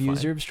view. No We're views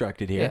fine. are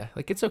obstructed here. Yeah,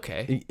 like it's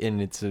okay.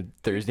 And it's a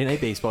Thursday night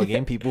baseball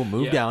game. People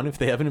move Yeah. down if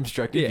they have an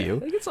obstructed Yeah, view.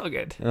 like it's all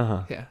good.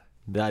 Uh-huh. Yeah.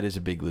 That is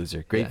a big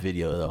loser. Great Yeah.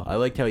 video, though. I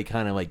liked how he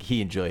kind of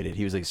he enjoyed it.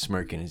 He was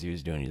smirking as he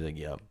was doing it. He's like,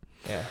 yep.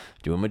 Yeah.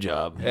 Doing my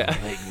job. Yeah.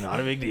 Not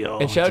a big deal.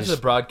 And shout out to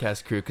the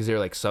broadcast crew, because they were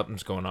like,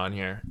 something's going on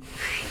here,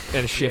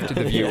 and shifted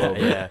the view over.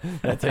 Yeah,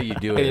 that's how you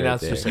do it. And the right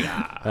announcer's there.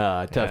 just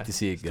like, tough to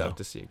see it go. Tough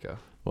to see it go.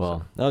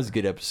 Well, that was a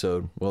good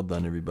episode. Well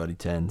done, everybody.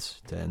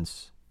 Tens.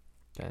 Tense.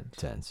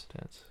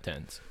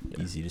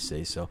 Easy to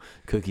say so.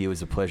 Cookie, it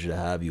was a pleasure to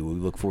have you. We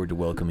look forward to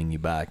welcoming you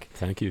back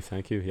Thank you.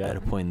 Yeah. at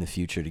a point in the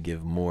future to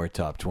give more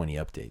top 20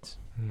 updates.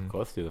 Of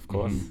course, dude. Of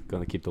course.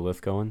 Gonna keep the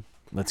list going.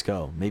 Let's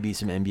go. Maybe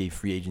some NBA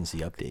free agency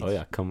updates. Oh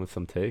yeah, come with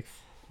some takes.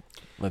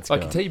 Let's Well,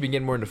 go. I can tell you've been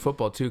getting more into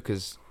football too,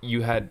 because you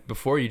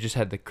just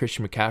had the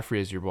Christian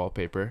McCaffrey as your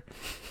wallpaper,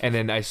 and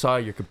then I saw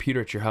your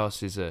computer at your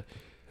house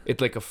it's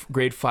like a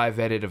grade 5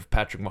 edit of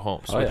Patrick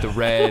Mahomes with the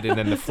red and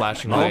then the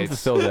flashing Mahomes is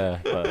lights. still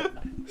there, but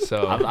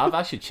So I've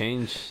actually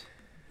changed.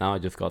 Now I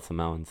just got some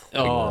mountains.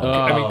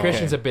 I mean,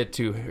 Christian's a bit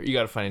too. You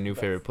got to find a new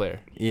favorite player.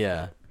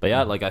 Yeah. But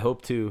yeah, I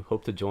hope to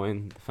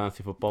join the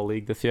fantasy football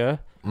league this year.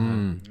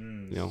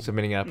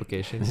 Submitting an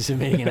application.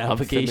 Submitting an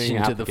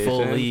application to the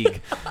full league.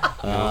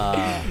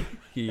 I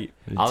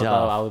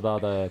was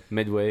about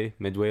midway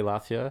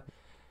last year.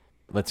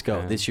 Let's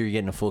go. This year you're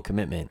getting a full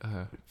commitment.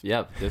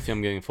 Yeah, this year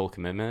I'm getting full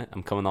commitment.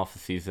 I'm coming off a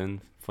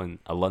season from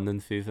a London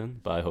season,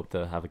 but I hope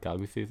to have a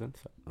Calgary season.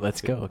 So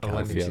Let's go. A London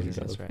Calgary. season,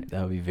 that's right.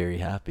 That would be very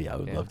happy. I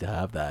would love to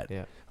have that.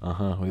 Yeah.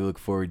 We look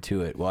forward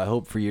to it. Well, I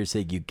hope for your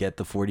sake you get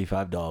the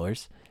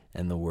 $45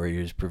 and the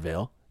Warriors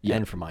prevail. Yeah.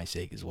 And for my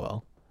sake as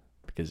well.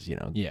 Because,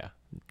 Yeah.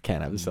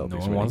 can't have the Celtics No one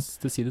winning. wants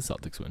to see the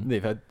Celtics win.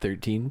 They've had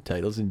 13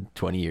 titles in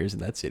 20 years in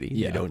that city.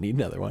 Yeah. They don't need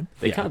another one.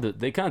 they kind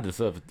of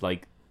deserve it.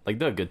 Like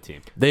they're a good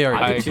team. They are. I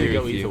I agree could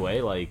go with either you.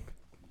 way.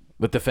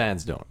 But the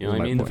fans don't. You know is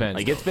what I my mean? point. fans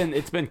Like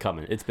it's been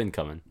coming. It's been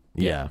coming.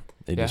 Yeah,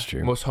 it is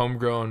true. Most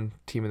homegrown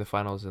team in the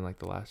finals in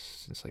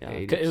since the Yeah.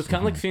 80s. It was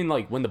kind of like seeing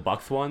when the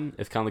Bucks won.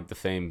 It's kind of like the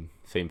same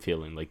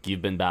feeling. Like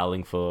you've been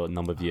battling for a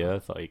number of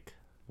years. Like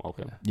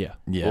welcome. Yeah.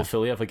 Yeah. Will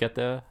Philly ever get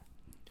there?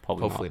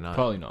 Hopefully not.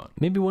 Probably not.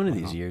 Maybe one of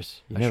these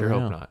years. You I never sure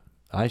hope know. not.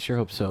 I sure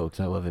hope so, because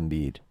I love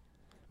Embiid.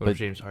 What But- if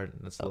James Harden?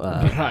 That's the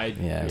I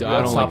yeah. don't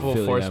like unstoppable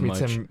Philly force that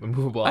meets much. him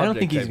immovable. I don't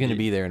think he's object going to type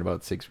be there in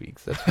about 6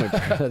 weeks.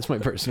 That's my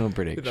personal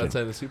prediction.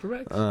 outside the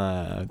Supermax.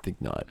 I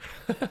think not.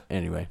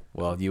 Anyway,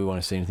 well, do you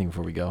want to say anything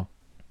before we go?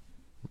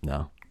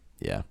 No.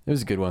 Yeah, it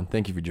was a good one.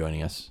 Thank you for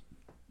joining us.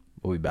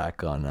 We'll be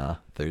back on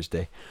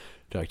Thursday.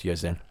 Talk to you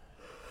guys then.